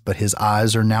says, but his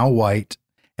eyes are now white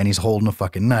and he's holding a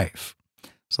fucking knife.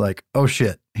 It's like, oh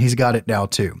shit, he's got it now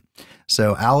too.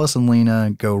 So Alice and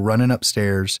Lena go running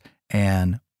upstairs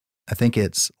and I think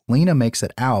it's Lena makes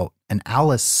it out and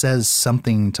Alice says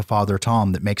something to Father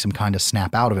Tom that makes him kind of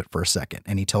snap out of it for a second.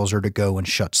 And he tells her to go and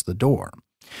shuts the door.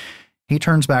 He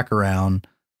turns back around.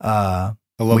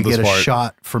 We get a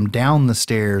shot from down the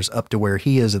stairs up to where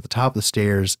he is at the top of the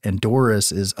stairs. And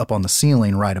Doris is up on the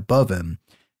ceiling right above him.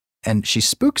 And she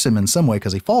spooks him in some way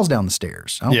because he falls down the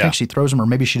stairs. I don't think she throws him, or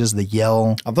maybe she does the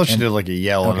yell. I thought she did like a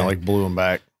yell and it like blew him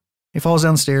back. He falls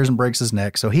down the stairs and breaks his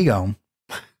neck. So he gone.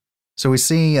 So we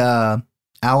see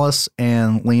Alice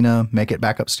and Lena make it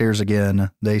back upstairs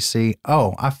again. They see,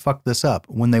 oh, I fucked this up.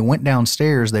 When they went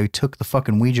downstairs, they took the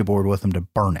fucking Ouija board with them to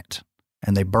burn it.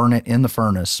 And they burn it in the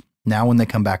furnace. Now when they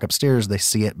come back upstairs, they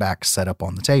see it back set up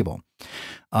on the table.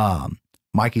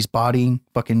 Mikey's body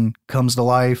fucking comes to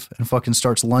life and fucking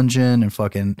starts lunging and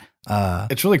fucking...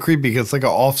 it's really creepy because it's like an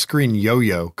off-screen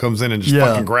yo-yo comes in and just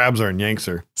fucking grabs her and yanks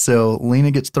her. So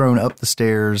Lena gets thrown up the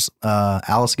stairs.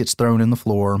 Alice gets thrown in the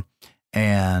floor.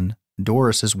 And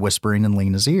Doris is whispering in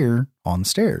Lena's ear on the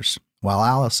stairs while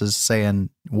Alice is saying,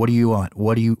 what do you want?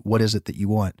 What is it that you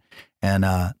want? And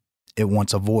it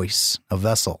wants a voice, a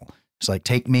vessel. It's like,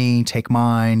 take me, take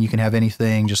mine. You can have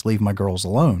anything. Just leave my girls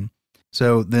alone.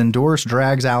 So then Doris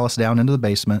drags Alice down into the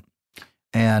basement.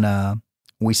 And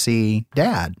we see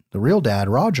Dad, the real Dad,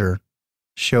 Roger,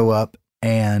 show up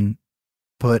and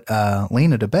put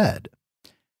Lena to bed.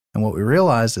 And what we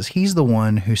realize is he's the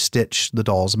one who stitched the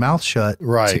doll's mouth shut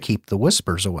to keep the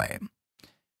whispers away.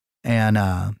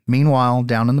 And meanwhile,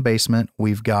 down in the basement,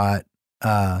 we've got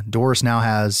Doris now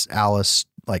has Alice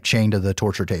like chained to the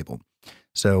torture table.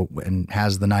 So, and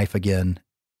has the knife again,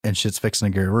 and shit's fixing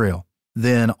to get real.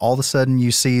 Then all of a sudden you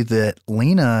see that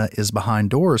Lena is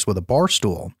behind Doris with a bar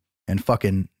stool and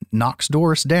fucking knocks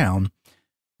Doris down,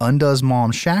 undoes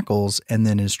Mom's shackles, and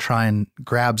then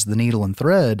grabs the needle and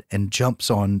thread and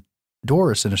jumps on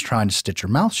Doris and is trying to stitch her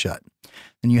mouth shut.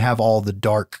 Then you have all the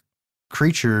dark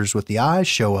creatures with the eyes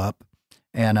show up.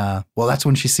 And, that's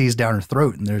when she sees down her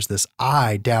throat, and there's this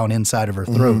eye down inside of her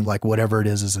throat, like whatever it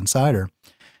is inside her.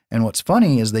 And what's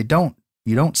funny is you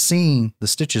don't see the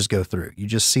stitches go through. You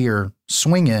just see her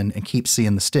swinging and keep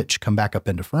seeing the stitch come back up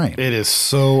into frame. It is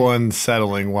so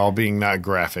unsettling while being not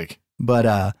graphic.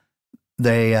 But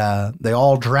they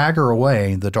all drag her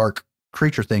away. The dark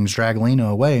creature things drag Lena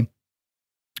away.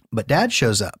 But Dad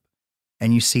shows up,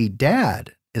 and you see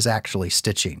Dad is actually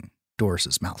stitching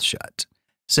Doris's mouth shut.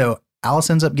 So Alice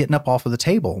ends up getting up off of the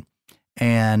table,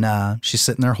 and she's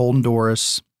sitting there holding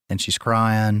Doris, and she's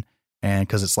crying. And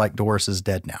because it's like Doris is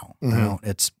dead now.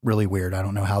 It's really weird. I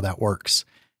don't know how that works.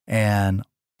 And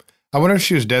I wonder if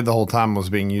she was dead the whole time and was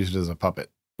being used as a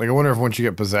puppet. Like, I wonder if once you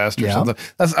get possessed or something.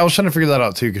 I was trying to figure that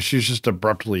out too, because she's just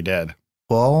abruptly dead.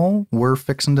 Well, we're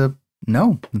fixing to,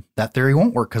 no, that theory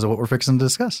won't work because of what we're fixing to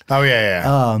discuss. Oh,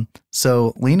 yeah.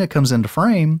 So Lena comes into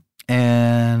frame,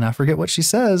 and I forget what she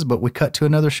says, but we cut to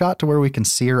another shot to where we can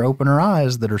see her open her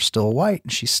eyes that are still white,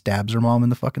 and she stabs her mom in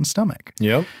the fucking stomach.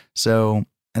 Yep. So...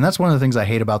 And that's one of the things I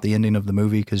hate about the ending of the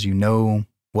movie, because there's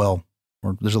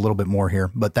a little bit more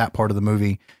here, but that part of the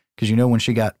movie, because when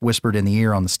she got whispered in the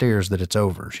ear on the stairs that it's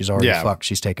over. She's already fucked.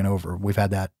 She's taken over. We've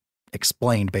had that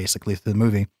explained basically through the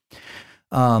movie.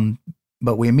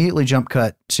 But we immediately jump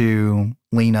cut to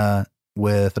Lena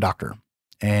with the doctor.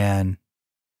 And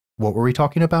what were we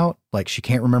talking about? Like, she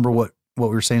can't remember what we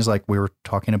were saying is like, we were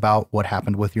talking about what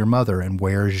happened with your mother and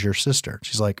where is your sister?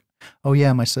 She's like, oh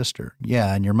yeah, my sister.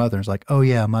 Yeah. And your mother's like, oh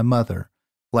yeah, my mother.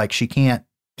 Like she's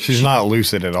not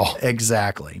lucid at all.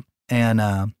 Exactly.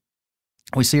 And,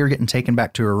 we see her getting taken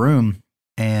back to her room,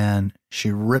 and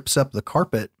she rips up the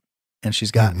carpet, and she's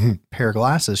got a pair of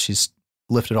glasses. She's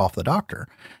lifted off the doctor,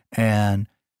 and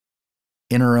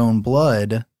in her own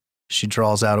blood, she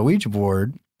draws out a Ouija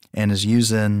board and is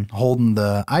holding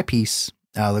the eyepiece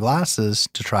out of the glasses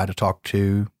to try to talk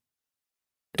to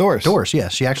Doris. Doris,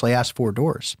 yes. She actually asked for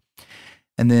Doris.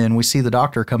 And then we see the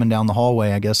doctor coming down the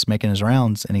hallway, I guess, making his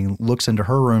rounds, and he looks into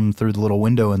her room through the little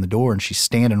window in the door, and she's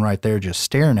standing right there just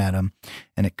staring at him.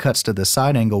 And it cuts to the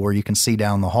side angle where you can see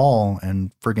down the hall,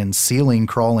 and friggin' ceiling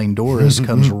crawling Doris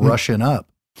comes rushing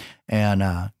up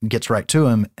and gets right to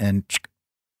him, and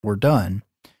we're done.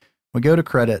 We go to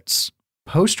credits.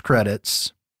 Post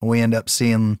credits, we end up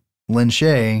seeing Lin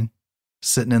Shaye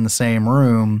sitting in the same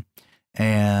room,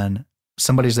 and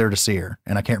somebody's there to see her,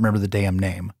 and I can't remember the damn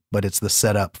name, but it's the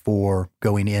setup for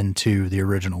going into the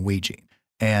original Ouija.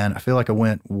 And I feel like I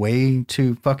went way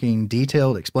too fucking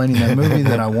detailed explaining that movie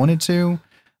than I wanted to.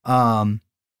 I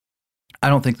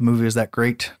don't think the movie is that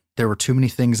great. There were too many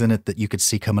things in it that you could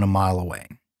see coming a mile away.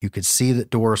 You could see that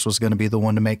Doris was going to be the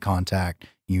one to make contact.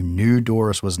 You knew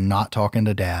Doris was not talking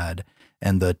to Dad,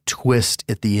 and the twist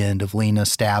at the end of Lena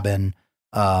stabbing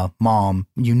Mom,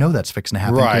 that's fixing to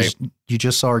happen because you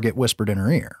just saw her get whispered in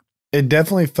her ear. It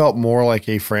definitely felt more like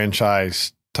a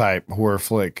franchise type horror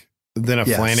flick than a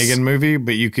Flanagan movie,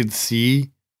 but you could see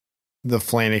the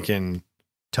Flanagan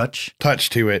touch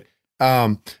to it.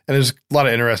 And there's a lot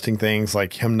of interesting things,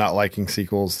 like him not liking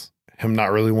sequels, him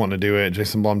not really wanting to do it,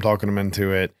 Jason Blum talking him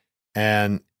into it,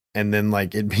 and then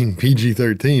like it being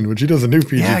PG-13, which he doesn't do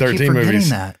PG-13 movies.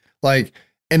 That. Like,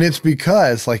 and it's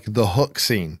because like the hook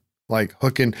scene, like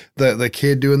hooking the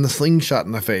kid doing the slingshot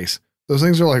in the face. Those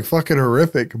things are like fucking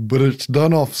horrific, but it's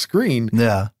done off screen.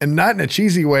 Yeah. And not in a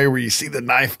cheesy way where you see the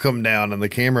knife come down and the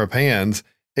camera pans.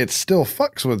 It still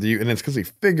fucks with you. And it's because he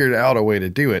figured out a way to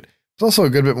do it. It's also a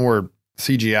good bit more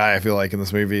CGI, I feel like, in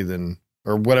this movie than,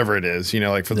 or whatever it is,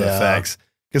 like for the effects.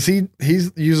 Because he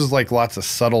uses like lots of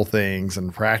subtle things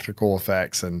and practical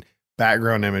effects and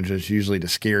background images usually to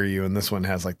scare you. And this one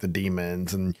has like the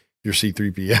demons and your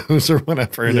C-3POs or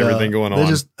whatever and everything going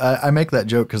on. I make that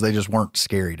joke because they just weren't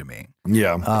scary to me.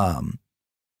 Yeah.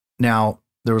 Now,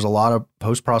 there was a lot of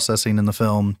post-processing in the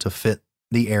film to fit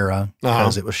the era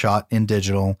because it was shot in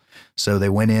digital. So they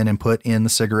went in and put in the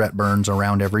cigarette burns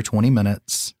around every 20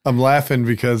 minutes. I'm laughing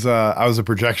because I was a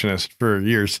projectionist for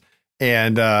years.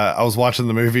 And I was watching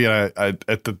the movie, and I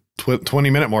at the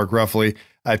 20-minute mark, roughly,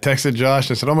 I texted Josh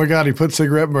and I said, "Oh my God, he put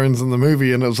cigarette burns in the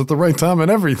movie, and it was at the right time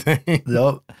and everything."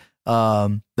 Yep.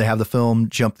 They have the film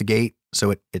jump the gate,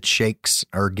 so it shakes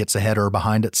or gets ahead or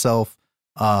behind itself,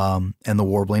 and the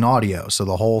warbling audio. So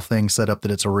the whole thing set up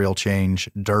that it's a real change,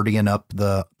 dirtying up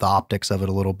the optics of it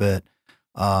a little bit.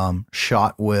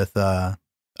 Shot with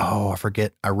I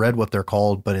forget. I read what they're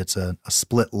called, but it's a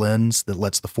split lens that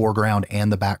lets the foreground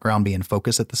and the background be in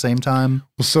focus at the same time.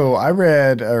 So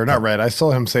I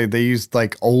saw him say they used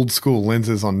like old school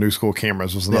lenses on new school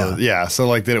cameras was another. Yeah. So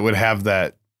like that it would have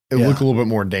that, it would look a little bit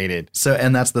more dated. So,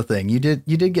 and that's the thing. You did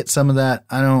get some of that.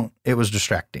 It was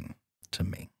distracting to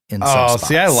me in some spots.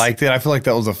 See, I liked it. I feel like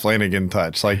that was a Flanagan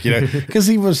touch. Like, because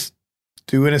he was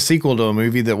doing a sequel to a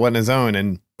movie that wasn't his own,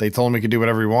 and they told him he could do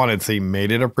whatever he wanted. So he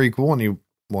made it a prequel, and he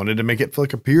wanted to make it feel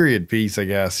like a period piece, I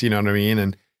guess, you know what I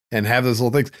mean? And have those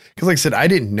little things. Because like I said, I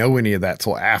didn't know any of that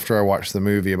till after I watched the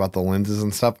movie about the lenses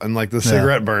and stuff. And like the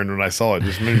cigarette burn when I saw it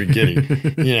just made me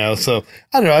giddy, So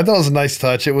I don't know. I thought it was a nice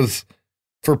touch. It was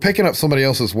for picking up somebody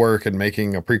else's work and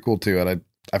making a prequel to it.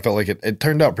 I felt like it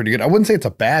turned out pretty good. I wouldn't say it's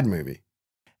a bad movie.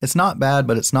 It's not bad,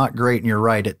 but it's not great. And you're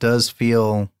right. It does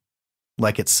feel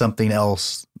like it's something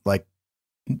else.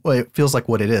 Well, it feels like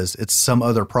what it is. It's some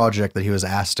other project that he was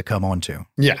asked to come on to.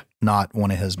 Yeah. Not one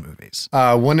of his movies.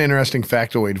 One interesting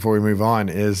factoid before we move on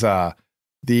is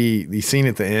the scene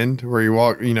at the end where you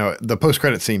walk, the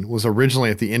post-credit scene was originally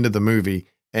at the end of the movie,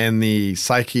 and the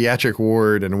psychiatric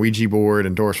ward and Ouija board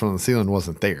and doors from the ceiling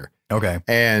wasn't there. Okay.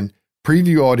 And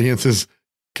preview audiences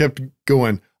kept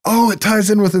going, "Oh, it ties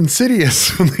in with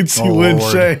Insidious," when they'd see Lin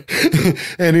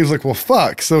Shaye. And he was like, "Well,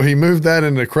 fuck." So he moved that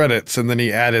into credits, and then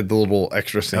he added the little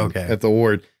extra scene at the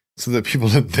ward so that people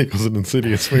didn't think it was an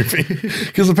Insidious movie.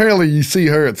 Because apparently you see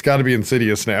her, it's got to be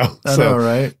Insidious now. I know,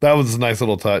 right? That was a nice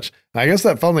little touch. I guess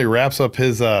that finally wraps up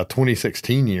his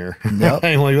 2016 year. Yep.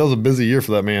 That was a busy year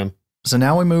for that man. So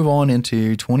now we move on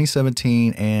into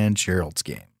 2017 and Gerald's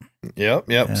Game.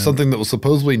 Yep. Something that was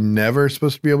supposedly never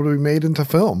supposed to be able to be made into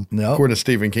film, according to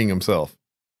Stephen King himself.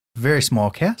 Very small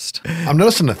cast. I'm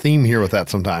noticing a theme here with that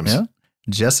sometimes. Yeah.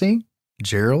 Jesse,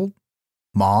 Gerald,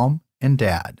 Mom, and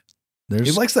Dad.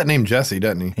 He likes that name Jesse,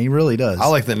 doesn't he? He really does. I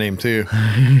like that name too.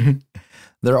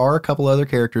 There are a couple other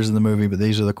characters in the movie, but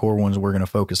these are the core ones we're going to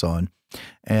focus on.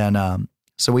 And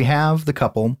so we have the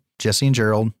couple, Jesse and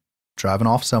Gerald, driving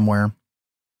off somewhere.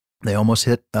 They almost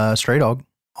hit Stray Dog.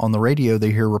 On the radio,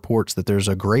 they hear reports that there's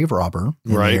a grave robber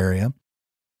in the area.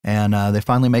 And they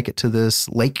finally make it to this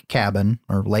lake cabin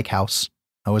or lake house.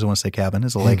 I always want to say cabin.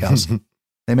 It's a lake house.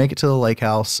 They make it to the lake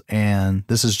house, and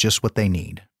this is just what they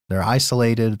need. They're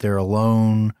isolated. They're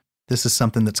alone. This is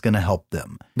something that's going to help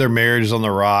them. Their marriage is on the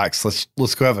rocks.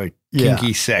 Let's go have a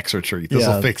kinky sex retreat. This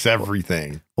will fix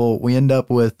everything. Well, we end up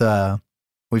with,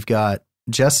 we've got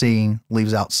Jesse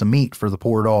leaves out some meat for the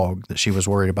poor dog that she was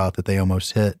worried about that they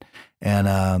almost hit.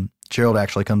 And Gerald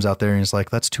actually comes out there and he's like,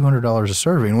 "That's $200 a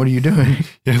serving. What are you doing?"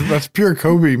 That's pure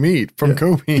Kobe meat from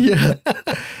Kobe. Yeah.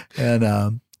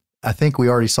 And I think we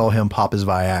already saw him pop his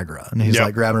Viagra. And he's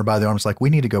like grabbing her by the arm. It's like,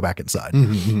 "We need to go back inside."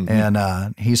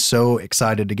 And he's so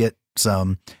excited to get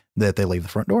some that they leave the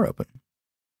front door open.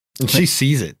 And she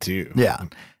sees it too. Yeah.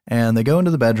 And they go into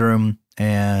the bedroom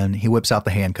and he whips out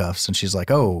the handcuffs. And she's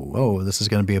like, oh, this is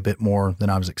going to be a bit more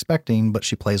than I was expecting. But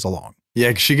she plays along.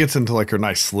 Yeah, 'cause she gets into like her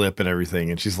nice slip and everything,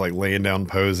 and she's like laying down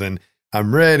posing.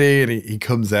 "I'm ready," and he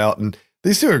comes out, and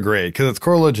these two are great because it's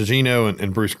Carla Gugino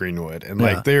and Bruce Greenwood, and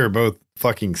like they are both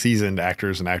fucking seasoned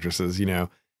actors and actresses,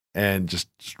 and just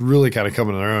really kind of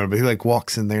coming to their own. But he like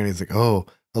walks in there and he's like, "Oh,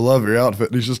 I love your outfit,"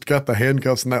 and he's just got the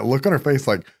handcuffs and that look on her face,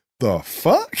 like, the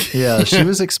fuck? Yeah, she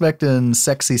was expecting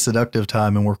sexy, seductive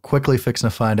time, and we're quickly fixing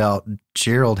to find out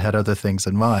Gerald had other things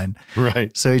in mind.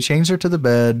 Right. So he chains her to the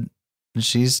bed.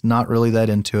 She's not really that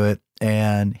into it.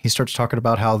 And he starts talking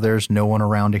about how there's no one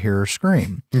around to hear her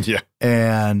scream. Yeah.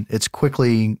 And it's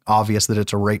quickly obvious that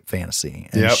it's a rape fantasy.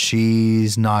 And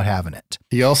she's not having it.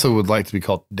 He also would like to be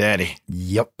called Daddy.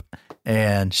 Yep.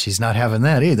 And she's not having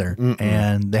that either.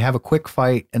 And they have a quick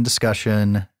fight and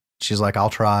discussion. She's like, "I'll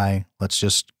try. Let's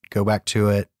just go back to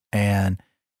it." And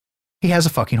he has a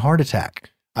fucking heart attack.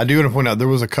 I do want to point out there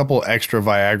was a couple extra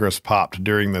Viagra's popped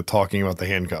during the talking about the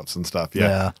handcuffs and stuff.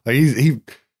 Yeah. Like he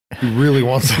really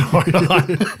wants it hard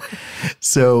on.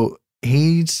 So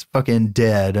he's fucking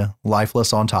dead,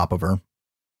 lifeless on top of her.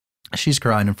 She's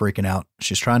crying and freaking out.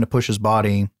 She's trying to push his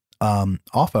body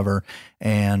off of her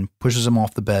and pushes him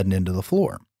off the bed and into the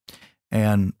floor.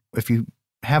 And if you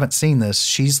haven't seen this,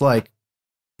 she's like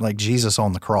Jesus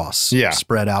on the cross,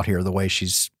 spread out here the way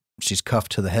she's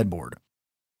cuffed to the headboard.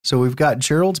 So we've got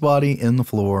Gerald's body in the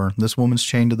floor. This woman's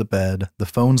chained to the bed. The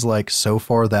phone's like so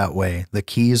far that way. The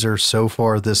keys are so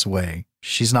far this way.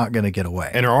 She's not going to get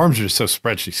away. And her arms are so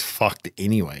spread, she's fucked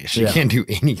anyway. She Yeah. can't do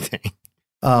anything.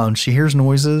 She hears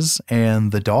noises,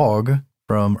 and the dog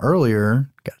from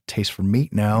earlier, got a taste for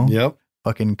meat now, Yep.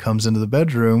 fucking comes into the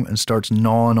bedroom and starts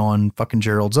gnawing on fucking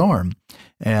Gerald's arm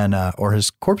and or his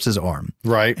corpse's arm.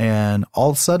 Right. And all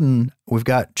of a sudden, we've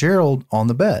got Gerald on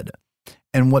the bed.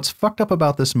 And what's fucked up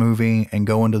about this movie and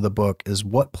going to the book is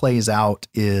what plays out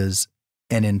is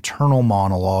an internal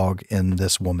monologue in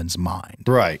this woman's mind.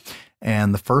 Right.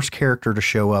 And the first character to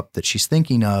show up that she's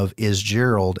thinking of is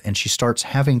Gerald. And she starts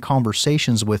having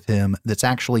conversations with him that's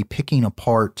actually picking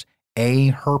apart A,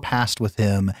 her past with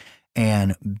him,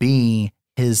 and B,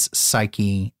 his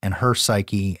psyche and her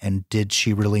psyche. And did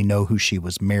she really know who she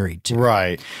was married to?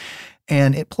 Right.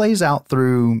 And it plays out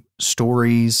through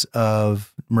stories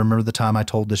of, remember the time I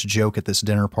told this joke at this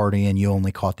dinner party and you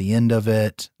only caught the end of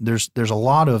it? There's a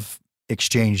lot of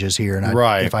exchanges here. And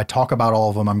Right. if I talk about all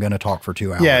of them, I'm going to talk for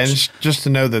 2 hours. Yeah, and just to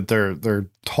know that they're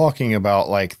talking about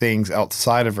like things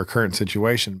outside of her current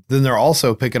situation. Then they're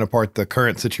also picking apart the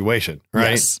current situation,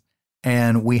 right? Yes.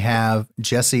 And we have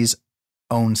Jesse's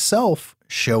own self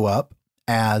show up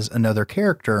as another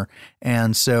character.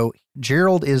 And so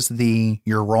Gerald is the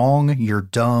you're wrong, you're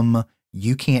dumb,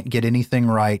 you can't get anything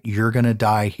right, you're going to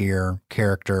die here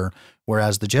character.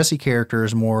 Whereas the Jesse character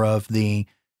is more of the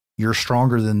you're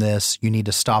stronger than this, you need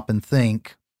to stop and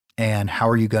think, and how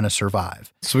are you going to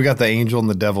survive? So we got the angel and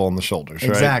the devil on the shoulders, right?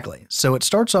 Exactly. So it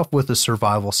starts off with a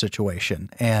survival situation,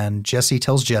 and Jesse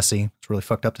tells Jesse, it's really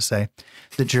fucked up to say,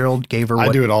 that Gerald gave her I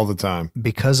what, do it all the time.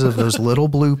 because of those little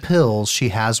blue pills, she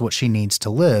has what she needs to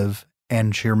live.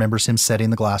 And she remembers him setting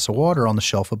the glass of water on the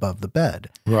shelf above the bed.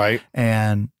 Right.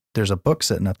 And there's a book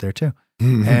sitting up there too.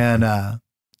 And I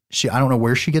don't know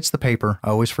where she gets the paper. I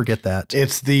always forget that.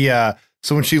 It's the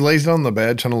so when she lays down on the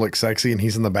bed trying to look sexy and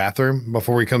he's in the bathroom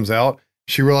before he comes out,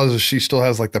 she realizes she still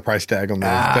has like the price tag on the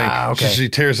thing. Okay. She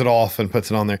tears it off and puts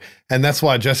it on there. And that's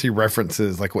why Jesse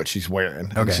references like what she's wearing.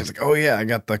 And Okay. she's like, oh yeah, I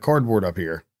got the cardboard up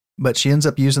here. But she ends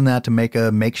up using that to make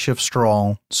a makeshift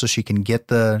straw so she can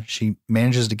she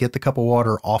manages to get the cup of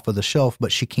water off of the shelf,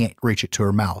 but she can't reach it to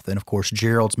her mouth. And of course,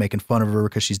 Gerald's making fun of her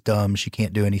because she's dumb. She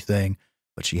can't do anything,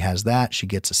 but she has that. She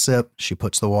gets a sip. She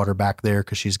puts the water back there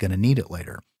because she's going to need it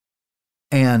later.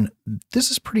 And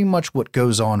this is pretty much what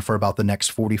goes on for about the next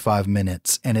 45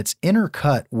 minutes. And it's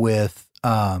intercut with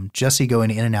Jesse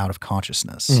going in and out of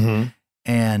consciousness. Mm-hmm.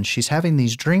 And she's having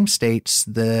these dream states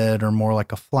that are more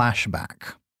like a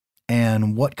flashback.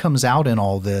 And what comes out in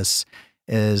all this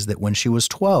is that when she was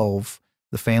 12,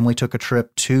 the family took a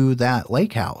trip to that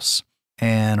lake house,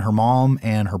 and her mom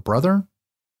and her brother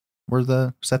was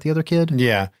that the other kid?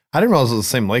 Yeah. I didn't realize it was the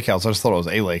same lake house. I just thought it was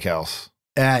a lake house.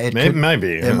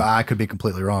 Maybe. I could be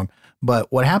completely wrong. But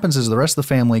what happens is the rest of the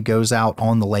family goes out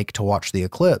on the lake to watch the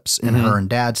eclipse, and Mhm. her and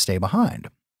dad stay behind.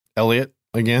 Elliot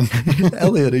again.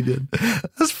 Elliot again.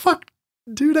 That's fuck.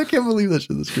 Dude, I can't believe that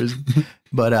shit. That's crazy.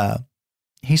 But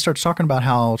he starts talking about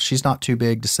how she's not too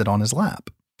big to sit on his lap.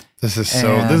 This is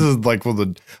And- this is like I was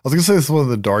gonna say this is one of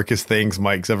the darkest things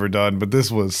Mike's ever done, but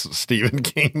this was Stephen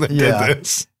King that Yeah. did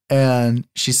this. And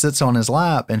she sits on his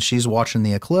lap and she's watching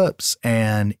the eclipse,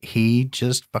 and he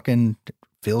just fucking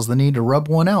feels the need to rub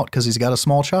one out because he's got a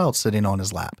small child sitting on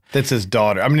his lap. That's his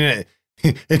daughter. I mean,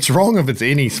 it's wrong if it's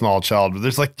any small child, but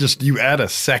there's like just you add a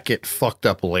second fucked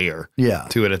up layer Yeah.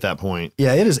 to it at that point.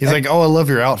 Yeah, it is. He's like, "Oh, I love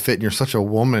your outfit, and you're such a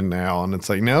woman now." And it's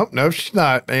like, "Nope, she's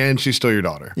not, and she's still your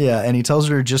daughter." Yeah. And he tells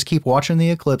her to just keep watching the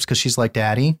eclipse because she's like,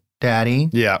 Daddy.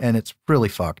 Yeah. And it's really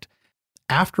fucked.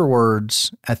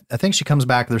 Afterwards, I think she comes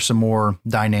back. There's some more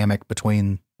dynamic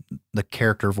between the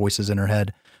character voices in her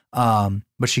head.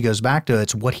 But she goes back to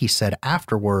it's what he said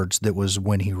afterwards that was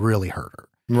when he really hurt her.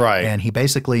 Right. And he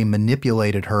basically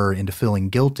manipulated her into feeling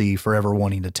guilty for ever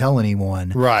wanting to tell anyone.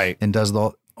 Right. And does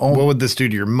the What would this do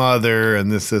to your mother? And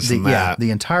this and that.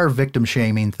 the entire victim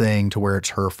shaming thing to where it's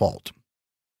her fault.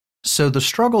 So the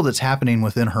struggle that's happening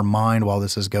within her mind while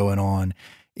this is going on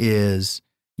is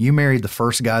you married the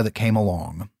first guy that came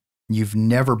along. You've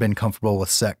never been comfortable with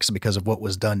sex because of what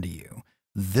was done to you.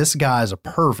 This guy's a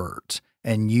pervert,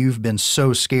 and you've been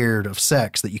so scared of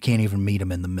sex that you can't even meet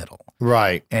him in the middle.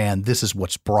 Right. And this is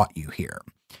what's brought you here.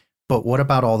 But what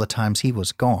about all the times he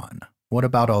was gone? What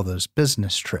about all those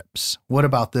business trips? What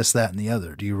about this, that, and the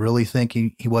other? Do you really think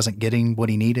he wasn't getting what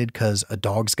he needed because a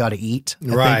dog's got to eat?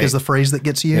 I Right. think is the phrase that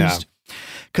gets used.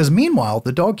 Because meanwhile,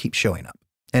 the dog keeps showing up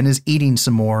and is eating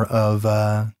some more of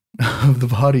the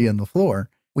body on the floor.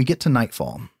 We get to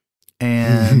nightfall,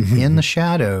 and in the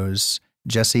shadows,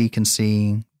 Jesse can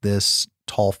see this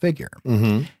tall figure.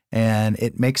 Mm-hmm. And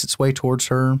it makes its way towards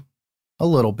her a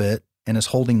little bit and is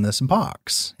holding this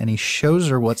box. And he shows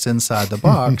her what's inside the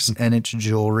box, and it's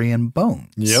jewelry and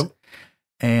bones. Yep.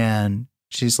 And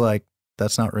she's like,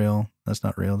 that's not real. That's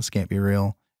not real. This can't be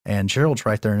real. And Gerald's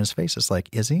right there in his face. It's like,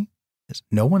 is he?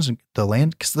 No one's the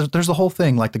land, because there's the whole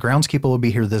thing. Like, the groundskeeper will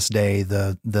be here this day.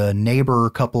 The neighbor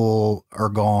couple are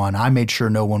gone. I made sure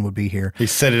no one would be here. He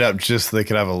set it up just so they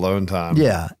could have alone time.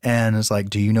 Yeah. And it's like,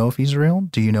 do you know if he's real?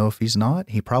 Do you know if he's not?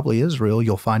 He probably is real.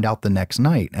 You'll find out the next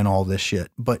night and all this shit.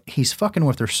 But he's fucking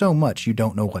with her so much, you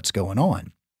don't know what's going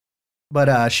on.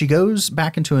 But she goes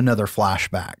back into another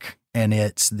flashback, and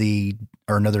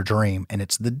or another dream, and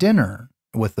it's the dinner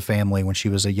with the family when she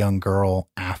was a young girl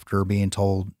after being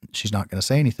told she's not going to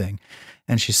say anything.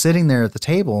 And she's sitting there at the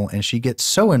table, and she gets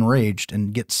so enraged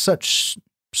and gets such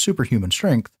superhuman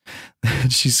strength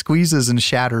that she squeezes and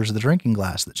shatters the drinking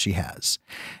glass that she has.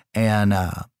 And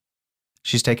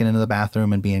she's taken into the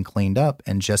bathroom and being cleaned up.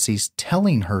 And Jesse's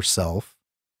telling herself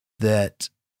that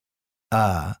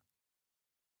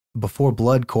before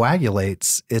blood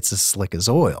coagulates, it's as slick as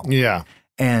oil. Yeah.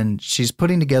 And she's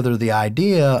putting together the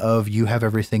idea of you have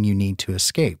everything you need to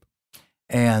escape.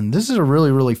 And this is a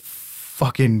really, really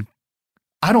fucking,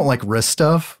 I don't like wrist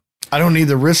stuff. I don't need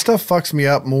the wrist stuff fucks me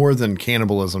up more than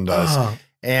cannibalism does.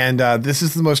 And this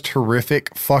is the most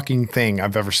horrific fucking thing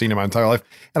I've ever seen in my entire life.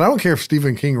 And I don't care if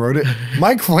Stephen King wrote it.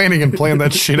 Mike Flanagan planned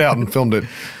that shit out and filmed it.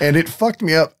 And it fucked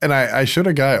me up. And I showed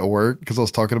a guy at work because I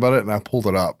was talking about it, and I pulled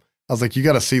it up. I was like, you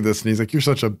got to see this. And he's like, you're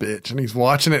such a bitch. And he's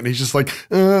watching it, and he's just like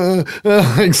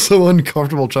so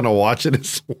uncomfortable trying to watch it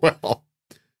as well.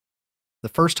 The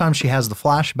first time she has the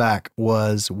flashback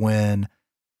was when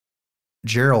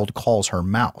Gerald calls her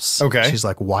Mouse. Okay. She's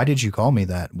like, why did you call me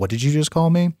that? What did you just call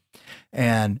me?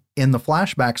 And in the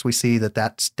flashbacks, we see that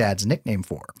that's Dad's nickname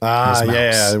for her.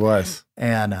 Yeah, it was.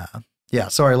 And yeah,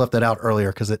 sorry I left that out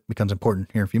earlier because it becomes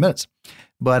important here in a few minutes.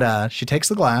 But she takes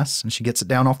the glass and she gets it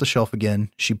down off the shelf again.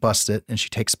 She busts it and she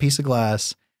takes a piece of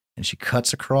glass and she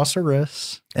cuts across her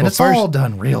wrists. And it's all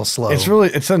done real slow.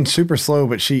 It's done super slow,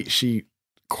 but she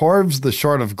carves the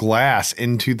shard of glass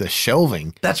into the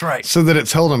shelving. That's right. So that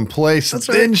it's held in place.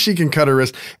 Then she can cut her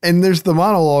wrist. And there's the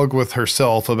monologue with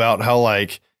herself about how,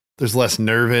 like, there's less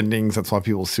nerve endings. That's why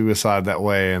people suicide that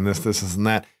way. And this, and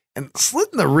that. And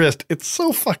slitting the wrist, it's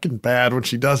so fucking bad when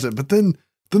she does it. But then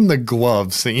the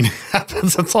glove scene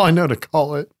happens. That's all I know to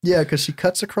call it. Yeah, because she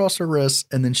cuts across her wrist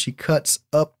and then she cuts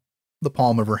up the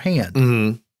palm of her hand.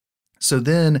 Mm-hmm. So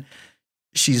then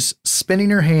she's spinning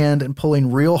her hand and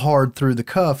pulling real hard through the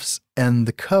cuffs, and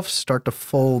the cuffs start to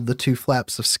fold the two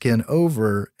flaps of skin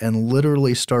over and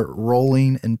literally start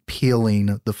rolling and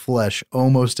peeling the flesh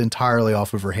almost entirely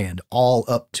off of her hand, all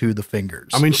up to the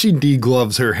fingers. I mean, she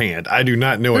degloves her hand. I do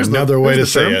not know another way to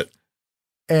say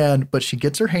it. But she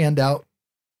gets her hand out.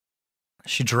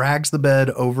 She drags the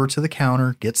bed over to the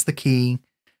counter, gets the key.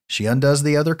 She undoes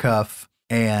the other cuff,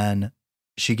 and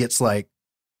she gets like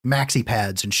maxi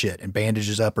pads and shit and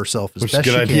bandages up herself as best she can. Which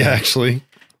is a good idea, actually.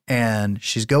 And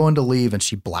she's going to leave and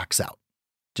she blacks out.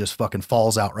 Just fucking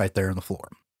falls out right there on the floor.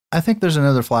 I think there's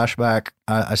another flashback.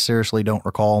 I seriously don't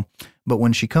recall. But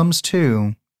when she comes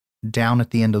to, down at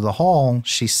the end of the hall,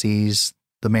 she sees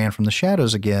the man from the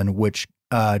shadows again, which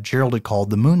Gerald had called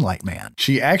the Moonlight Man.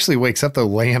 She actually wakes up though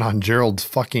laying on Gerald's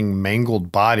fucking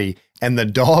mangled body, and the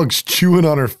dog's chewing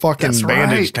on her fucking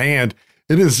bandaged hand.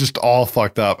 It is just all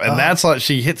fucked up. And that's like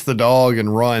she hits the dog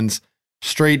and runs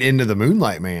straight into the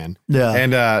Moonlight Man. Yeah.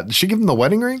 And did she give him the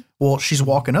wedding ring? Well, she's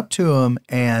walking up to him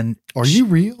and Are you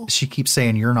real? She keeps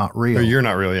saying, you're not real. Or you're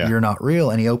not real, yeah. You're not real.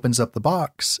 And he opens up the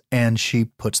box and she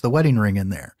puts the wedding ring in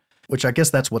there, which I guess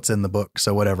that's what's in the book.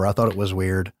 So whatever. I thought it was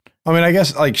weird. I mean, I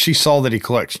guess like she saw that he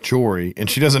collects jewelry and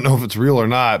she doesn't know if it's real or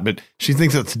not, but she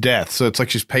thinks it's death. So it's like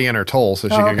she's paying her toll so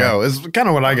she can go. It's kind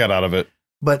of what I got out of it.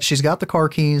 But she's got the car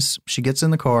keys. She gets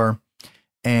in the car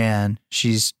and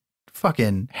she's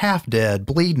fucking half dead,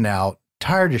 bleeding out,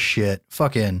 tired as shit.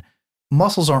 Fucking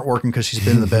muscles aren't working because she's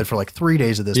been in the bed for like 3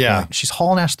 days at this point. She's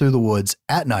hauling ass through the woods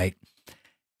at night.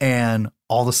 And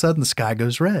all of a sudden the sky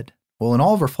goes red. Well, in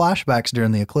all of her flashbacks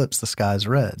during the eclipse, the sky's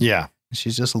red. Yeah.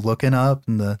 She's just looking up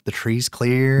and the tree's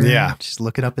clear. Yeah. She's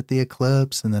looking up at the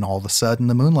eclipse. And then all of a sudden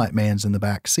the Moonlight Man's in the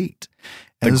back seat.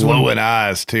 The glowing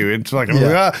eyes too. It's like,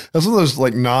 that's one of those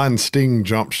like non-sting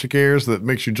jump scares that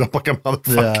makes you jump like a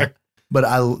motherfucker. Yeah.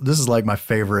 But this is like my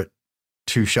favorite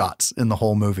 2 shots in the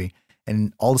whole movie.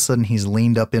 And all of a sudden he's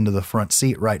leaned up into the front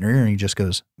seat right in her ear and he just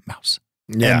goes, Mouse.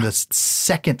 Yeah. And the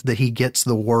second that he gets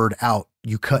the word out,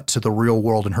 you cut to the real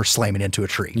world and her slamming into a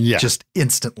tree. Yeah. Just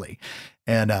instantly.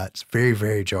 And it's very,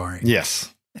 very jarring.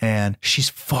 Yes. And she's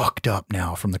fucked up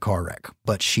now from the car wreck,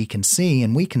 but she can see,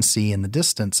 and we can see in the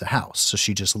distance a house. So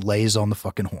she just lays on the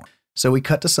fucking horn. So we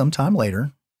cut to some time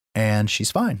later and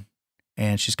she's fine.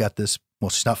 And she's got this, well,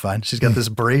 she's not fine. She's got this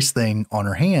brace thing on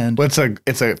her hand. But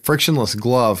it's a frictionless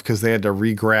glove because they had to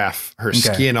regraft her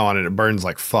skin on it. It burns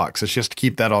like fuck. So she has to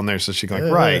keep that on there so she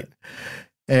can write.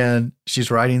 And she's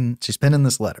penning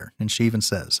this letter. And she even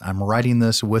says, I'm writing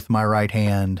this with my right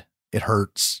hand. It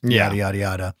hurts. Yada, yada,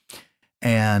 yada.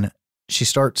 And she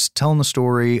starts telling the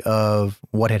story of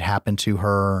what had happened to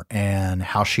her and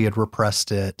how she had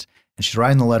repressed it. And she's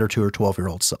writing the letter to her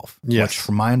 12-year-old self, which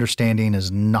from my understanding is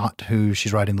not who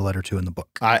she's writing the letter to in the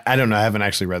book. I don't know. I haven't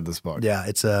actually read this book. Yeah,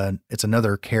 it's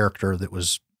another character that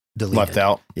was deleted. Left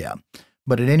out. Yeah.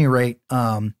 But at any rate,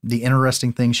 the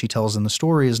interesting thing she tells in the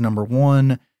story is, number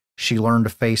one, she learned to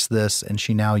face this and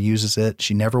she now uses it.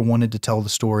 She never wanted to tell the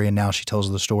story, and now she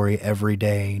tells the story every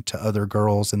day to other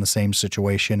girls in the same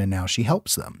situation, and now she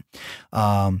helps them.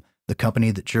 The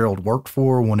company that Gerald worked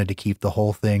for wanted to keep the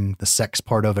whole thing, the sex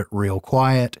part of it, real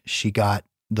quiet. She got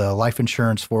the life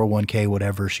insurance, 401k,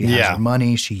 whatever. She has her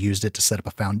money. She used it to set up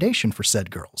a foundation for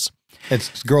said girls.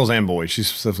 It's girls and boys. She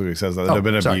specifically says that they've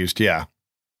been abused. Yeah.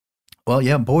 Well,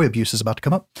 yeah, boy abuse is about to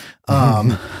come up.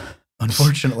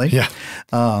 Unfortunately. Yeah.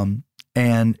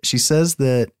 And she says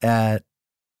that at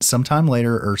some time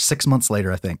later, or 6 months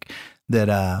later, I think,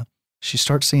 that she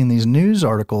starts seeing these news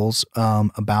articles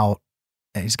about,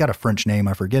 he's got a French name,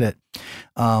 I forget it,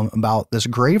 about this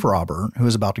grave robber who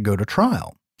is about to go to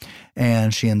trial.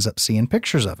 And she ends up seeing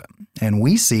pictures of him. And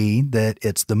we see that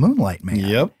it's the Moonlight Man.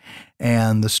 Yep.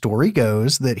 And the story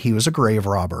goes that he was a grave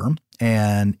robber,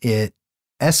 and it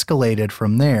escalated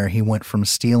from there. He went from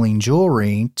stealing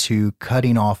jewelry to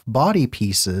cutting off body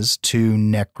pieces to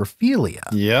necrophilia.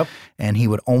 Yep. And he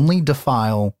would only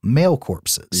defile male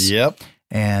corpses. Yep.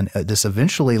 And this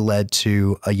eventually led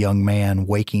to a young man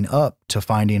waking up to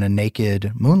finding a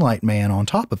naked Moonlight Man on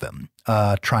top of him,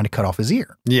 trying to cut off his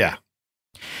ear. Yeah.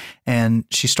 And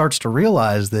she starts to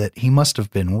realize that he must have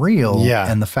been real. Yeah.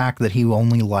 And the fact that he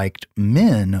only liked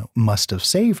men must have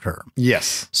saved her.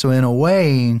 Yes. So in a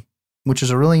way, which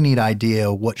is a really neat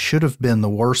idea, what should have been the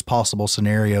worst possible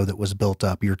scenario that was built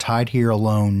up. You're tied here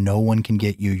alone. No one can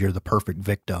get you. You're the perfect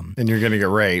victim. And you're going to get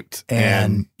raped.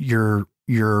 And your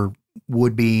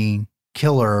would-be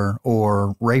killer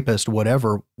or rapist,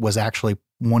 whatever, was actually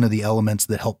one of the elements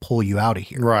that helped pull you out of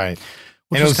here. Right.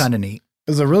 Which is kind of neat.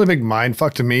 It was a really big mind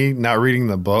fuck to me not reading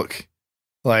the book.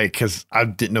 Like, because I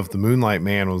didn't know if the Moonlight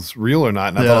Man was real or not.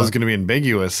 And I thought it was going to be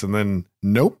ambiguous. And then,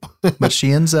 nope. But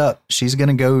she's going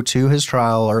to go to his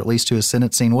trial, or at least to his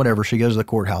sentencing, whatever. She goes to the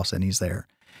courthouse and he's there.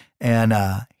 And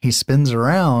he spins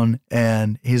around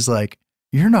and he's like,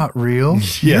 "You're not real.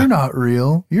 You're not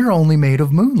real. You're only made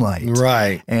of moonlight."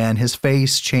 Right. And his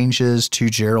face changes to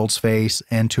Gerald's face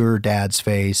and to her dad's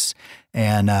face.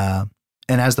 And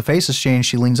as the faces change,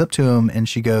 she leans up to him and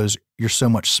she goes, "You're so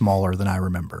much smaller than I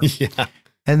remember." Yeah.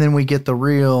 And then we get the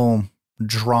real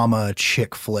drama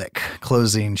chick flick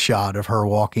closing shot of her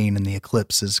walking and the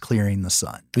eclipse is clearing the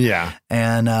sun. Yeah.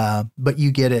 And, but you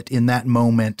get it in that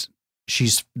moment.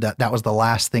 That was the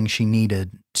last thing she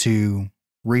needed to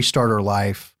restart her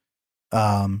life,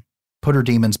 put her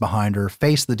demons behind her,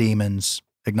 face the demons,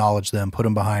 acknowledge them, put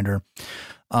them behind her.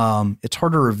 It's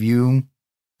hard to review,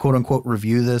 quote unquote,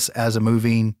 review this as a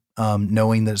movie,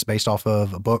 knowing that it's based off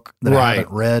of a book that I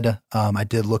haven't read. I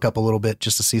did look up a little bit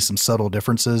just to see some subtle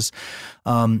differences.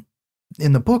 In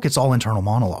the book, it's all internal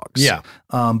monologues. Yeah.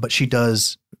 But she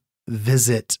does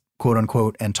visit, quote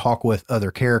unquote, and talk with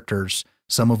other characters,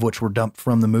 some of which were dumped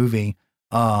from the movie.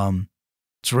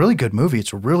 It's a really good movie.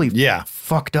 It's a really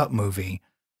fucked up movie.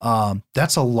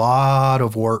 That's a lot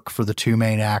of work for the two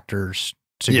main actors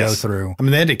to go through. I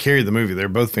mean, they had to carry the movie. They're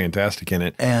both fantastic in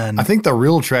it. And I think the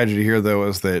real tragedy here, though,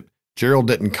 is that Gerald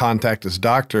didn't contact his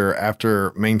doctor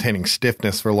after maintaining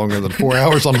stiffness for longer than 4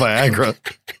 hours on Viagra.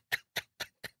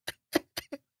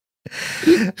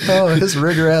 Oh, his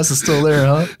rigor ass is still there,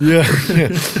 huh? Yeah.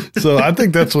 So I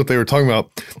think that's what they were talking about.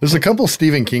 There's a couple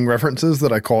Stephen King references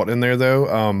that I caught in there,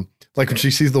 though. Like when she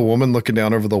sees the woman looking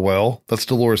down over the well, that's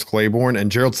Dolores Claiborne,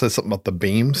 and Gerald says something about the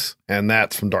beams, and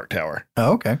that's from Dark Tower.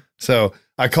 Oh, okay. So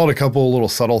I caught a couple little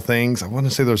subtle things. I want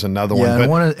to say there's another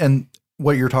one. And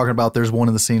what you're talking about, there's one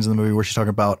of the scenes in the movie where she's talking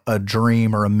about a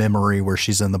dream or a memory where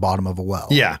she's in the bottom of a well.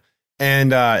 Yeah.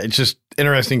 And it's just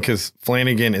interesting because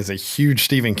Flanagan is a huge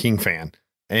Stephen King fan,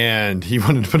 and he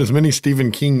wanted to put as many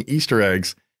Stephen King Easter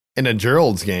eggs in a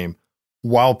Gerald's game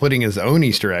while putting his own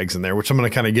Easter eggs in there, which I'm going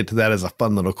to kind of get to that as a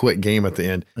fun little quick game at the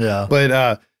end. Yeah.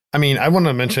 But I mean, I want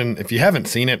to mention, if you haven't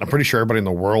seen it, I'm pretty sure everybody in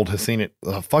the world has seen it.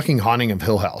 The fucking Haunting of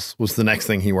Hill House was the next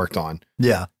thing he worked on.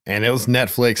 Yeah. And it was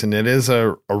Netflix, and it is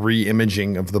a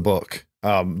re-imaging of the book.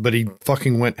 But he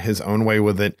fucking went his own way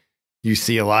with it. You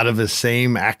see a lot of the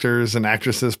same actors and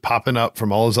actresses popping up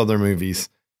from all his other movies.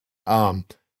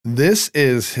 This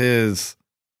is his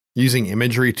using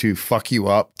imagery to fuck you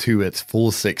up to its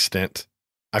fullest extent.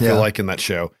 I feel like in that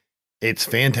show, it's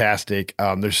fantastic.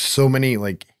 There's so many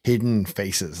like hidden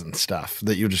faces and stuff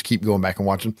that you'll just keep going back and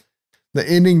watching. The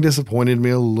ending disappointed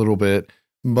me a little bit,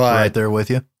 but Right there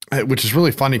with you. which is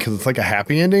really funny because it's like a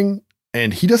happy ending,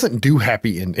 and he doesn't do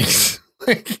happy endings.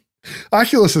 Like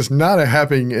Oculus is not a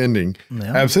happy ending.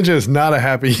 Yeah. Absentia is not a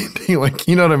happy ending. Like,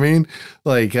 you know what I mean?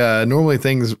 Like normally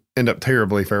things end up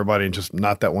terribly for everybody, and just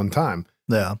not that one time.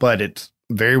 Yeah. But it's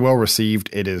very well received.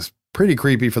 It is pretty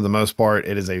creepy for the most part.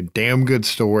 It is a damn good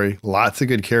story. Lots of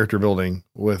good character building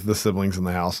with the siblings in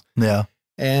the house. Yeah.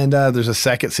 And there's a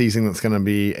second season that's going to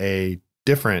be a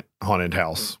different haunted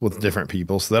house with different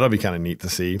people. So that'll be kind of neat to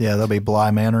see. Yeah. That'll be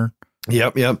Bly Manor.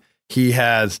 Yep. He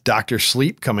has Dr.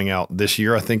 Sleep coming out this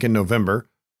year, I think in November,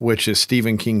 which is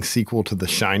Stephen King's sequel to The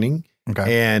Shining.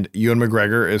 Okay. And Ewan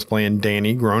McGregor is playing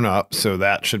Danny grown up. So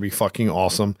that should be fucking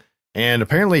awesome. And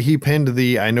apparently he pinned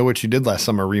the I Know What You Did Last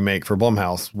Summer remake for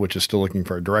Blumhouse, which is still looking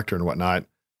for a director and whatnot.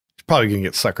 He's probably going to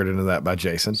get suckered into that by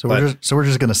Jason. So we're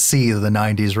just going to see the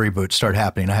 90s reboot start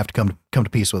happening. I have to come to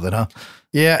peace with it, huh?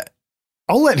 Yeah.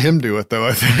 I'll let him do it though,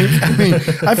 I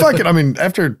think. I mean,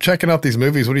 after checking out these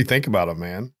movies, what do you think about them,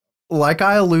 man? Like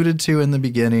I alluded to in the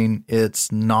beginning,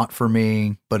 it's not for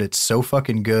me, but it's so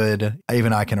fucking good.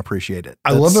 Even I can appreciate it.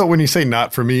 I love it when you say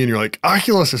not for me and you're like,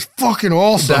 Oculus is fucking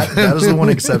awesome. That is the one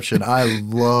exception. I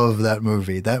love that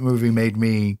movie. That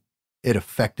movie it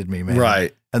affected me, man.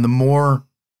 Right. And the more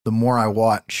I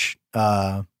watch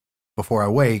Before I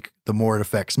Wake, the more it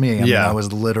affects me. I mean, I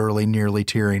was literally nearly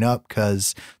tearing up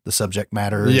because the subject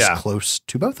matter is close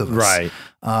to both of us. Right.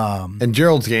 And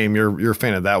Gerald's Game, you're a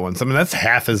fan of that one. So I mean, that's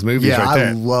half his movies right there.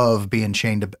 I love being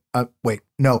chained to. The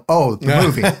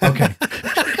movie. Okay.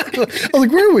 I was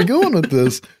like, where are we going with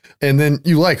this? And then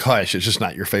you like Hush. It's just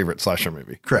not your favorite slasher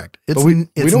movie. Correct. We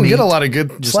don't get a lot of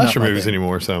good Just slasher not my movies thing.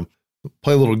 anymore. So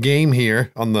play a little game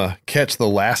here on the Catch the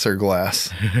Lasser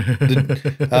Glass.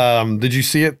 Did you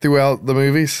see it throughout the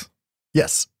movies?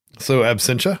 Yes. So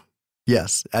Absentia?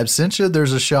 Yes. Absentia,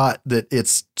 there's a shot that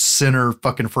it's center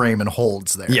fucking frame and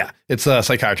holds there. Yeah. It's a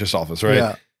psychiatrist's office,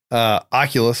 right? Yeah.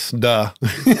 Oculus, duh.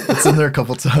 It's in there a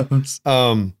couple times.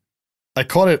 I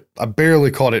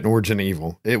barely caught it in Origin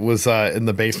Evil. It was in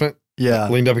the basement. Yeah.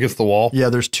 Leaned up against the wall. Yeah,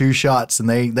 there's two shots and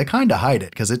they kind of hide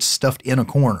it because it's stuffed in a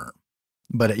corner.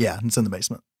 But it's in the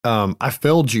basement. I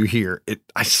failed you here.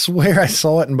 I swear I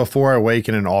saw it in Before I Wake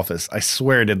in an office. I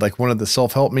swear I did, like one of the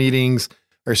self-help meetings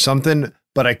or something,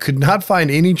 but I could not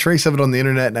find any trace of it on the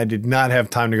internet, and I did not have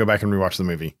time to go back and rewatch the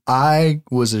movie. I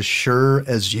was as sure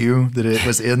as you that it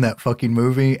was in that fucking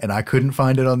movie, and I couldn't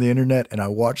find it on the internet, and I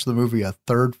watched the movie a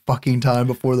third fucking time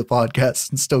before the podcast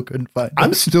and still couldn't find it.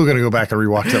 I'm still going to go back and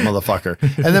rewatch that motherfucker.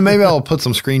 And then maybe I'll put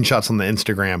some screenshots on the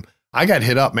Instagram. I got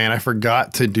hit up, man. I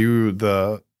forgot to do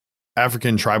the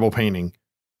African tribal painting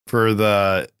for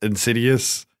the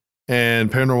Insidious and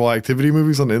Paranormal Activity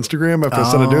movies on Instagram after I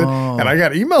started doing it. And I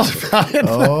got emails about it.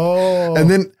 Oh. And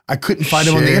then I couldn't find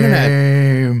them on the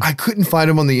internet. I couldn't find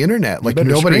them on the internet. Like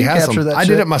nobody screen has capture them. that I shit.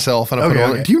 did it myself and I put it on.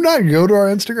 Okay. Do you not go to our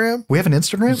Instagram? We have an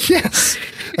Instagram? Yes.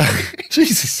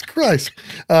 Jesus Christ.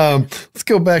 Let's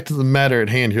go back to the matter at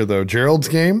hand here though. Gerald's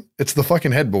Game. It's the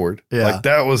fucking headboard. Yeah.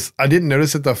 Like I didn't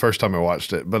notice it the first time I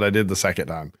watched it, but I did the second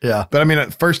time. Yeah. But I mean,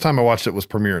 the first time I watched it was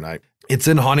premiere night. It's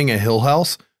in Haunting a Hill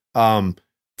House.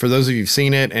 For those of you who've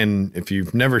seen it, and if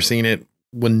you've never seen it,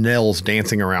 when Nell's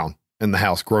dancing around in the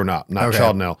house, grown up, not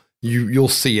child Nell, you'll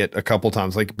see it a couple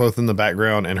times, like both in the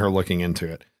background and her looking into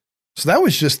it. So that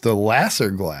was just the Lasser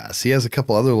glass. He has a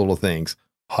couple other little things.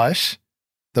 Hush.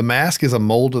 The mask is a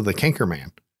mold of the Canker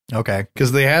Man. Okay.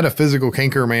 Because they had a physical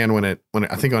Canker Man when it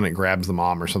grabs the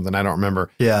mom or something. I don't remember.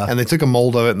 Yeah. And they took a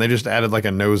mold of it and they just added like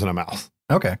a nose and a mouth.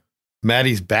 Okay.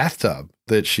 Maddie's bathtub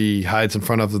that she hides in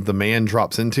front of that the man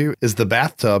drops into is the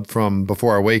bathtub from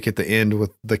Before I Wake at the end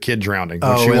with the kid drowning.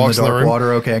 When she walks in the dark room.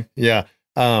 water. Okay. Yeah.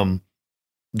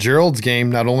 Gerald's Game,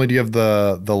 not only do you have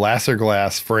the Lasser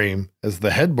glass frame as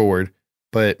the headboard,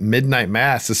 but Midnight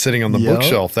Mass is sitting on the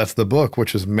bookshelf. That's the book,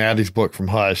 which is Maddie's book from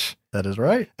Hush. That is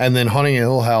right. And then Haunting a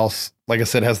Hill House, like I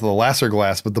said, has the Lasser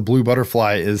glass, but the blue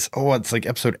butterfly is, it's like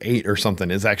episode 8 or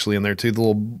something is actually in there too. The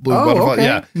little blue butterfly. Okay.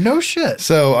 Yeah. No shit.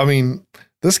 So, I mean,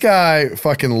 this guy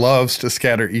fucking loves to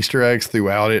scatter Easter eggs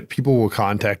throughout it. People will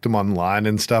contact him online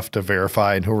and stuff to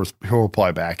verify, and he'll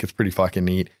reply back. It's pretty fucking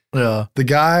neat. Yeah. The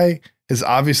guy has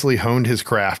obviously honed his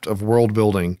craft of world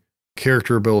building,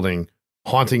 character building,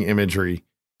 haunting imagery.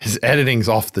 His editing's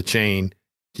off the chain.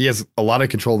 He has a lot of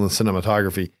control in the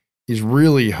cinematography. He's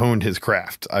really honed his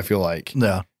craft, I feel like.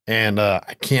 Yeah. And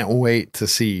I can't wait to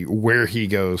see where he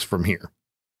goes from here.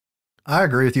 I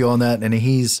agree with you on that. And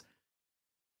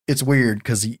it's weird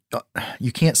because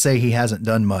you can't say he hasn't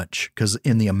done much because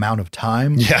in the amount of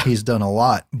time he's done a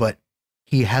lot, but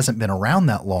he hasn't been around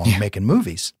that long making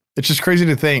movies. It's just crazy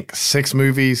to think 6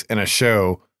 movies and a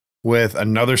show with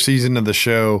another season of the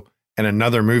show and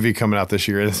another movie coming out this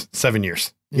year. It's 7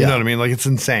 years. You know what I mean? Like, it's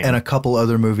insane. And a couple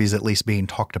other movies at least being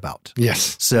talked about.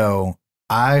 Yes. So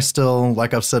I still,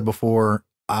 like I've said before,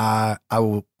 I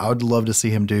would love to see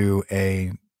him do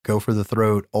a go for the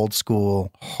throat, old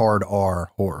school, hard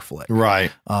R horror flick.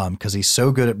 Right. Because he's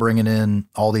so good at bringing in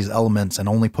all these elements and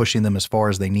only pushing them as far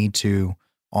as they need to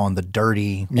on the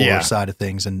dirty horror side of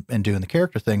things and doing the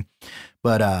character thing.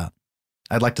 But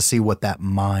I'd like to see what that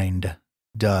mind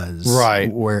does.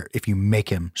 Right. Where if you make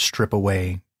him strip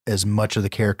away as much of the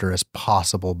character as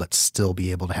possible, but still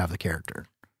be able to have the character.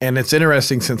 And it's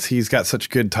interesting since he's got such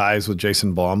good ties with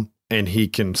Jason Blum and he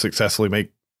can successfully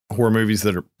make horror movies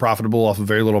that are profitable off of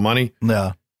very little money.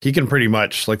 Yeah. He can pretty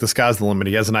much, like, the sky's the limit.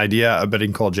 He has an idea. I bet he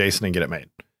can call Jason and get it made.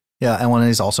 Yeah. And when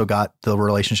he's also got the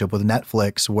relationship with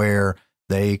Netflix where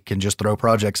they can just throw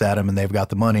projects at him and they've got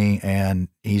the money, and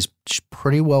he's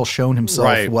pretty well shown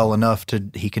himself well enough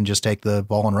he can just take the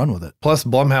ball and run with it. Plus,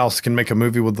 Blumhouse can make a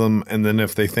movie with them, and then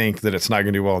if they think that it's not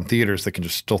going to do well in theaters, they can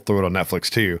just still throw it on Netflix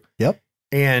too. Yep.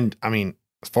 And I mean,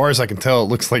 as far as I can tell, it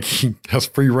looks like he has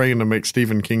free reign to make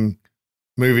Stephen King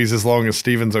movies as long as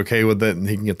Stephen's okay with it and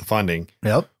he can get the funding.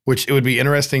 Yep. Which it would be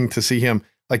interesting to see him.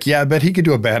 Like, I bet he could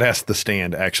do a badass The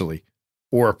Stand, actually,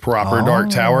 or a proper Dark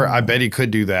Tower. I bet he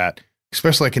could do that.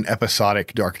 Especially like an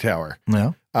episodic Dark Tower.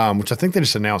 Yeah. Which I think they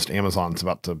just announced Amazon's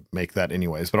about to make that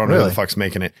anyways, but I don't know who the fuck's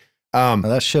making it.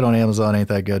 That shit on Amazon ain't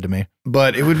that good to me.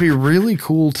 But it would be really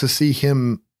cool to see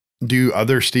him do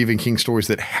other Stephen King stories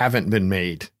that haven't been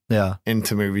made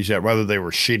into movies yet, whether they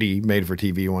were shitty made for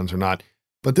TV ones or not.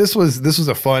 But this was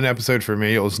a fun episode for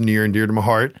me. It was near and dear to my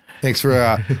heart. Thanks for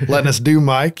letting us do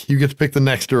Mike. You get to pick the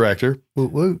next director.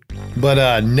 Woot woot.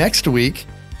 But next week,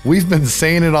 we've been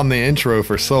saying it on the intro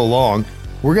for so long.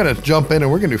 We're going to jump in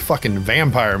and we're going to do fucking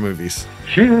vampire movies.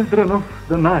 Children of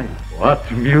the night,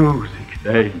 what music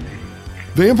they make.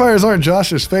 Vampires aren't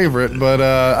Josh's favorite, but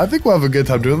I think we'll have a good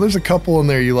time doing it. There's a couple in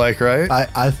there you like, right?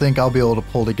 I think I'll be able to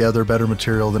pull together better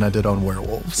material than I did on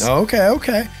werewolves.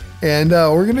 Okay. And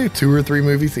we're going to do 2 or 3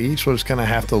 movies each. We'll just kind of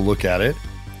have to look at it.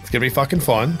 It's going to be fucking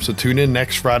fun. So tune in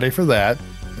next Friday for that.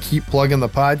 Keep plugging the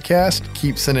podcast.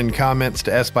 Keep sending comments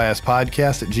to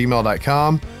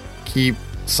sbyspodcast@gmail.com. Keep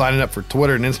signing up for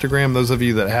Twitter and Instagram. Those of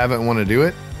you that haven't want to do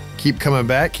it, keep coming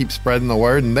back. Keep spreading the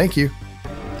word. And thank you.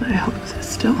 I hope this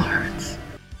still hurts.